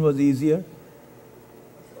disruption was easier?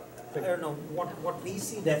 I don't know, what we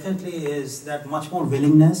see definitely is that much more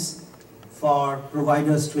willingness for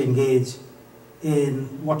providers to engage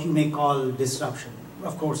in what you may call disruption.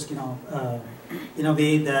 Of course, in a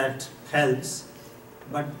way that helps,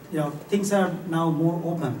 but things are now more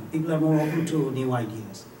open. People are more open to new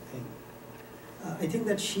ideas. I think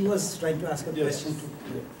that she was trying to ask a question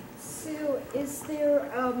too. So, is there?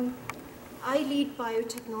 I lead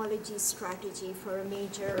biotechnology strategy for a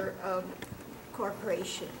major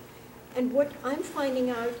corporation, and what I'm finding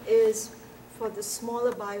out is, for the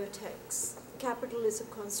smaller biotechs, capital is a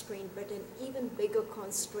constraint, but an even bigger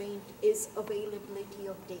constraint is availability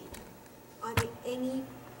of data. Are there any,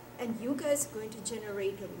 and you guys are going to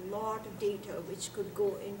generate a lot of data which could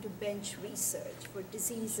go into bench research for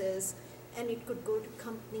diseases, and it could go to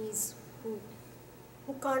companies who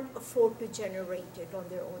can't afford to generate it on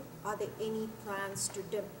their own. Are there any plans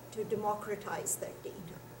to democratize that data?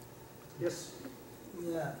 Yes.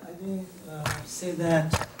 Yeah, I may say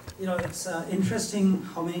that it's interesting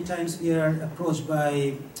how many times we are approached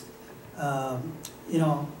by,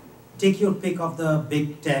 take your pick of the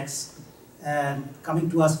big techs and coming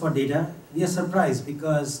to us for data. We are surprised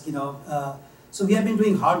because, so we have been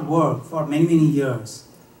doing hard work for many years.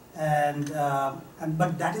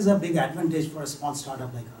 But that is a big advantage for a small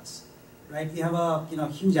startup like us, right? We have a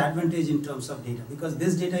huge advantage in terms of data because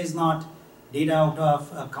this data is not data out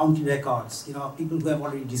of county records, people who have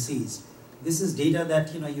already deceased. This is data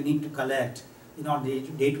that you need to collect on a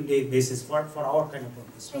day-to-day basis for our kind of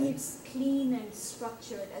purpose. Right? And it's clean and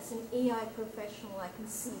structured. As an AI professional, I can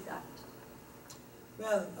see that.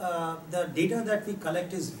 Well, the data that we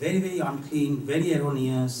collect is very unclean, very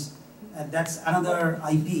erroneous. And that's another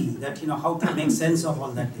IP that how to make sense of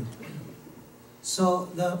all that data. So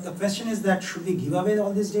the question is that should we give away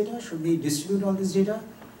all this data? Should we distribute all this data?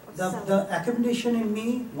 The accommodation in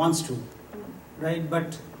me wants to, right?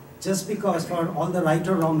 But just because for all the right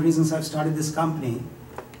or wrong reasons I've started this company,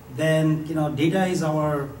 then data is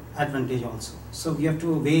our advantage also. So we have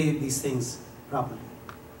to weigh these things properly.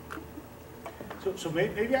 So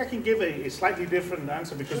maybe I can give a slightly different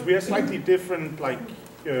answer because we are slightly different,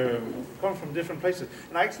 come from different places.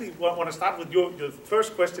 And I actually want to start with your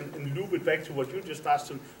first question and loop it back to what you just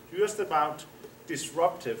asked. You asked about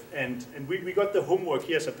disruptive, and we got the homework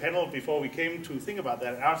here as a panel before we came to think about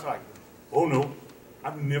that. And I was like, oh no,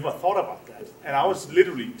 I've never thought about that. And I was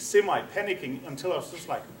literally semi-panicking until I was just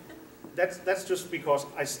like, that's just because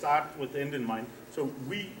I start with the end in mind. So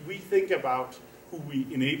we think about who we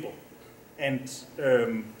enable. And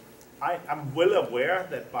I'm well aware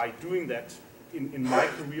that by doing that in my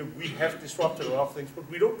career, we have disrupted a lot of things, but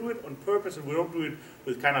we don't do it on purpose, and we don't do it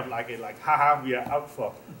with kind of haha, we are out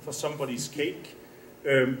for somebody's cake.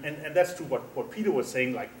 And that's true what Pieter was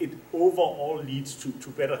saying, it overall leads to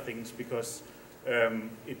better things because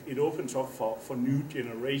it opens up for new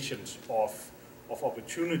generations of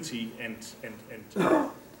opportunity and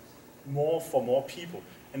more for more people.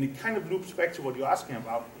 And it kind of loops back to what you're asking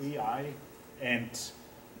about AI. And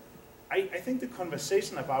I think the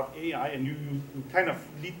conversation about AI, and you kind of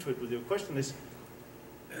lead to it with your question, is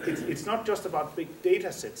it's not just about big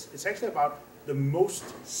data sets. It's actually about the most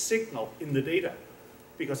signal in the data.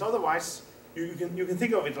 Because otherwise, you can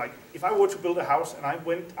think of it like, if I were to build a house and I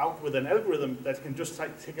went out with an algorithm that can just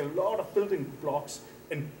take a lot of building blocks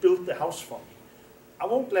and build the house for me, I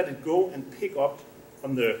won't let it go and pick up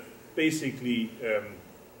on the basically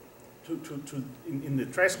in the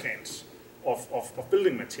trash cans of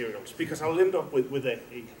building materials, because I'll end up with a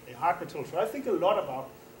hard material. So I think a lot about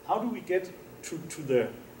how do we get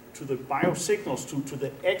to the biosignals, to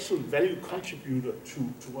the actual value contributor to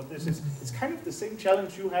what this is. It's kind of the same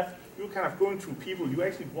challenge you have. You're kind of going to people, you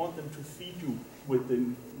actually want them to feed you with the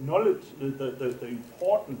knowledge, the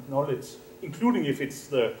important knowledge, including if it's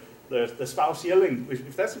the spouse yelling.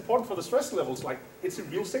 If that's important for the stress levels, it's a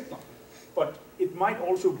real signal. But it might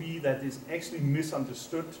also be that it's actually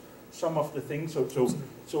misunderstood some of the things.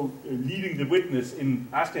 So leading the witness in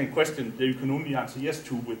asking a question that you can only answer yes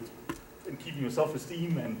to and keeping your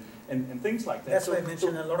self-esteem and things like that. That's why I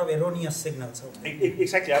mentioned a lot of erroneous signals.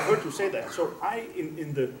 Exactly, I've heard you say that. So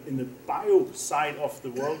in the bio side of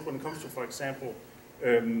the world, when it comes to, for example,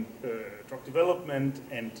 drug development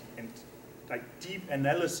and deep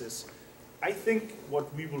analysis, I think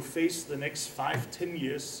what we will face the next 5-10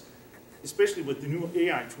 years, especially with the new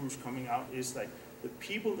AI tools coming out, is the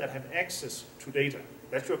people that have access to data.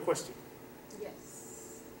 That's your question.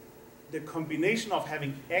 Yes. The combination of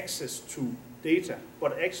having access to data,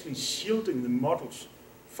 but actually shielding the models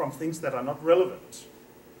from things that are not relevant.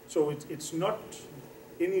 So it's not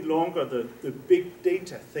any longer the big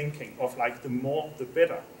data thinking of the more, the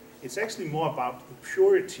better. It's actually more about the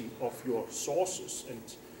purity of your sources.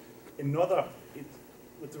 And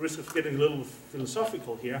with the risk of getting a little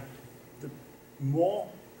philosophical here, the more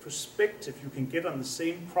perspective you can get on the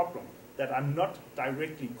same problem that are not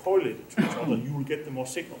directly correlated to each other, you will get the more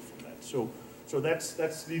signal from that. So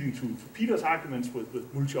that's leading to Pieter's arguments with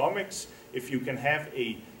multiomics. If you can have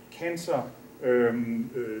a cancer,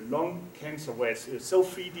 lung cancer, where it's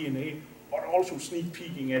cell-free DNA, but also sneak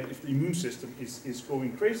peeking at if the immune system is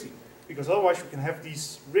going crazy. Because otherwise you can have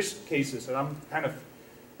these risk cases, and I'm kind of,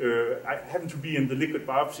 I happen to be in the liquid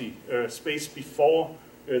biopsy space before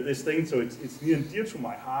this thing, so it's near and dear to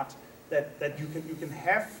my heart, that you can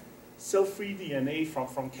have cell-free DNA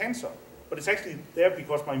from cancer, but it's actually there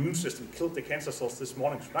because my immune system killed the cancer cells this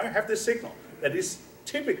morning. So now I have this signal that is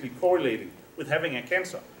typically correlating with having a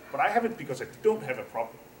cancer, but I have it because I don't have a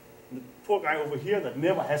problem. And the poor guy over here that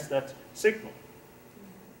never has that signal,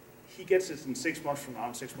 he gets it in 6 months from now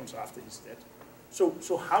and 6 months after he's dead.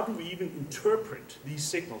 So how do we even interpret these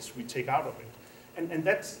signals we take out of it? And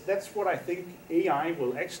that's what I think AI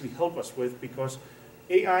will actually help us with, because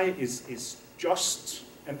AI is just,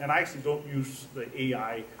 and I actually don't use the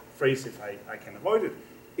AI phrase if I can avoid it,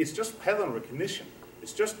 it's just pattern recognition.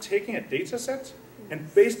 It's just taking a data set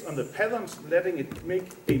and based on the patterns letting it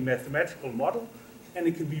make a mathematical model, and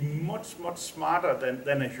it can be much, much smarter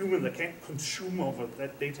than a human that can't consume over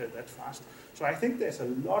that data that fast. So I think there's a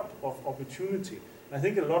lot of opportunity. And I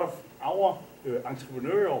think a lot of our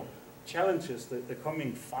entrepreneurial challenges the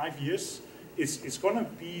coming 5 years is going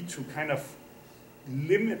to be to kind of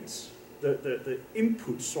limit the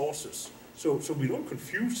input sources so we don't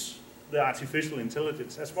confuse the artificial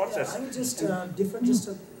intelligence as much as... I would just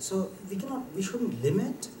so we shouldn't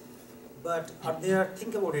limit, but are there,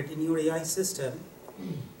 think about it, in your AI system,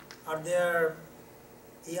 are there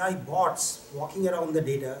AI bots walking around the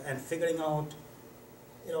data and figuring out,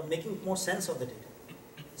 making more sense of the data?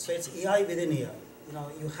 So it's AI within AI.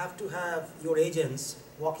 You have to have your agents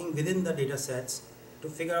walking within the data sets to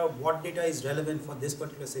figure out what data is relevant for this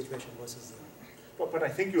particular situation versus the other. But I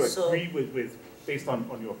think you agree with based on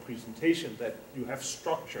your presentation, that you have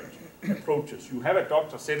structured approaches. You have a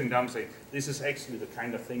doctor sitting down and saying, this is actually the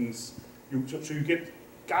kind of things, so you get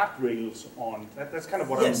guardrails on, that's kind of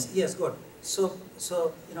what Yes, good. So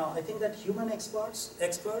I think that human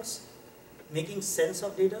experts making sense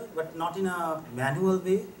of data, but not in a manual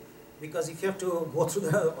way, because if you have to go through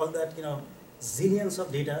all that, zillions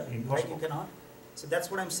of data, right, you cannot. So that's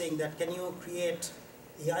what I'm saying, that can you create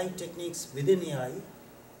AI techniques within AI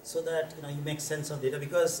so that you make sense of data,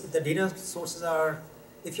 because if the data sources are,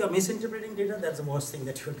 if you're misinterpreting data, that's the worst thing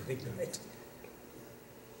that you're doing, right?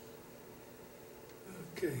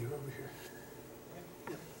 Okay, over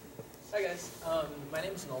here. Hi guys, my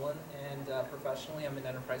name is Nolan, and professionally I'm an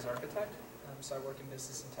enterprise architect, so I work in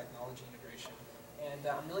business and technology integration, and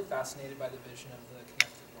I'm really fascinated by the vision of the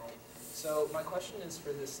connected world. So my question is for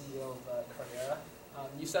the CEO of Cardea.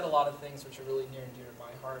 You said a lot of things which are really near and dear to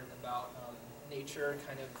my heart about nature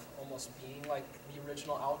kind of almost being like the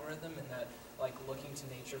original algorithm, and that like looking to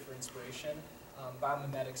nature for inspiration.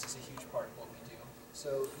 Biomimetics is a huge part of what we do.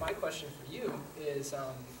 So my question for you is,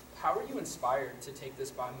 how are you inspired to take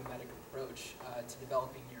this biomimetic approach to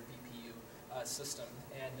developing your BPU system?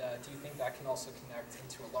 And do you think that can also connect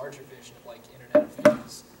into a larger vision of like Internet of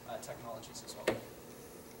Things technologies as well?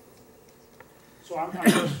 So I'm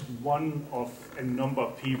just one of a number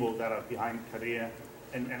of people that are behind Cardea,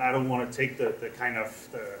 and I don't want to take the kind of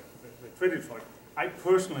the credit for it. I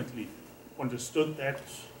personally understood that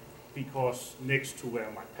because next to where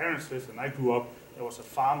my parents lived and I grew up, there was a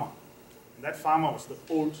farmer. And that farmer was the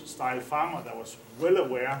old style farmer that was well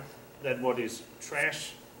aware that what is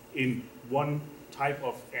trash in one type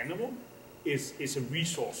of animal is a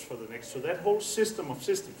resource for the next. So that whole system of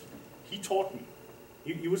systems, he taught me.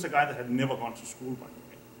 He was a guy that had never gone to school, by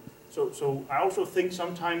the way. So I also think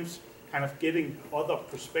sometimes kind of getting other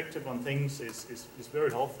perspective on things is very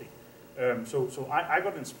healthy. So I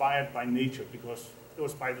got inspired by nature, because it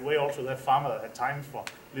was, by the way, also that farmer that had time for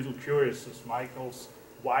little curious as Michael's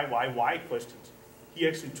why questions. He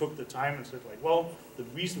actually took the time and said, like, well, the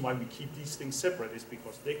reason why we keep these things separate is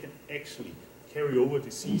because they can actually carry over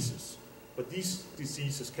diseases. But these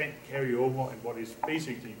diseases can't carry over, and what is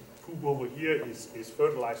basically poop over here is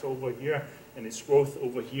fertilized over here, and it's growth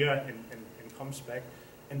over here, and comes back.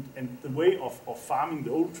 And the way of farming,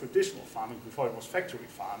 the old traditional farming before it was factory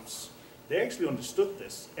farms, they actually understood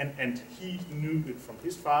this, and he knew it from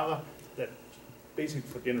his father, that basically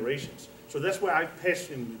for generations. So that's where I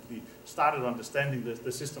passionately started understanding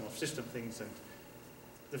the system of system things, and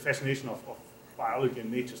the fascination of biology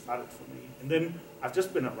and nature started for me. And then I've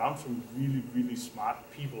just been around some really, really smart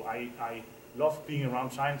people. I love being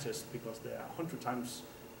around scientists because they're 100 times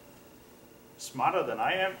smarter than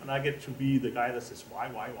I am, and I get to be the guy that says why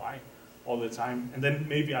all the time. And then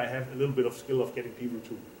maybe I have a little bit of skill of getting people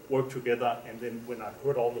to work together, and then when I've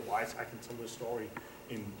heard all the whys, I can tell the story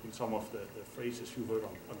in some of the phrases you heard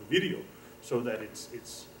on the video, so that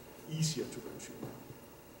it's easier to consume.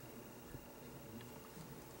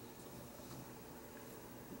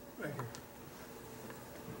 Right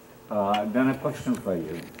here. Then a question for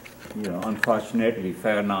you. Unfortunately,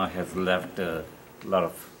 Fairna has left a lot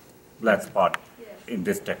of black spot in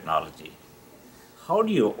this technology. How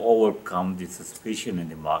do you overcome the suspicion in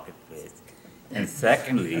the marketplace? And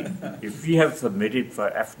secondly, if you have submitted for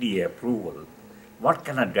FDA approval, what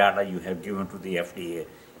kind of data you have given to the FDA?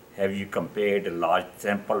 Have you compared a large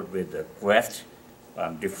sample with the Quest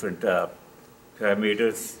on different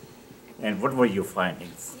parameters? And what were your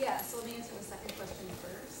findings? Yeah, so let me answer the second question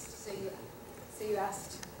first. So you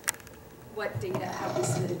asked what data have we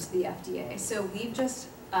submitted to the FDA. So we've just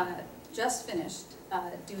finished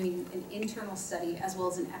doing an internal study as well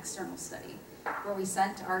as an external study, where we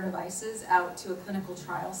sent our devices out to a clinical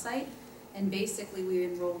trial site, and basically we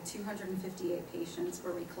enrolled 258 patients,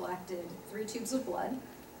 where we collected 3 tubes of blood.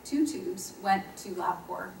 2 tubes went to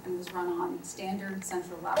LabCorp and was run on standard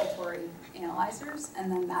central laboratory analyzers,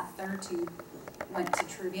 and then that 3rd tube went to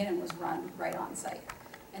Truvian and was run right on site.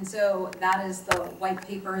 And so that is the white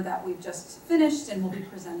paper that we've just finished, and we'll be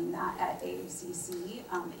presenting that at AACC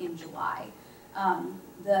in July.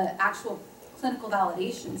 The actual clinical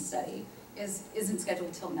validation study isn't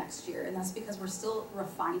scheduled till next year, and that's because we're still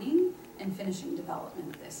refining and finishing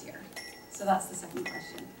development this year. So that's the second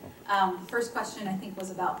question. First question, I think,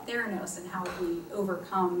 was about Theranos and how we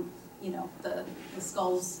overcome the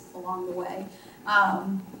skulls along the way.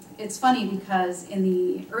 It's funny because in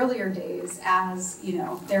the earlier days, as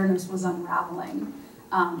Theranos was unraveling,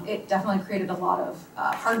 it definitely created a lot of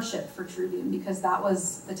hardship for Truvian, because that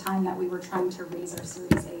was the time that we were trying to raise our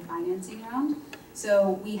Series A financing round.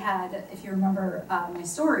 So we had, if you remember my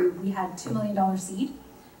story, we had $2 million seed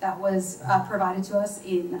that was provided to us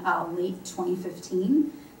in late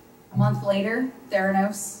 2015. A month later,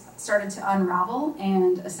 Theranos started to unravel,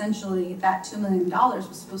 and essentially that $2 million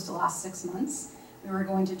was supposed to last 6 months. We were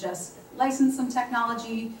going to just license some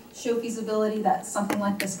technology, show feasibility that something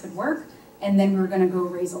like this could work, and then we were going to go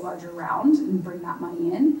raise a larger round and bring that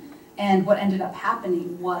money in. And what ended up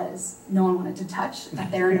happening was no one wanted to touch a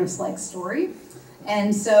Theranos-like story.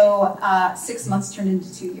 And so 6 months turned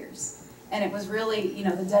into 2 years. And it was really,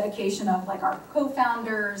 the dedication of like our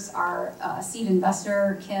co-founders, our seed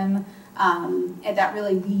investor, Kim, that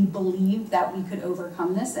really we believed that we could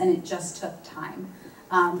overcome this, and it just took time.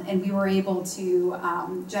 And we were able to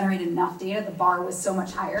generate enough data. The bar was so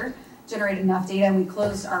much higher, generate enough data, and we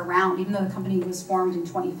closed our round. Even though the company was formed in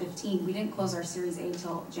 2015, we didn't close our Series A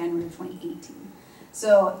until January 2018.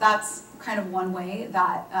 So that's kind of one way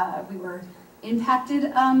that we were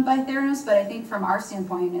impacted by Theranos, but I think from our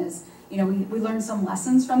standpoint is, we learned some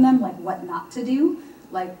lessons from them, like what not to do,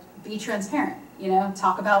 like be transparent,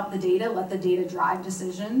 talk about the data, let the data drive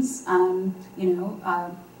decisions,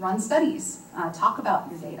 run studies, talk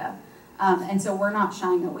about your data. And so we're not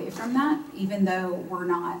shying away from that, even though we're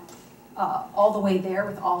not all the way there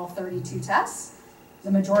with all 32 tests.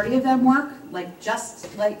 The majority of them work,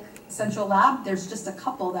 just like Central Lab, there's just a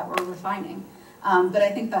couple that we're refining. But I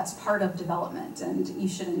think that's part of development, and you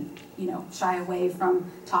shouldn't, shy away from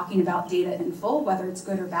talking about data in full, whether it's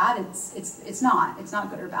good or bad. It's not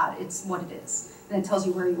good or bad. It's what it is, and it tells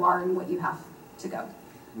you where you are and what you have to go.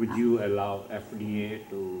 Would you allow FDA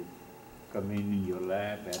to come in your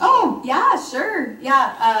lab? And oh yeah, sure,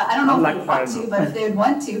 yeah. I don't know if they want to, but if they would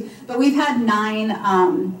want to. But we've had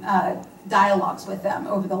 9 dialogues with them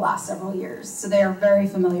over the last several years, so they are very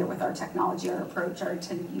familiar with our technology, our approach, our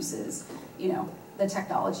intended uses. The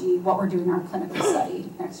technology, what we're doing in our clinical study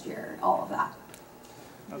next year, all of that.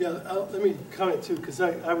 Yeah, let me comment too, because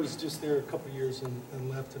I was just there a couple of years and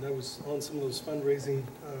left, and I was on some of those fundraising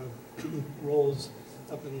roles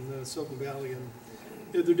up in Silicon Valley, and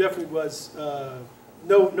there definitely was,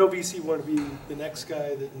 no VC wanted to be the next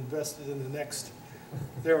guy that invested in the next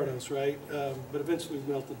Theranos, right? But eventually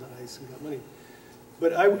we melted the ice and got money.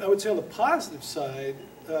 But I would say on the positive side,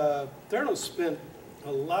 Theranos spent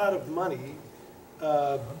a lot of money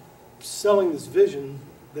selling this vision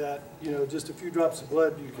that, just a few drops of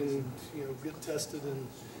blood you can, get tested and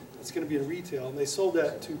it's going to be in retail. And they sold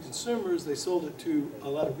that to consumers. They sold it to a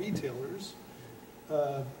lot of retailers.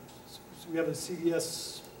 So we have a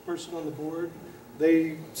CDS person on the board.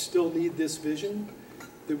 They still need this vision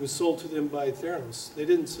that was sold to them by Theranos. They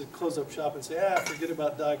didn't close up shop and say, forget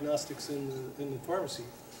about diagnostics in the pharmacy.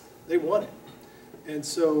 They want it. And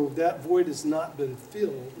so that void has not been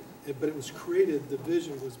filled, but it was created, the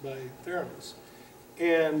vision was by Theranos.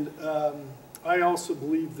 And I also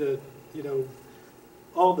believe that,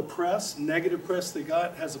 all the press, negative press they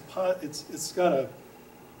got, has it's got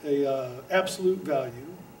a absolute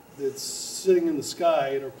value that's sitting in the sky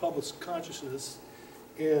in our public consciousness.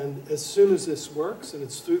 And as soon as this works, and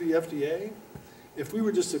it's through the FDA, if we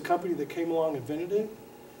were just a company that came along and invented it,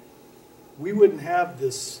 we wouldn't have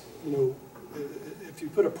this, if you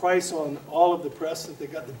put a price on all of the press that they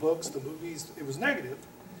got, the books, the movies, it was negative,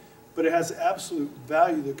 but it has absolute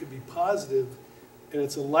value that could be positive, and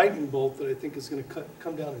it's a lightning bolt that I think is going to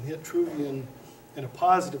come down and hit Truvian in a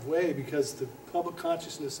positive way, because the public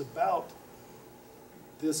consciousness about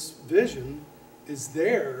this vision is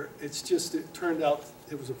there. It's just, it turned out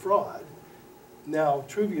it was a fraud. Now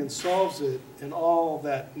Truvian solves it, and all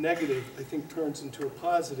that negative, I think, turns into a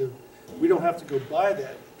positive. We don't have to go buy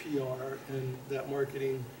that PR and that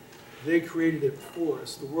marketing. They created it for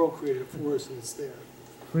us. The world created it for us, and it's there.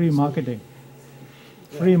 Free marketing.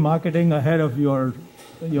 Yeah. Free marketing ahead of your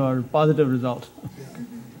positive result. Yeah.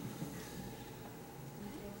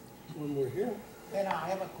 One more here. Dena, I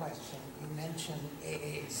have a question. You mentioned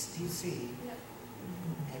AACC. Yep.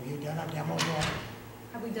 Have you done a demo yet?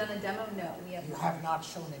 Have we done a demo? No, we have not. You have not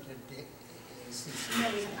shown it at AACC? No,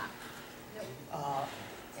 we have not. Nope.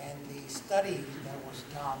 And the study that was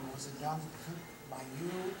it done by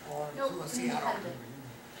you or through a CRO?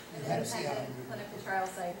 An independent clinical trial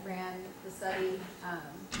site ran the study,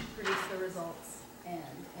 produced the results, and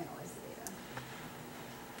analyzed the data.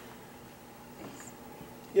 Thanks.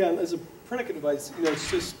 Yeah, and as a predicate device, it's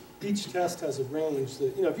just each test has a range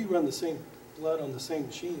that, if you run the same blood on the same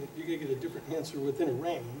machine, you're going to get a different answer within a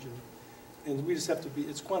range. And we just have to be,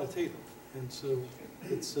 it's quantitative. And so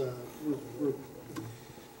it's, we're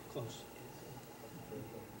close.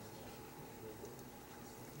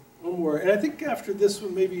 One more. And I think after this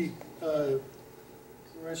one, maybe,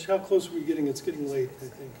 Rash, how close are we getting? It's getting late, I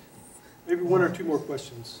think. Maybe one or two more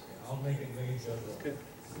questions. I'll make it very short. Okay.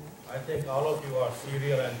 I think all of you are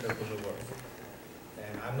serial entrepreneurs.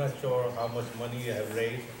 And I'm not sure how much money you have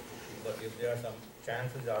raised, but if there are some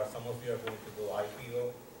chances are some of you are going to go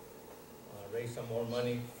IPO, raise some more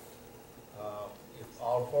money. If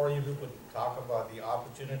all four of you could talk about the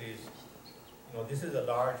opportunities, this is a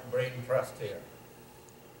large brain trust here.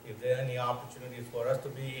 If there are any opportunities for us to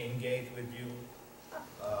be engaged with you,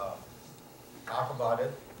 talk about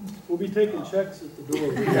it. We'll be taking checks at the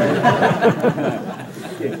door.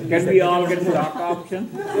 Can we all get stock option?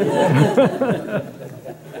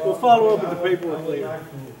 We'll follow up with the paperwork later.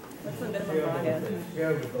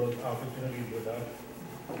 Share with those opportunities with us.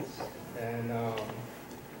 And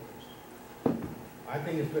I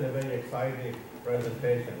think it's been a very exciting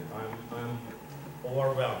presentation. I'm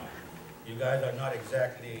overwhelmed. You guys are not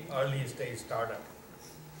exactly early stage startup.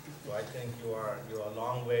 So I think you are a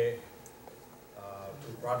long way to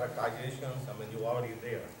productizations. I mean, you're already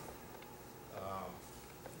there.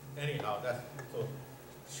 Anyhow, so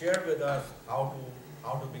share with us how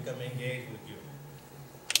to become engaged with you.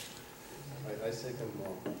 I second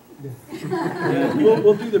more. Yeah,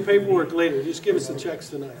 we'll do the paperwork later. Just give us the checks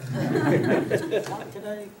tonight.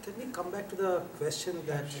 Can we come back to the question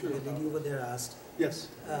that the lady over there asked? Yes.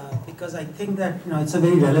 Because I think that it's a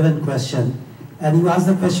very relevant question, and you asked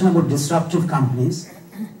the question about disruptive companies,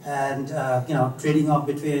 and trading off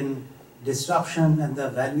between disruption and the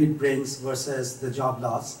value it brings versus the job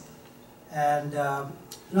loss. And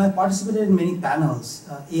I participated in many panels,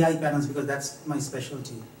 AI panels, because that's my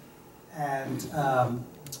specialty. And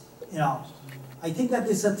I think that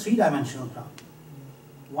it's a three-dimensional problem.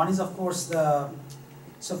 One is, of course,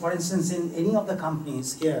 so for instance, in any of the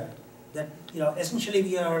companies here, that essentially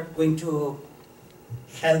we are going to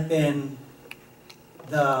help in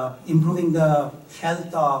improving the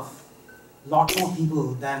health of a lot more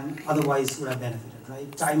people than otherwise would have benefited,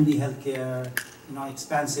 right? Timely healthcare,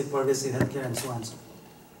 expansive, pervasive healthcare, and so on and so forth.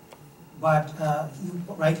 But you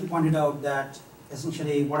rightly pointed out that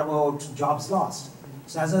essentially, what about jobs lost?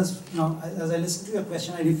 So as I listened to your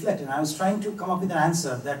question, I reflected. I was trying to come up with an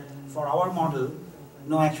answer that for our model,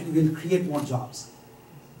 actually we'll create more jobs.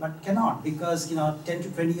 But cannot, because 10 to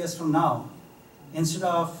 20 years from now, instead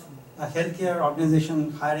of a healthcare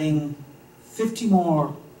organization hiring 50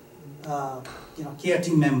 more care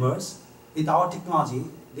team members, with our technology,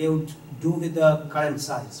 they would do with the current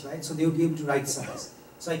size, right? So they would be able to right size.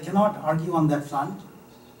 So I cannot argue on that front.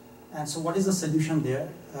 And so what is the solution there?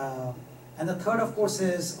 And the third, of course,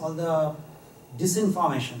 is all the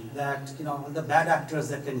disinformation that, all the bad actors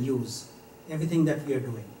that can use everything that we are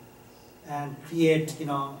doing and create,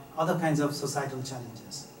 other kinds of societal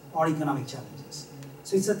challenges or economic challenges.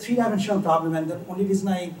 So it's a three-dimensional problem, and the only reason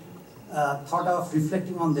I thought of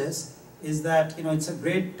reflecting on this is that, it's a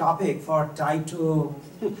great topic for TiE to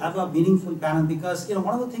have a meaningful panel, because,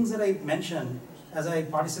 one of the things that I mentioned as I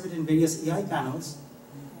participate in various AI panels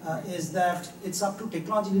is that it's up to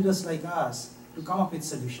technology leaders like us to come up with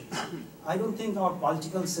solutions. I don't think our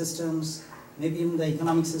political systems, maybe even the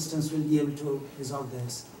economic systems, will be able to resolve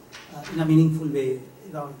this in a meaningful way.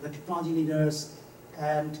 The technology leaders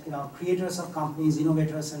and creators of companies,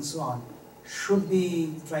 innovators, and so on, should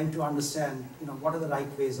be trying to understand what are the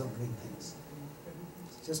right ways of doing things.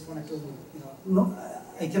 Just wanted to,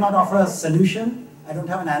 I cannot offer a solution. I don't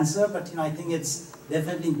have an answer, but I think it's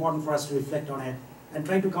definitely important for us to reflect on it and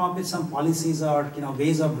try to come up with some policies or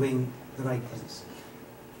ways of doing the right things.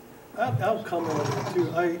 I'll comment on that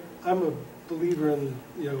too. I'm a believer in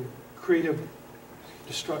creative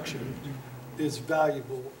destruction is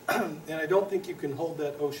valuable, and I don't think you can hold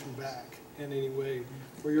that ocean back in any way,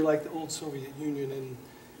 where you're like the old Soviet Union and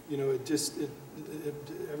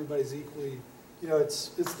everybody's equally. It's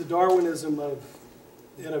the Darwinism of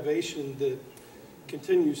innovation that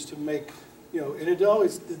continues to make and it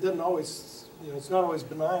doesn't always. It's not always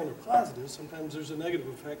benign or positive. Sometimes there's a negative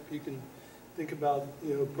effect. You can think about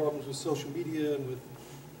problems with social media and with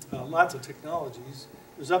lots of technologies.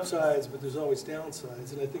 There's upsides, but there's always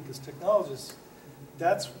downsides. And I think as technologists,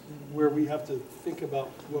 that's where we have to think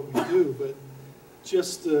about what we do. But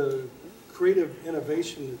just the creative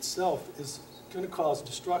innovation itself is going to cause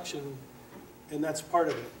destruction, and that's part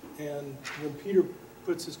of it. And when Pieter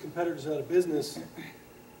puts his competitors out of business,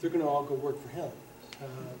 they're going to all go work for him.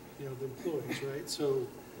 The employees, right? So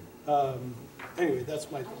Anyway, that's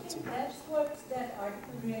my thoughts. That's what that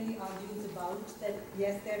article really argues about, that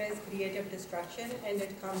yes, there is creative destruction and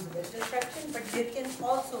it comes with disruption, but there can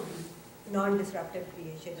also be non-disruptive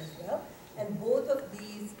creation as well. And both of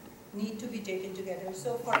these need to be taken together.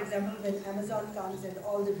 So for example, when Amazon comes and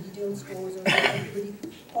all the retail stores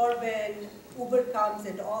or when Uber comes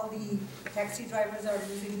and all the taxi drivers are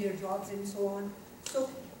losing their jobs and so on. So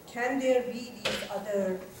can there be these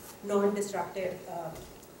other non-disruptive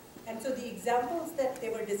and so the examples that they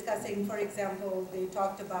were discussing, for example, they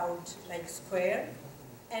talked about like Square,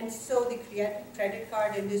 and so the credit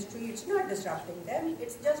card industry, it's not disrupting them,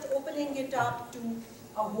 it's just opening it up to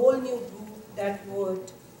a whole new group that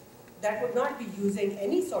would not be using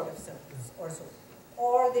any sort of service or so.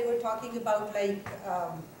 Or they were talking about like,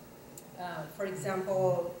 for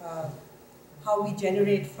example, how we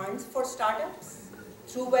generate funds for startups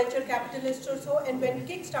through venture capitalists or so, and when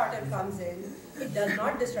Kickstarter comes in, it does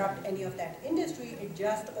not disrupt any of that industry, it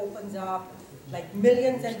just opens up like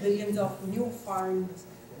millions and billions of new funds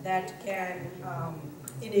that can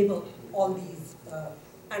enable all these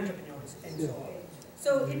entrepreneurs and so on.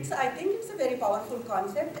 So I think it's a very powerful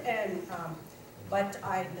concept, and but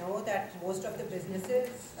I know that most of the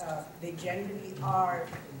businesses, they generally are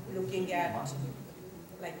looking at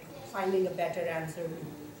like finding a better answer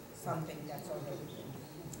to something that's already.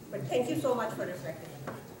 But thank you so much for reflecting.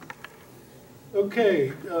 Okay,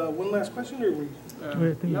 one last question, or we?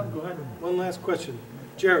 Yeah, go ahead. One last question,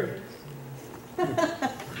 Jared.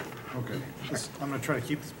 Okay, I'm going to try to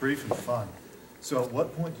keep this brief and fun. So at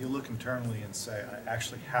what point do you look internally and say, I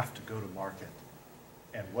actually have to go to market?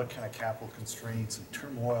 And what kind of capital constraints and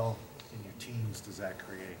turmoil in your teams does that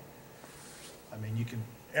create? I mean,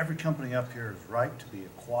 every company up here is ripe to be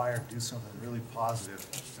acquired, do something really positive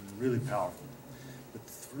and really powerful. But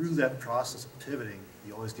through that process of pivoting,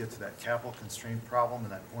 you always get to that capital constraint problem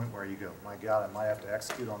and that point where you go, my God, I might have to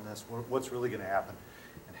execute on this. What's really going to happen?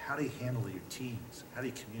 And how do you handle your teams? How do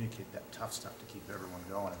you communicate that tough stuff to keep everyone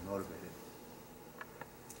going and motivated?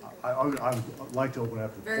 I would like to open it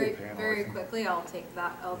up to the full panel. Very quickly, I'll take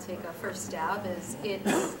a first stab.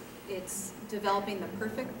 It's developing the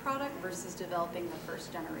perfect product versus developing the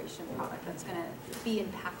first generation product that's going to be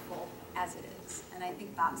impactful as it is. And I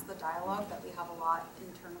think that's the dialogue that we have a lot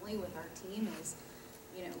internally with our team is,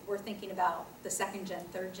 you know, we're thinking about the second gen,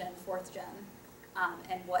 third gen, fourth gen,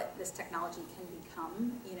 and what this technology can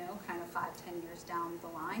become, you know, kind of 5, 10 years down the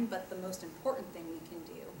line. But the most important thing we can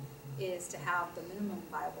do is to have the minimum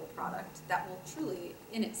viable product that will truly,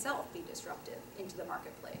 in itself, be disruptive into the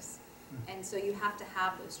marketplace. And so you have to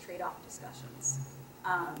have those trade-off discussions.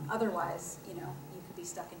 Otherwise, you know, you could be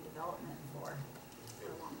stuck in development for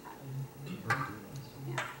a long time.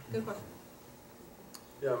 Yeah, good question.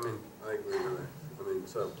 Yeah, I mean, I agree with that. I mean,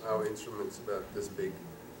 so our instrument's about this big.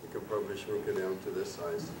 You can probably shrink it down to this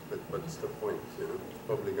size, but what's the point? You know, it's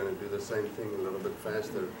probably going to do the same thing a little bit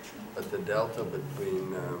faster, but the delta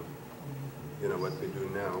between, you know, what we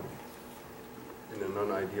do now in a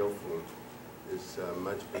non-ideal form is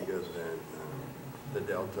much bigger than the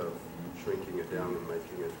delta of shrinking it down and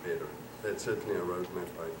making it better. That's certainly a roadmap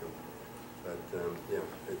item. But yeah,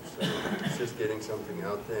 it's just getting something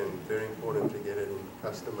out there, and very important to get it in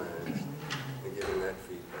customer hands and getting that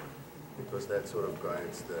feedback, because that sort of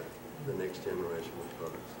guides the next generation of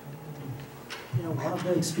products. You know, one of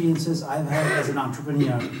the experiences I've had as an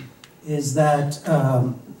entrepreneur is that,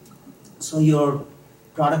 so your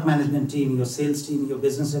product management team, your sales team, your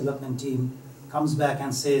business development team comes back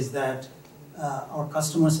and says that our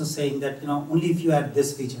customers are saying that, you know, only if you add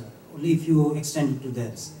this feature, only if you extend it to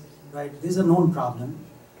this, right? This is a known problem.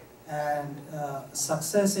 And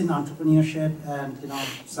success in entrepreneurship and, you know,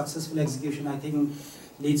 successful execution, I think,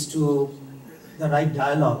 leads to the right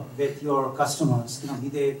dialogue with your customers. You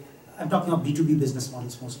know, I'm talking of B2B business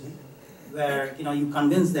models mostly, where, you know, you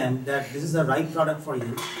convince them that this is the right product for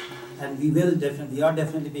you, and we are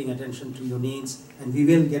definitely paying attention to your needs, and we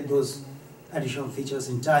will get those additional features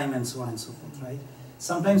in time, and so on and so forth, right?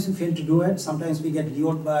 Sometimes we fail to do it. Sometimes we get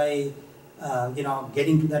lured by, you know,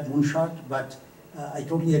 getting to that moonshot. But I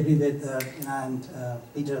totally agree with Dena and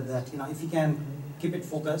Pieter that, you know, if we can keep it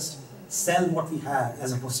focused, sell what we have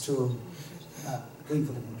as opposed to going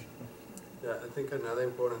for the moonshot. Yeah, I think another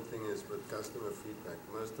important thing is with customer feedback.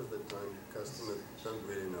 Most of the time, customers don't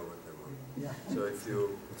really know what they want. Yeah. So if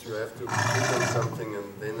you have to give them something, and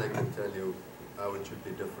then they can tell you how it should be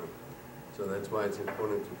different. So that's why it's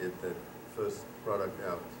important to get that first product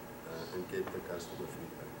out and get the customer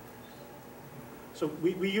feedback. So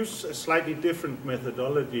we use a slightly different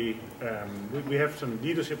methodology. We have some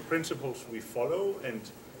leadership principles we follow, and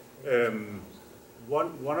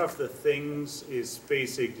one of the things is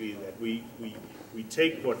basically that we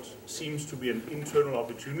take what seems to be an internal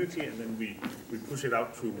opportunity and then we push it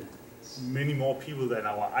out to many more people than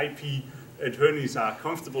our IP attorneys are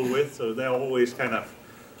comfortable with. So they're always kind of,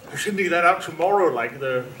 "We're sending that out tomorrow, like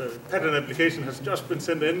the patent application has just been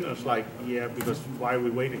sent in." It's like, yeah, because why are we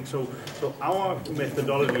waiting? So our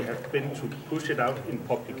methodology has been to push it out in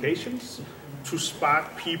publications to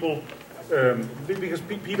spark people, because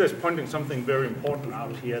Pieter is pointing something very important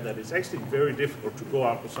out here, that it's actually very difficult to go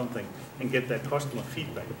out with something and get that customer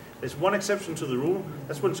feedback. There's one exception to the rule.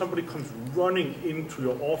 That's when somebody comes running into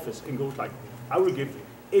your office and goes like, "I will give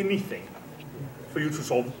anything for you to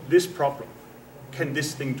solve this problem. Can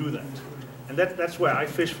this thing do that?" And that's where I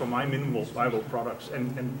fish for my minimal viable products.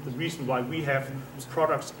 And the reason why we have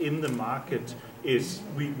products in the market is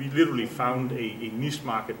we literally found a niche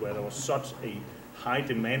market where there was such a high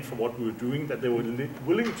demand for what we were doing that they were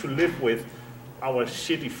willing to live with our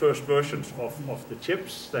shitty first versions of the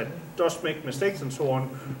chips that does make mistakes and so on,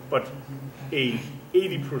 but a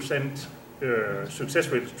 80% success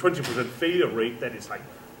rate, 20% failure rate, that is like,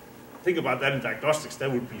 think about that in diagnostics,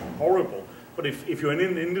 that would be horrible. But if you're in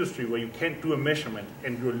an industry where you can't do a measurement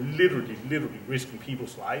and you're literally risking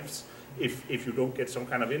people's lives if you don't get some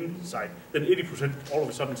kind of insight, then 80% all of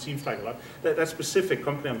a sudden seems like a lot. That specific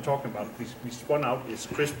company I'm talking about, we spun out is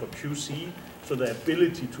CRISPR QC, so the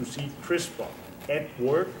ability to see CRISPR at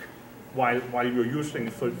work while you're using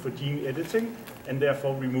it for gene editing, and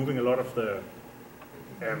therefore removing a lot of the,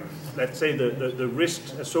 let's say, the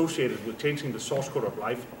risks associated with changing the source code of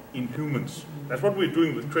life in humans. That's what we're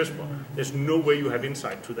doing with CRISPR. There's no way you have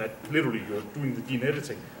insight to that. Literally, you're doing the gene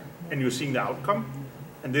editing, and you're seeing the outcome.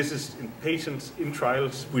 And this is in patients, in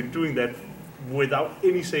trials. We're doing that without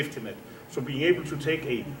any safety net. So being able to take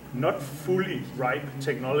a not fully ripe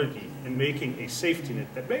technology and making a safety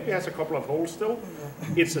net that maybe has a couple of holes still,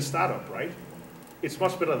 it's a startup, right? It's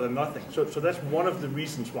much better than nothing. So that's one of the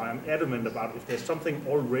reasons why I'm adamant about if there's something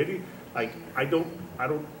already, like I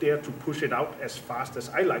don't dare to push it out as fast as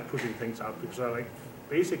I like pushing things out, because I like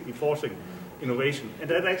basically forcing innovation. And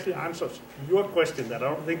that actually answers your question that I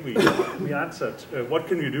don't think we answered. What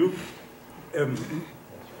can you do?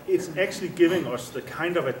 It's actually giving us the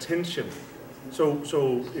kind of attention. So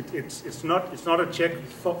it's not a check.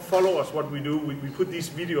 Follow us what we do. We put these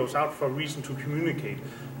videos out for a reason, to communicate,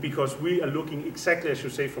 because we are looking exactly as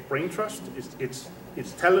you say for brain trust.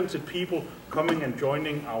 It's talented people coming and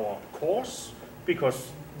joining our course,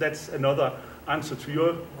 because that's another answer to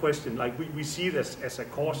your question. Like we see this as a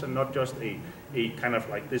course and not just a kind of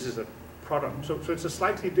like this is a product. So it's a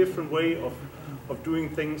slightly different way of doing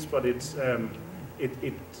things, but it's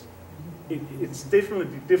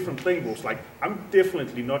definitely different playing rules. Like I'm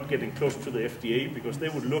definitely not getting close to the FDA, because they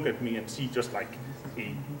would look at me and see just like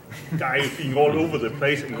a guy being all over the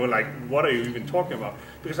place and go like, what are you even talking about?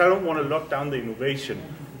 Because I don't want to lock down the innovation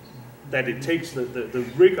that it takes, the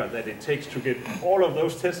rigor that it takes to get all of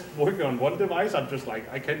those tests working on one device. I'm just like,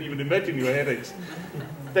 I can't even imagine your headaches.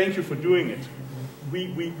 Thank you for doing it. We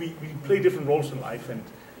play different roles in life, and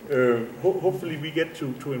hopefully we get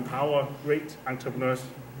to empower great entrepreneurs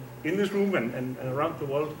in this room and around the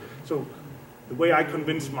world. So the way I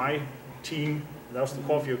convince my team, that was the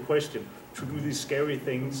core of your question, to do these scary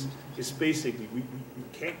things is basically we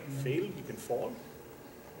can't fail, we can fall,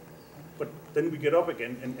 but then we get up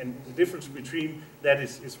again, and the difference between that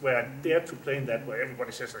is where I dare to play in that, where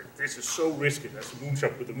everybody says like, this is so risky, there's a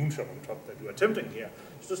moonshot with the moonshot on top that you're attempting here.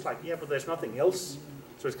 It's just like, yeah, but there's nothing else.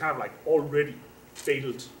 So it's kind of like already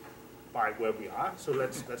failed by where we are. So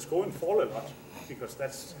let's go and fall a lot, because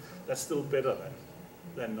that's still better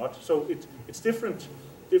than not. So it's different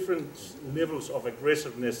levels of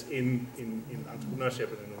aggressiveness in entrepreneurship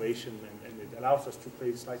and innovation, and it allows us to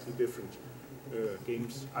play slightly different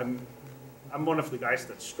games. I'm one of the guys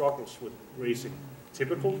that struggles with raising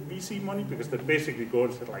typical VC money, because they basically go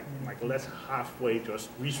and say like, Michael, that's halfway just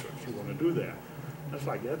research you want to do there. That's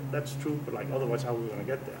like, yeah, that's true, but like otherwise how are we going to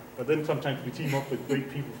get there? But then sometimes we team up with great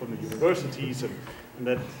people from the universities, and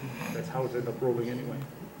that's how it ends up rolling anyway.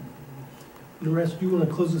 Naresh, do you want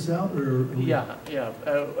to close this out, or? Yeah.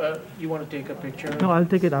 You want to take a picture? No, I'll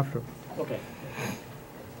take it after. Okay.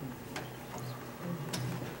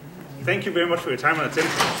 Thank you very much for your time and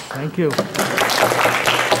attention. Thank you.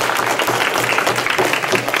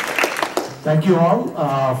 Thank you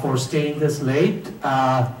all for staying this late.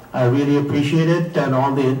 I really appreciate it, and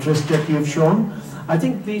all the interest that you've shown. I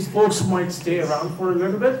think these folks might stay around for a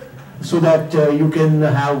little bit so that you can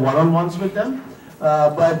have one-on-ones with them.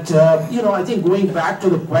 I think going back to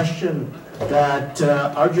the question that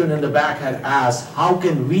Arjun in the back had asked, how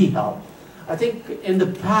can we help? I think in the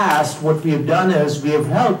past, what we have done is we have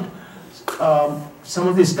helped some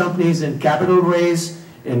of these companies in capital raise,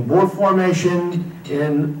 in board formation,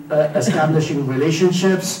 in establishing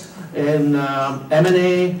relationships, in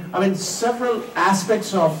M&A, I mean, several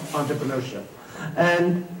aspects of entrepreneurship.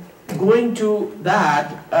 And going to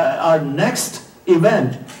that, our next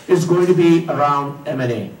event is going to be around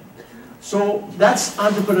M&A. So that's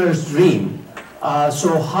entrepreneur's dream.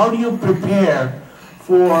 So how do you prepare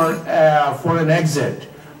for an exit?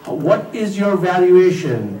 What is your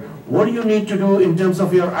valuation? What do you need to do in terms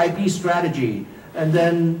of your IP strategy? And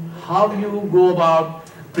then how do you go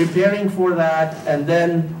about preparing for that? And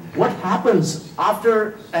then what happens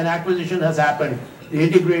after an acquisition has happened? The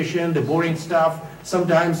integration, the boring stuff.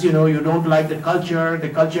 Sometimes, you know, you don't like the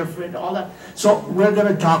culture fit, all that. So we're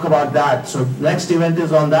going to talk about that. So next event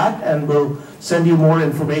is on that, and we'll send you more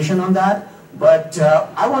information on that. But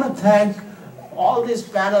I want to thank all these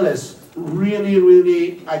panelists. Really,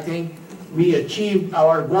 really, I think we achieved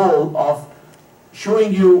our goal of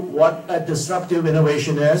showing you what a disruptive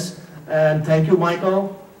innovation is. And thank you,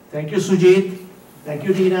 Michael. Thank you, Sujit. Thank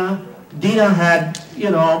you, Dena. Dena had, you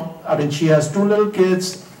know, I mean, she has 2 little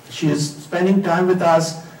kids. She is spending time with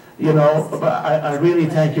us. You know, I really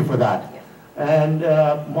thank you for that. And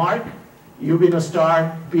Mark, you've been a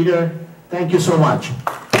star. Pieter, thank you so much.